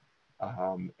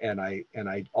 And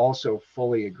I also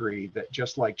fully agree that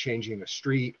just like changing a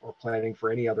street or planning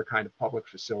for any other kind of public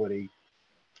facility,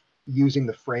 using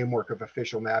the framework of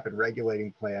official map and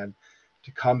regulating plan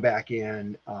to come back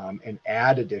in and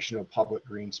add additional public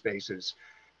green spaces.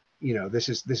 This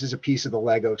is a piece of the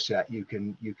Lego set. You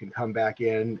can come back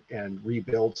in and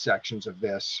rebuild sections of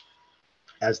this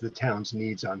as the town's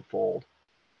needs unfold.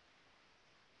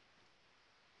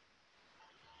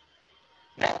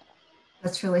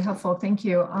 That's really helpful. Thank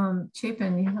you.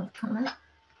 Chapin, you have a comment?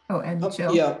 Oh, and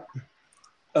Joe. Yeah.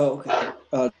 Oh,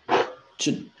 okay.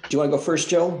 Do you want to go first,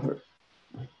 Joe?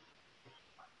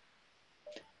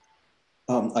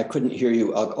 I couldn't hear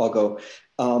you. I'll go.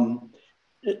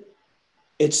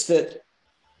 It's that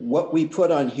what we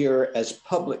put on here as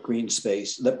public green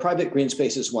space, the private green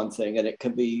space is one thing, and it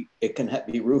can be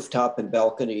rooftop and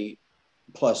balcony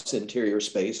plus interior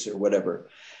space or whatever.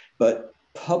 But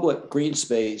public green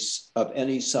space of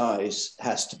any size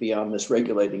has to be on this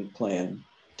regulating plan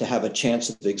to have a chance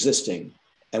of existing.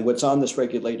 And what's on this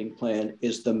regulating plan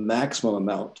is the maximum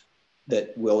amount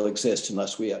that will exist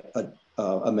unless we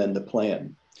amend the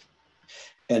plan.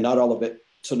 And not all of it,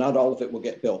 so not all of it will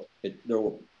get built. There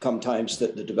will come times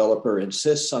that the developer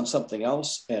insists on something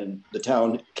else and the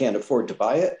town can't afford to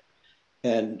buy it,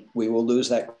 and we will lose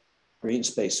that green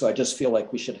space. So I just feel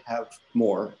like we should have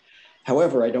more.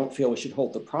 However, I don't feel we should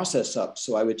hold the process up.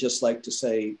 So I would just like to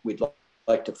say we'd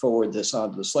like to forward this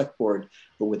on to the select board,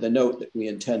 but with a note that we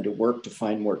intend to work to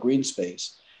find more green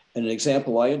space. And an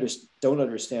example I don't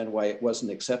understand why it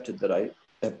wasn't accepted that I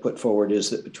have put forward is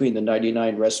that between the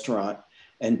 99 restaurant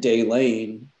and Day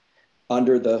Lane,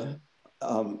 under the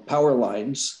power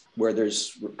lines where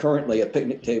there's currently a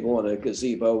picnic table and a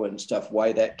gazebo and stuff,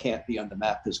 why that can't be on the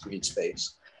map as green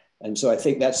space. And so I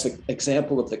think that's an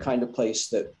example of the kind of place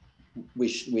that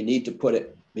we need to put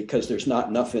it, because there's not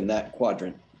enough in that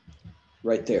quadrant.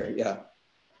 Right there, yeah.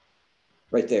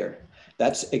 Right there.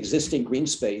 That's existing green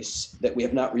space that we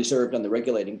have not reserved on the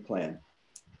regulating plan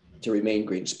to remain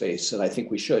green space, and I think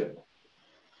we should.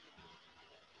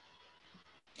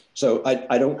 So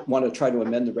I don't want to try to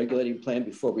amend the regulating plan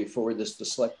before we forward this to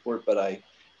select board, but I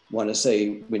want to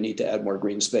say we need to add more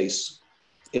green space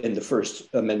in the first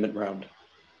amendment round.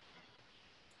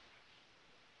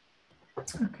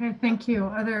 Okay, thank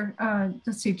you.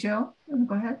 Let's see, Jill,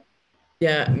 go ahead.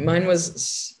 Yeah, mine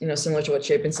was, similar to what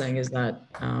Chapin's saying, is that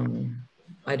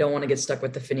I don't want to get stuck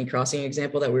with the Finney Crossing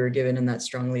example that we were given in that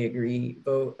strongly agree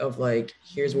vote of like,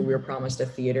 here's what we were promised, a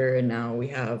theater, and now we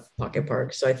have pocket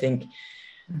park. So I think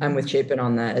I'm with Chapin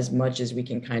on that. As much as we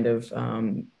can kind of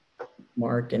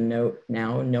mark and note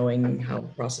now, knowing how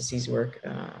processes work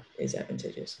is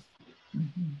advantageous.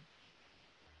 Mm-hmm.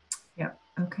 Yeah,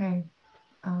 okay.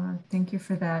 Thank you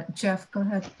for that. Jeff, go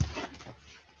ahead.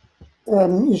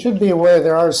 You should be aware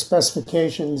there are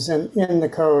specifications in the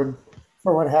code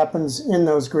for what happens in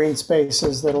those green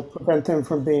spaces that'll prevent them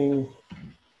from being,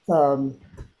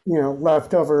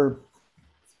 leftover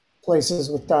places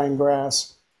with dying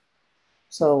grass.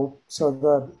 So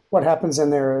what happens in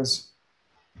there is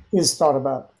thought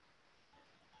about.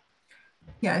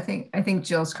 Yeah, I think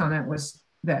Jill's comment was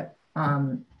that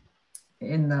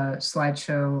in the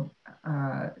slideshow,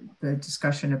 the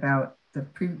discussion about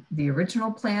the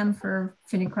original plan for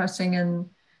Finney Crossing and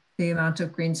the amount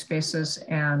of green spaces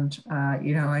and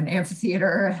an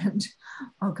amphitheater and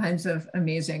all kinds of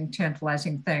amazing,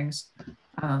 tantalizing things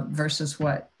versus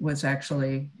what was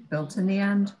actually built in the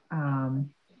end.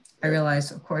 I realize,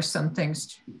 of course, some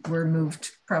things were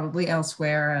moved probably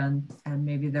elsewhere, and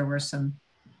maybe there were some,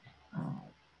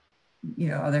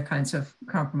 other kinds of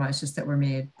compromises that were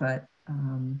made, but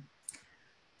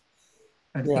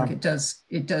I think it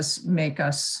does make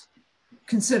us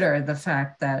consider the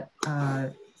fact that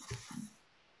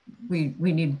we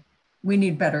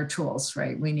need better tools,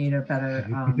 right? We need a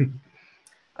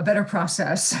better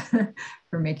process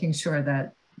for making sure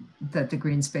that the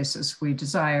green spaces we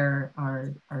desire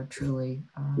are truly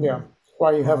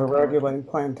why you have a regulating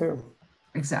plan too.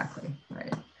 Exactly,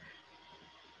 right.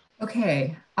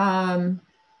 Okay,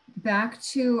 back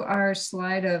to our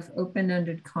slide of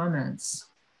open-ended comments.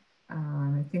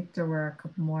 I think there were a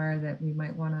couple more that we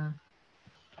might want to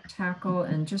tackle,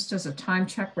 and just as a time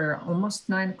check, we're almost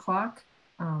 9 o'clock.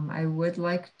 I would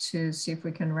like to see if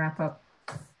we can wrap up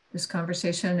this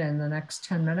conversation in the next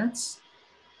 10 minutes.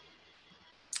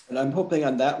 And I'm hoping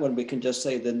on that one, we can just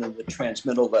say then in the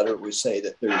transmittal letter, we say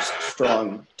that there's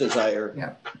strong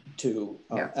desire to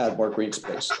add more green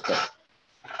space. Okay.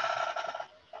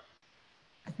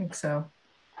 I think so.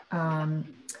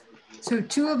 So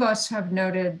two of us have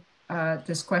noted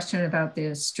this question about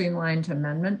the streamlined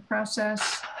amendment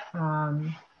process.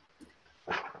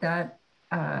 That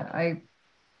I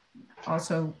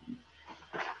also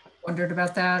wondered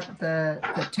about that.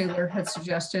 That Taylor had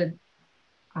suggested.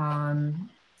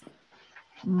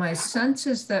 My sense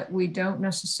is that we don't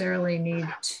necessarily need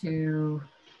to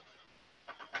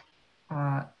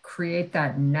create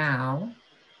that now,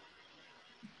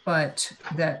 but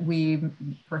that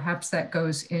perhaps that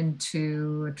goes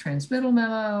into a transmittal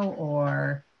memo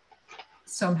or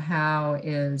somehow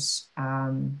is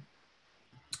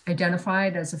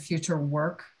identified as a future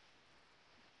work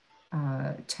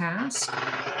task.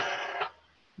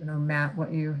 Matt,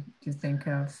 what do you think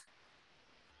of?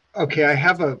 Okay, I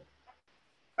have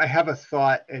I have a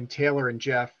thought, and Taylor and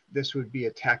Jeff, this would be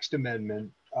a text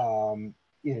amendment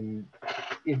in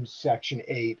section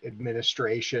 8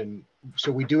 administration.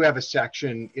 So we do have a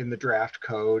section in the draft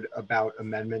code about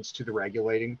amendments to the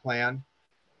regulating plan.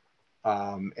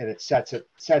 And it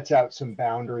sets out some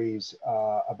boundaries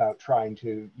about trying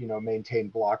to, you know, maintain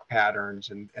block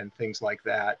patterns and things like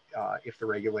that if the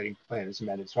regulating plan is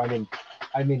amended. So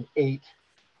I'm in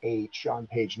 8H on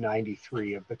page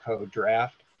 93 of the code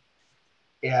draft.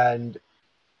 And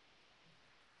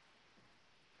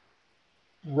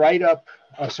right up,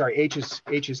 oh, sorry,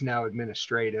 H is now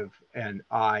administrative and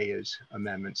I is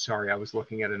amendment. Sorry, I was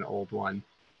looking at an old one,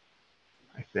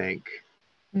 I think.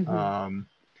 Mhm.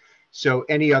 So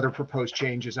any other proposed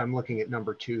changes, I'm looking at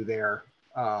number 2 there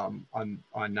on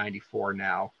 94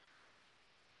 now.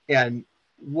 And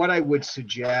what I would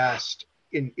suggest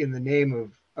in the name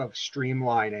of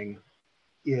streamlining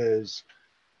is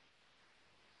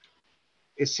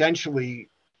essentially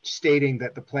stating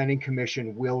that the Planning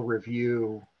Commission will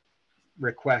review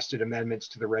requested amendments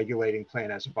to the regulating plan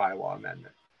as a bylaw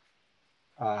amendment.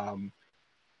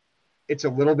 It's a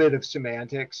little bit of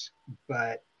semantics,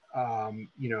 but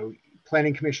you know,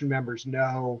 Planning Commission members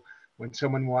know when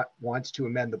someone wants to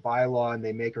amend the bylaw and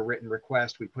they make a written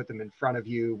request, we put them in front of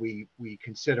you, we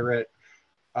consider it.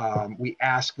 We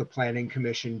ask the Planning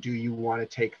Commission, do you want to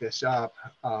take this up?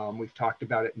 We've talked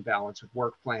about it in balance of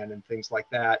work plan and things like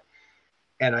that.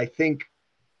 And I think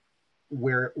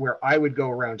where I would go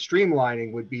around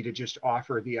streamlining would be to just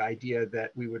offer the idea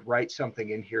that we would write something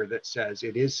in here that says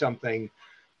it is something,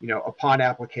 you know, upon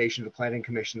application to the Planning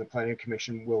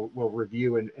Commission will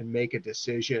review and make a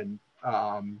decision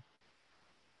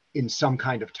in some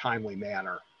kind of timely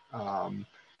manner.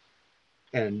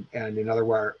 And in other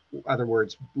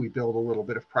words, we build a little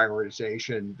bit of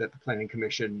prioritization that the Planning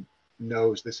Commission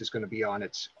knows this is going to be on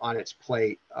its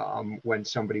plate when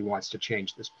somebody wants to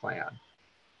change this plan.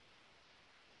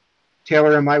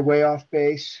 Taylor, am I way off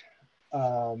base?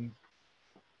 No,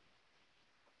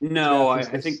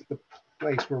 Jeff, I think the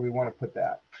place where we want to put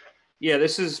that. Yeah,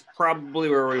 this is probably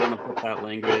where we want to put that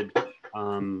language.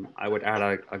 I would add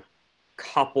a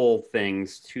couple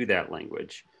things to that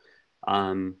language.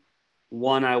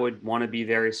 One, I would want to be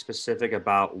very specific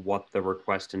about what the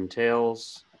request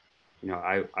entails. You know,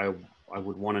 I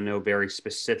would want to know very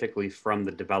specifically from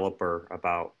the developer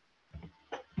about,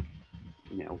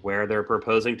 you know, where they're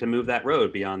proposing to move that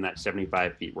road beyond that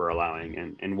 75 feet we're allowing,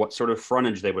 and what sort of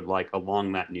frontage they would like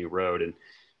along that new road.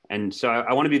 And so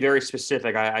I want to be very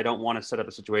specific. I don't want to set up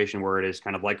a situation where it is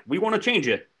kind of like, we want to change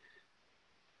it,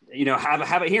 you know,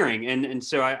 have a hearing. And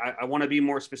so I want to be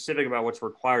more specific about what's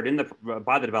required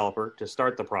by the developer to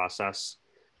start the process.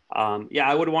 Yeah,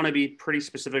 I would want to be pretty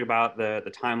specific about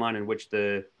the timeline in which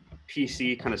the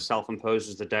PC kind of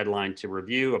self-imposes the deadline to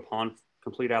review upon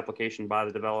complete application by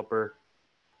the developer.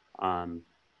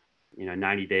 You know,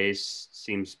 90 days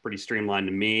seems pretty streamlined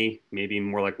to me. Maybe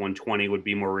more like 120 would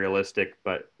be more realistic,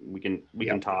 but we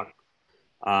can talk.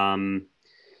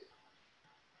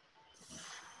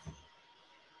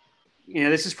 You know,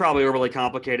 this is probably overly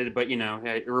complicated, but, you know,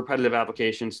 repetitive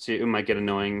applications too might get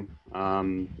annoying.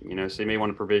 You know, so you may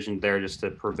want a provision there just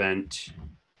to prevent,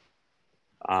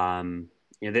 you know,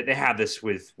 they have this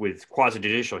with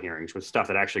quasi-judicial hearings, with stuff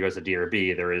that actually goes to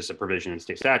DRB. There is a provision in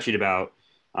state statute about,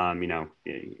 you know,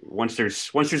 once there's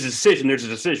a decision, there's a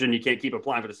decision. You can't keep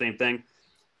applying for the same thing.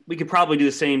 We could probably do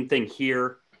the same thing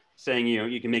here, saying, you know,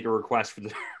 you can make a request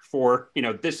for you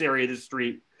know, this area, this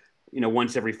street, you know,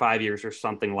 once every 5 years or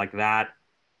something like that,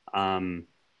 to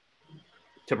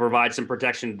provide some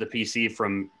protection to the PC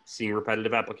from seeing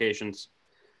repetitive applications.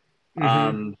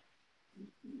 Mm-hmm.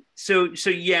 So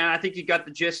yeah, I think you got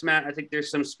the gist, Matt. I think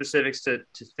there's some specifics to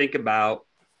think about.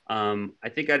 I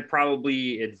think I'd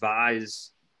probably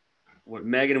advise what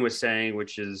Megan was saying,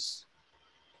 which is,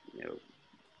 you know,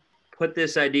 put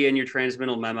this idea in your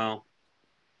transmittal memo.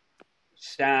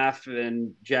 Staff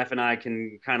and Jeff and I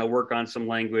can kind of work on some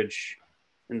language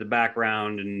in the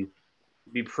background and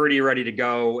be pretty ready to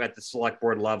go at the select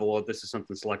board level if this is something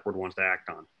the select board wants to act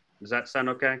on. Does that sound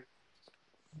okay?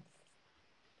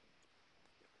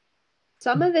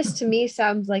 Some of this to me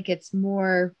sounds like it's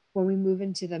more when we move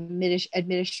into the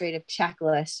administrative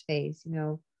checklist phase. You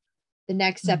know, the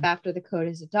next step after the code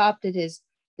is adopted is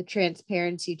the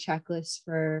transparency checklist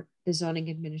for the zoning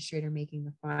administrator making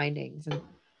the findings. And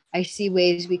I see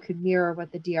ways we could mirror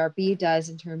what the DRB does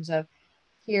in terms of,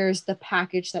 here's the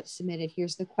package that's submitted,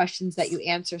 here's the questions that you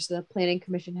answer. So the Planning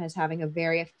Commission has having a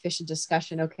very efficient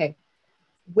discussion. Okay,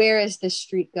 where is this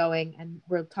street going? And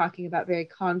we're talking about very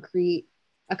concrete,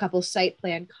 a couple site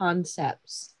plan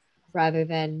concepts rather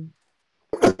than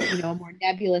a more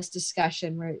nebulous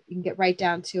discussion where you can get right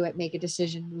down to it, make a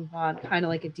decision, move on, kind of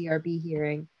like a DRB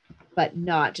hearing, but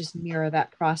not just mirror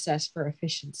that process for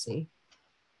efficiency.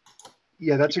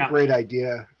 Yeah, that's a great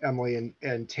idea, Emily.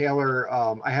 And Taylor,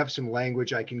 I have some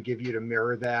language I can give you to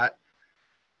mirror that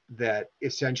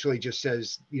essentially just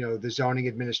says, the zoning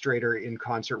administrator in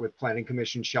concert with planning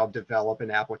commission shall develop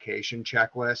an application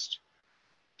checklist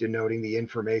denoting the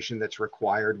information that's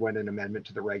required when an amendment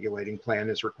to the regulating plan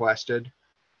is requested.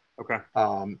 Okay.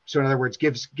 So in other words,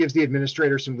 gives the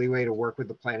administrator some leeway to work with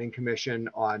the planning commission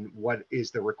on what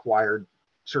is the required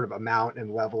sort of amount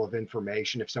and level of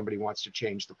information if somebody wants to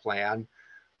change the plan.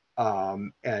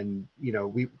 And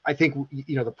I think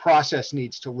the process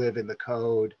needs to live in the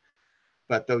code,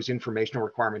 but those informational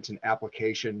requirements and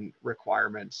application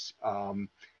requirements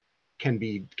can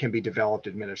be developed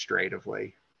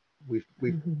administratively.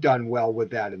 We've done well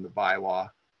with that in the bylaw.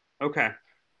 Okay.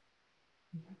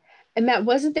 And Matt,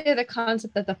 wasn't there the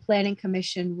concept that the planning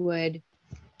commission would,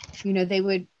 they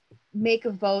would make a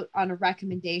vote on a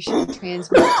recommendation and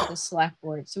transmit it to the select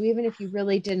board? So even if you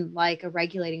really didn't like a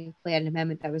regulating plan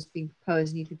amendment that was being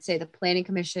proposed, and you could say the planning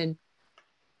commission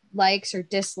likes or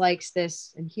dislikes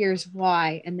this, and here's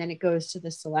why, and then it goes to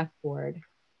the select board.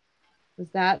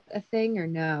 Was that a thing or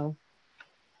no?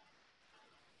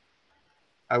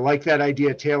 I like that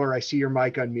idea, Taylor. I see your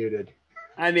mic unmuted.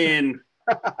 I mean,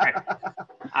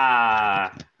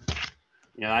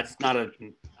 that's not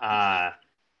a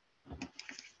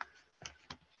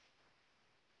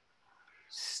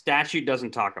statute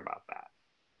doesn't talk about that.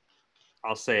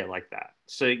 I'll say it like that.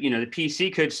 So, the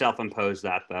PC could self-impose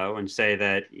that though, and say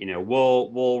that,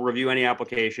 we'll review any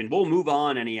application. We'll move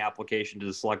on any application to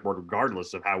the select board,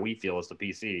 regardless of how we feel as the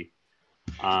PC.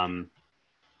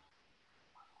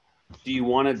 Do you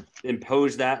want to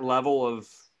impose that level of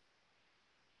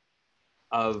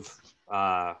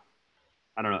I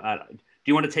don't know. Do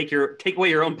you want to take away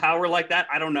your own power like that?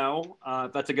 I don't know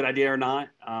if that's a good idea or not.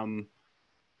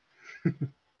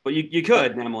 But you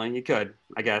could, Emily, you could,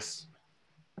 I guess.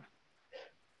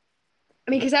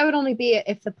 I mean, because that would only be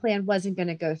if the plan wasn't going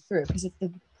to go through. Because if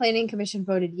the planning commission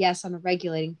voted yes on a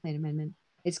regulating plan amendment,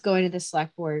 it's going to the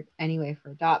select board anyway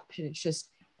for adoption. It's just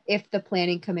if the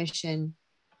planning commission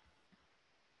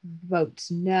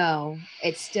votes no,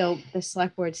 it's still, the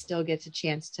select board still gets a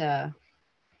chance to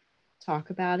talk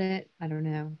about it. I don't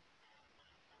know.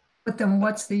 But then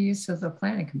what's the use of the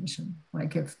planning commission?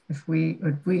 Like if we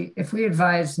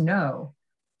advise no,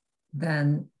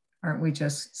 then aren't we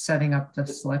just setting up the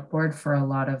select board for a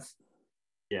lot of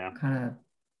kind of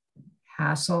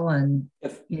hassle and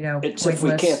it's pointless. If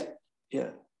we can't,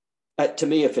 to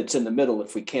me, if it's in the middle,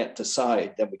 if we can't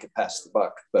decide, then we could pass the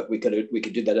buck. But we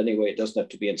could do that anyway. It doesn't have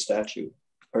to be in statute,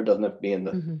 or it doesn't have to be in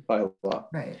the bylaw.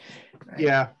 Right.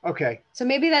 Yeah. Okay. So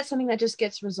maybe that's something that just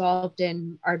gets resolved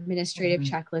in our administrative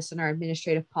checklist and our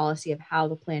administrative policy of how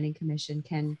the planning commission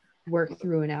can work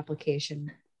through an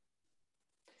application.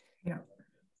 Yeah.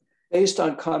 Based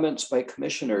on comments by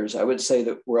commissioners, I would say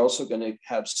that we're also going to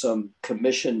have some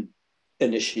commission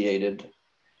initiated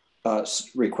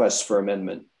requests for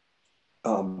amendment.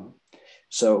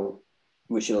 So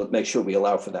we should make sure we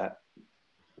allow for that.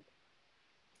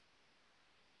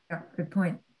 Yeah, good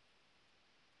point.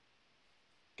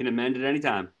 Can amend at any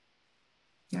time.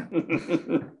 Yeah.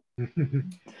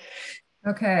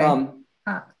 Okay.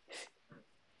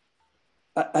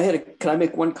 Can I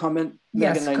make one comment?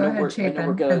 Yes, Megan, go ahead, Chapin. I know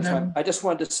we're getting out of time. I just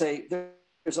wanted to say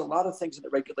there's a lot of things in the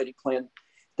regulating plan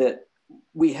that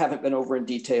we haven't been over in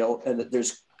detail, and that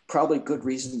there's probably good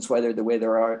reasons why they're the way they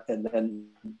are, and then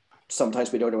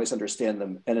sometimes we don't always understand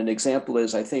them. And an example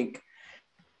is, I think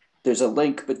there's a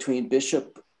link between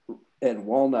Bishop and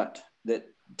Walnut that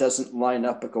doesn't line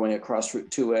up going across Route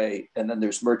 2A, and then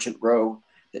there's Merchant Row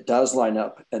that does line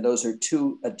up, and those are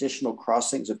two additional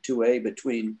crossings of 2A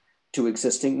between two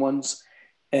existing ones.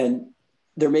 And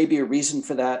there may be a reason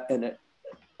for that. And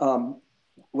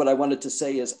what I wanted to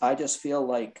say is, I just feel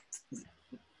like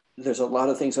there's a lot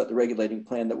of things about the regulating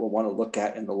plan that we'll want to look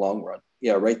at in the long run.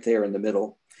 Yeah, right there in the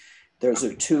middle. Those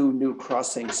are two new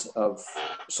crossings of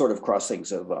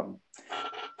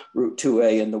Route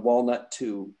 2A, and the Walnut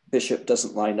to Bishop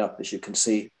doesn't line up, as you can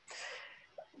see.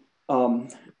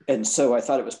 And so I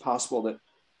thought it was possible that,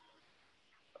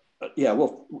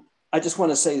 I just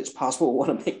want to say it's possible we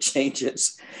want to make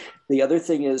changes. The other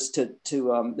thing is to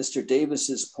Mr.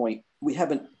 Davis's point, we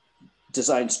haven't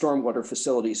designed stormwater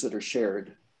facilities that are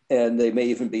shared, and they may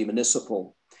even be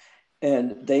municipal.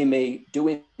 And they may,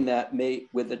 doing that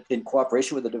in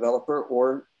cooperation with the developer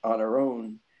or on our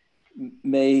own,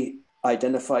 may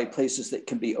identify places that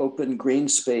can be open green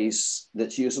space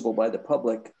that's usable by the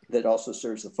public that also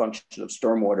serves the function of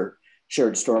stormwater,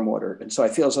 shared stormwater. And so I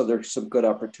feel as though there's some good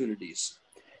opportunities.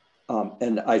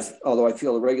 Although I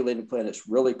feel the regulating plan is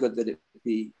really good that it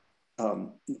be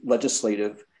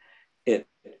legislative, it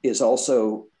is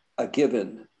also a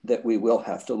given that we will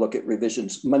have to look at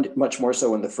revisions much more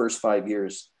so in the first 5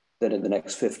 years than in the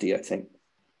next 50, I think.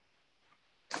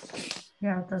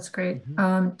 Yeah, that's great.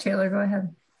 Taylor, go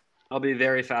ahead. I'll be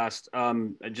very fast.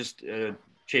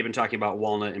 Chapin talking about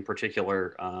Walnut in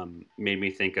particular made me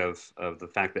think of the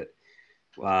fact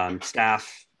that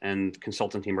staff and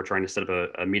consultant team are trying to set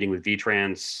up a meeting with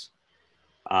VTrans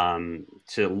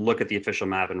to look at the official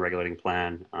map and regulating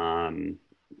plan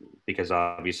because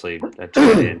obviously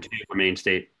two and two remain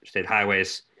state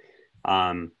highways.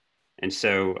 And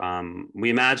so we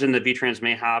imagine that VTrans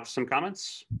may have some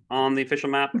comments on the official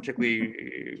map,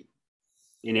 particularly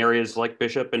in areas like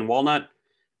Bishop and Walnut.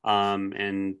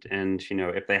 And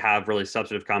if they have really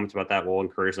substantive comments about that, we'll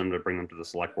encourage them to bring them to the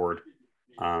select board.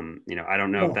 I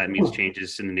don't know if that means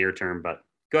changes in the near term, but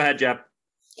go ahead, Jeff.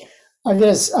 On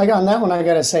that one, I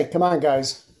got to say, come on,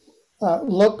 guys.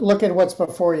 Look at what's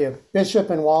before you.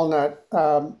 Bishop and Walnut,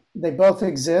 they both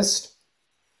exist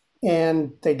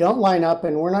and they don't line up,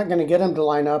 and we're not going to get them to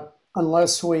line up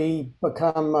unless we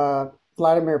become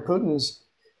Vladimir Putin's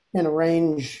and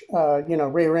rearrange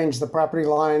the property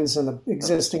lines and the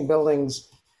existing buildings.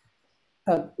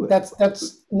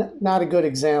 That's not a good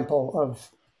example of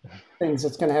things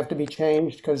that's going to have to be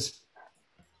changed, because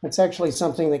it's actually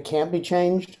something that can't be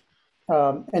changed.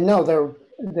 And no,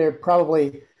 they're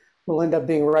probably will end up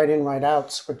being right-in,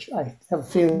 right-outs, which I have a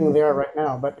feeling they are right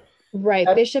now. But right,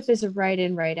 Bishop is a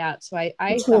right-in, right-out. So I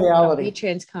thought in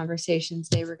VTrans conversations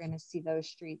they were going to see those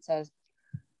streets as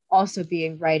also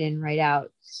being right-in,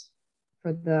 right-outs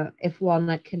for if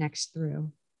Walnut connects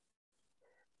through.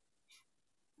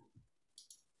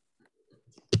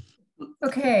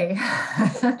 Okay.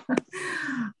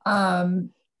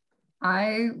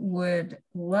 I would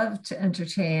love to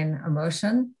entertain a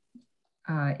motion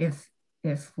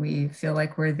if we feel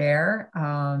like we're there.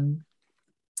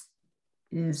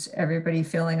 Is everybody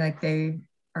feeling like they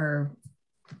are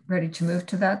ready to move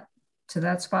to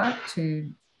that spot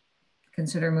to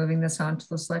consider moving this on to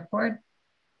the select board?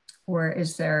 Or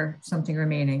is there something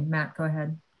remaining? Matt, go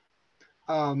ahead.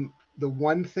 The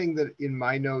one thing that in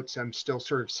my notes I'm still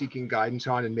sort of seeking guidance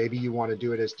on, and maybe you want to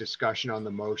do it as discussion on the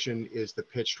motion, is the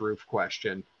pitched roof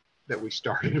question that we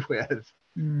started with.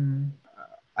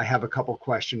 I have a couple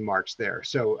question marks there.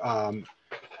 So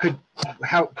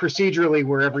how procedurally,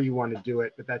 wherever you want to do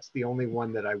it, but that's the only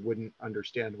one that I wouldn't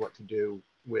understand what to do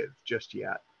with just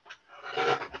yet.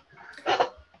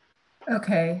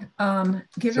 Okay.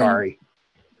 Sorry.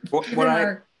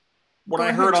 What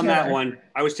I heard on that one,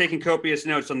 I was taking copious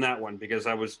notes on that one because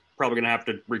I was probably going to have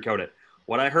to recode it.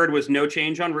 What I heard was no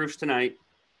change on roofs tonight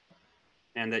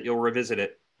and that you'll revisit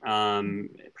it,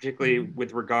 particularly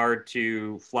with regard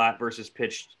to flat versus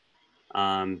pitched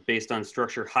based on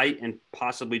structure height and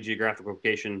possibly geographic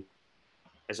location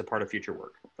as a part of future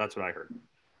work. That's what I heard.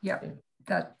 Yep,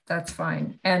 that's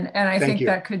fine. And I think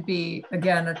that could be,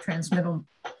 again, a transmittal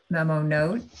memo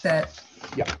note that,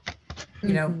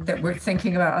 that we're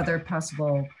thinking about other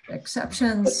possible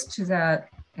exceptions to that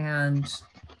and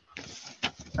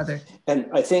other. And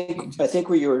I think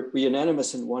we were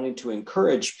unanimous in wanting to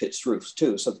encourage pitched roofs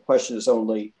too. So the question is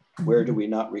only where do we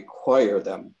not require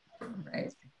them?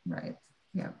 Right.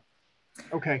 Yeah.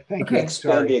 Okay. Thank you.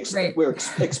 We're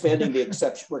expanding the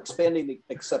exception. We're expanding the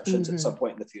exceptions at some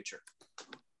point in the future.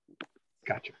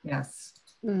 Gotcha. Yes.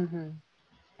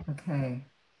 Okay.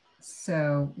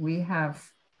 So we have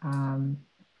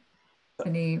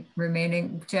any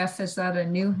remaining? Jeff, is that a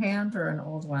new hand or an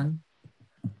old one?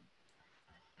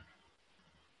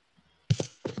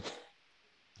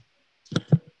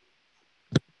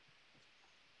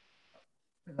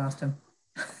 We lost him.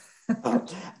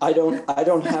 I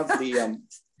don't have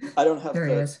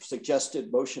the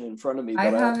suggested motion in front of me,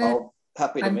 but I'll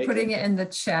happy to make it. I'm putting it in the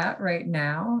chat right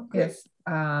now. Okay.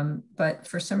 But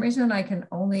for some reason I can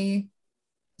only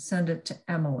send it to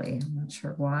Emily. I'm not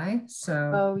sure why.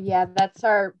 So. Oh yeah, that's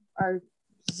our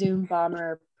Zoom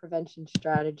bomber prevention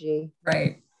strategy.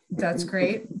 Right. That's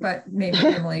great. But maybe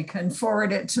Emily can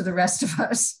forward it to the rest of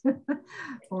us.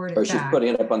 Or she's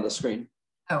putting it up on the screen.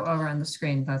 Oh, over on the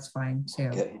screen. That's fine too.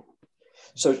 Okay.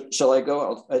 So shall I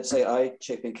go? I'd say I,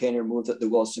 Chapin Caner, move that the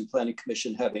Williston Planning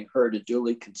Commission, having heard and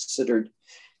duly considered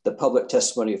the public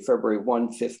testimony of February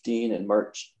 1, 15 and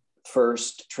March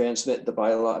 1st, transmit the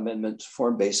bylaw amendment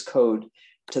form-based code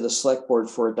to the select board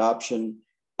for adoption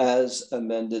as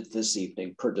amended this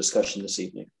evening, per discussion this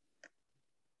evening.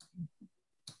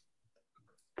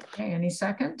 Okay, any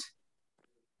second?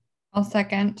 I'll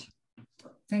second.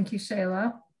 Thank you,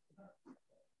 Shayla.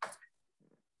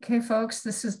 Okay, folks,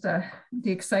 this is the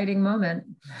exciting moment.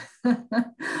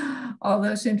 All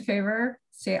those in favor,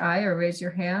 say aye or raise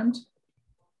your hand.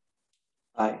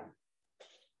 Aye.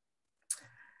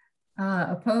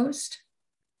 Opposed?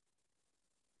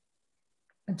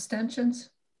 Abstentions?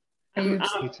 Are you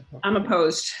I'm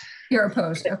opposed. You're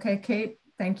opposed. Okay, Kate,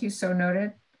 thank you. So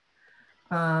noted.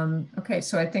 Okay,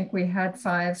 so I think we had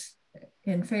 5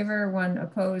 in favor, 1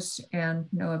 opposed, and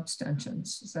no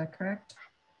abstentions. Is that correct?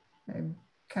 Did I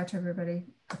catch everybody?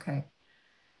 Okay.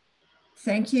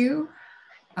 Thank you.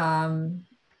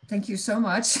 Thank you so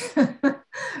much to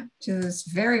this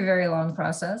very, very long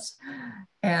process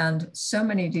and so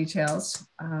many details.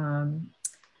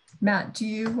 Matt, do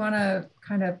you want to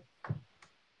kind of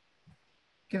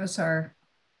give us our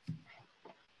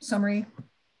summary,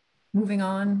 moving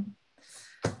on,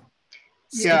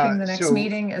 skipping the next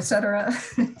meeting, etc.?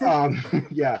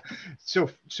 Yeah. So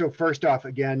first off,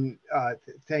 again,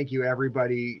 thank you,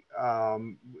 everybody.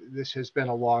 This has been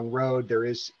a long road. There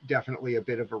is definitely a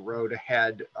bit of a road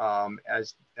ahead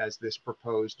as this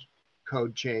proposed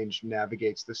code change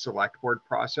navigates the select board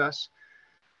process.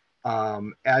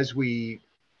 As we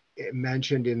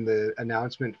mentioned in the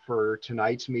announcement for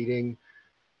tonight's meeting,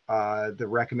 the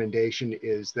recommendation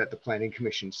is that the Planning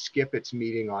Commission skip its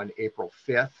meeting on April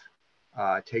 5th,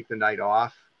 take the night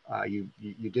off. You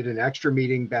did an extra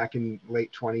meeting back in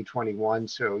late 2021,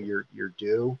 so you're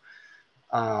due.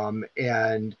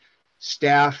 And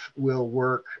staff will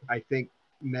work, I think,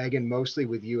 Megan, mostly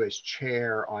with you as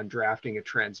chair on drafting a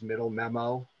transmittal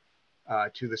memo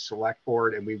to the select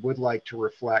board. And we would like to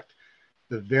reflect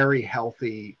the very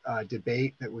healthy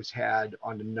debate that was had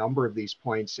on a number of these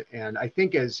points. And I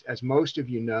think as most of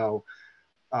you know,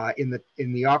 in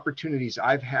the opportunities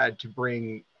I've had to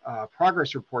bring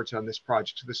progress reports on this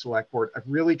project to the select board, I've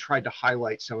really tried to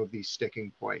highlight some of these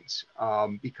sticking points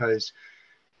because,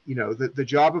 you know, the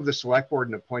job of the select board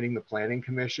in appointing the planning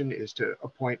commission is to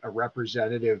appoint a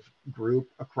representative group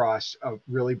across a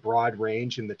really broad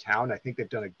range in the town. I think they've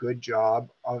done a good job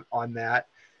on that.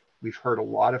 We've heard a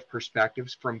lot of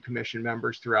perspectives from commission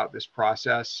members throughout this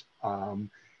process,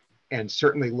 and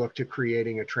certainly look to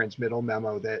creating a transmittal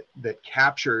memo that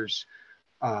captures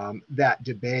that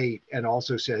debate and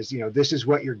also says, you know, this is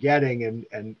what you're getting,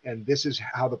 and this is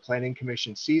how the planning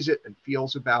commission sees it and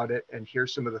feels about it, and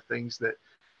here's some of the things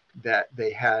that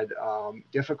they had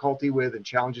difficulty with and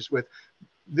challenges with.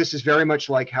 This is very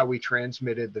much like how we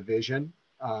transmitted the vision.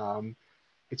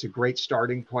 It's a great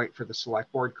starting point for the select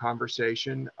board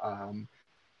conversation.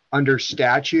 Under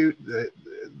statute,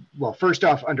 well, first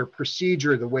off, under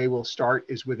procedure, the way we'll start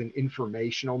is with an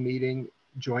informational meeting,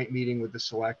 joint meeting with the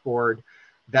select board.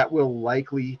 That will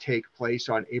likely take place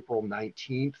on April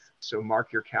 19th. So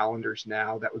mark your calendars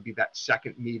now. That would be that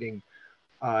second meeting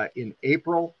in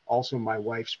April. Also my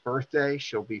wife's birthday.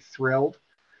 She'll be thrilled.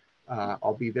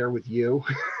 I'll be there with you.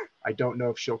 I don't know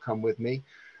if she'll come with me.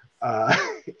 That's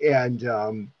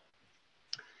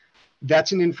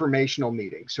an informational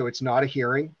meeting. So it's not a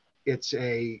hearing. It's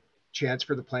a chance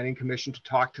for the planning commission to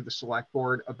talk to the select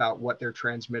board about what they're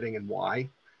transmitting and why.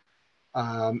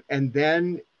 And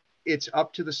then it's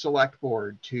up to the select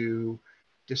board to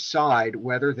decide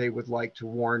whether they would like to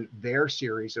warn their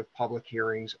series of public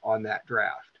hearings on that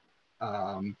draft.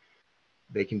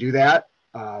 They can do that.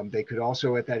 They could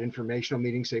also at that informational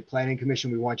meeting say, planning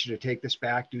commission, we want you to take this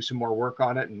back, do some more work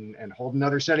on it, and hold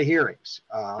another set of hearings.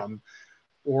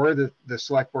 Or the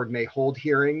select board may hold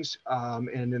hearings,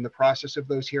 and in the process of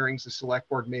those hearings, the select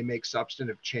board may make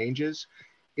substantive changes.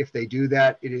 If they do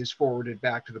that, it is forwarded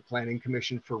back to the planning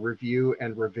commission for review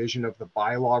and revision of the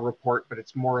bylaw report, but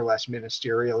it's more or less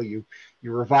ministerial. You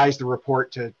revise the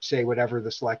report to say whatever the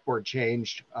select board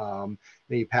changed, then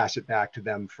you pass it back to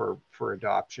them for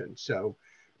adoption. So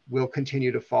we'll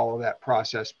continue to follow that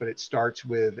process, but it starts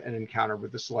with an encounter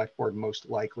with the select board, most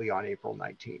likely on April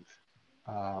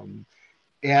 19th.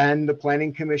 And the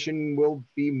planning commission will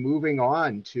be moving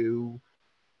on to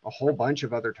a whole bunch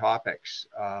of other topics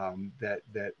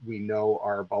that we know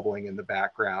are bubbling in the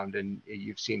background, and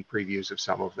you've seen previews of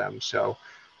some of them. So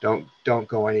don't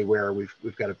go anywhere.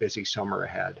 We've got a busy summer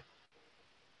ahead.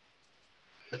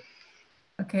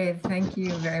 Okay, thank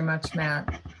you very much,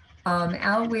 Matt.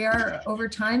 Al, we are over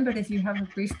time, but if you have a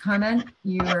brief comment,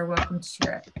 you are welcome to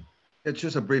share it. It's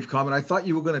just a brief comment. I thought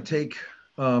you were going to take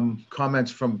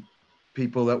comments from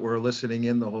people that were listening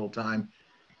in the whole time,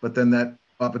 but then that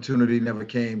opportunity never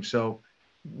came. So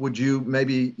would you,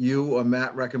 maybe you or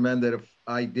Matt, recommend that if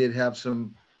I did have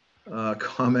some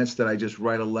comments that I just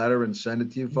write a letter and send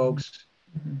it to you folks?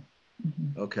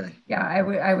 Okay. Yeah,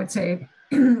 I would say,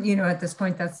 you know, at this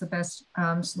point, that's the best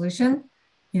solution.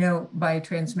 You know, by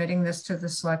transmitting this to the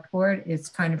select board, it's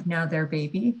kind of now their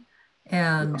baby.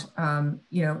 And,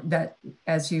 you know, that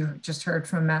as you just heard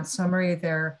from Matt's summary,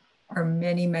 there are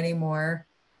many, many more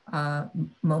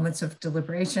moments of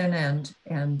deliberation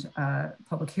and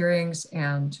public hearings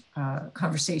and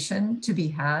conversation to be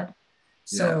had.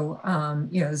 So,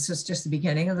 you know, this is just the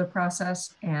beginning of the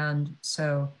process. And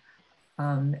so,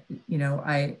 you know,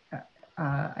 I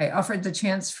offered the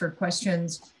chance for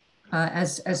questions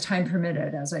as time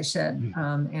permitted, as I said,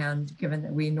 and given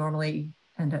that we normally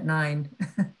end at 9,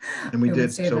 and we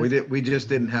did. So we just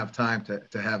didn't have time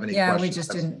to have any. Yeah,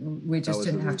 questions. we just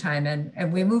didn't have time,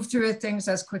 and we moved through things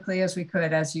as quickly as we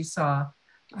could, as you saw.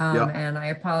 And I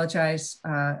apologize.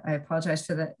 I apologize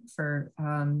for that.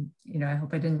 You know, I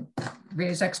hope I didn't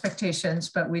raise expectations,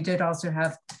 but we did also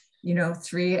have, you know,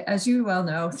 3, as you well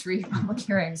know, 3 public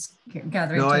hearings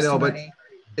gathering testimony. I know,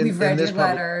 but we've read your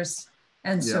letters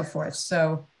and so forth.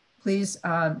 So please,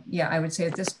 yeah, I would say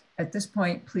at this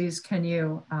point, please, can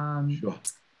you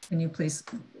please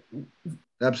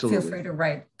absolutely feel free to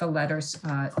write the letters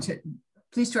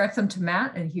please direct them to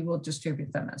Matt, and he will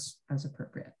distribute them as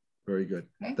appropriate. Very good.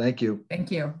 Okay? Thank you.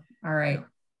 Thank you. All right.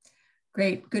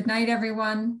 Great. Good night,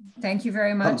 everyone. Thank you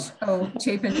very much.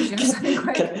 Chapin, did you have something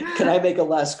quick? Can I make a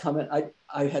last comment?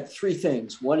 I had 3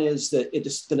 things. One is that it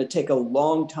is going to take a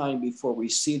long time before we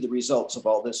see the results of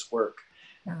all this work,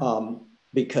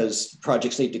 because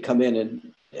projects need to come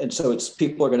in, and so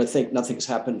people are going to think nothing's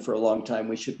happened for a long time.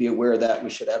 We should be aware of that. We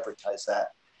should advertise that.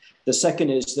 The second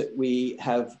is that we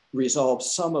have resolved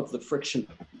some of the friction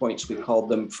points, we called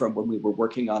them, from when we were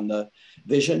working on the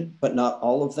vision, but not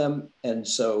all of them. And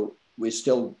so we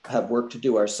still have work to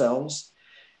do ourselves.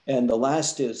 And the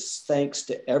last is thanks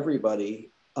to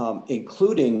everybody,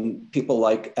 including people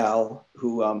like Al,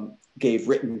 who gave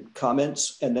written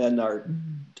comments, and then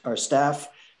our staff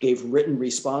gave written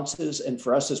responses. And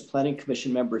for us as Planning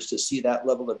Commission members to see that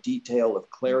level of detail, of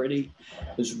clarity,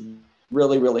 is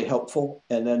really, really helpful.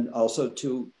 And then also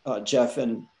to Jeff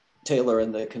and Taylor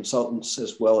and the consultants,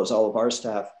 as well as all of our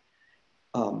staff.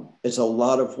 It's a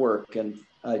lot of work, and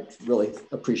I really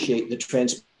appreciate the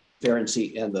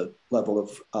transparency and the level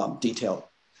of detail.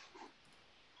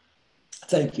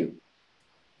 Thank you.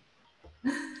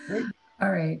 All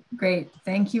right, great.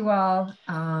 Thank you all.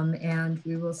 And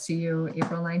we will see you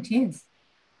April 19th.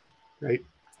 Great.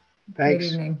 Thanks.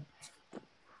 Good evening.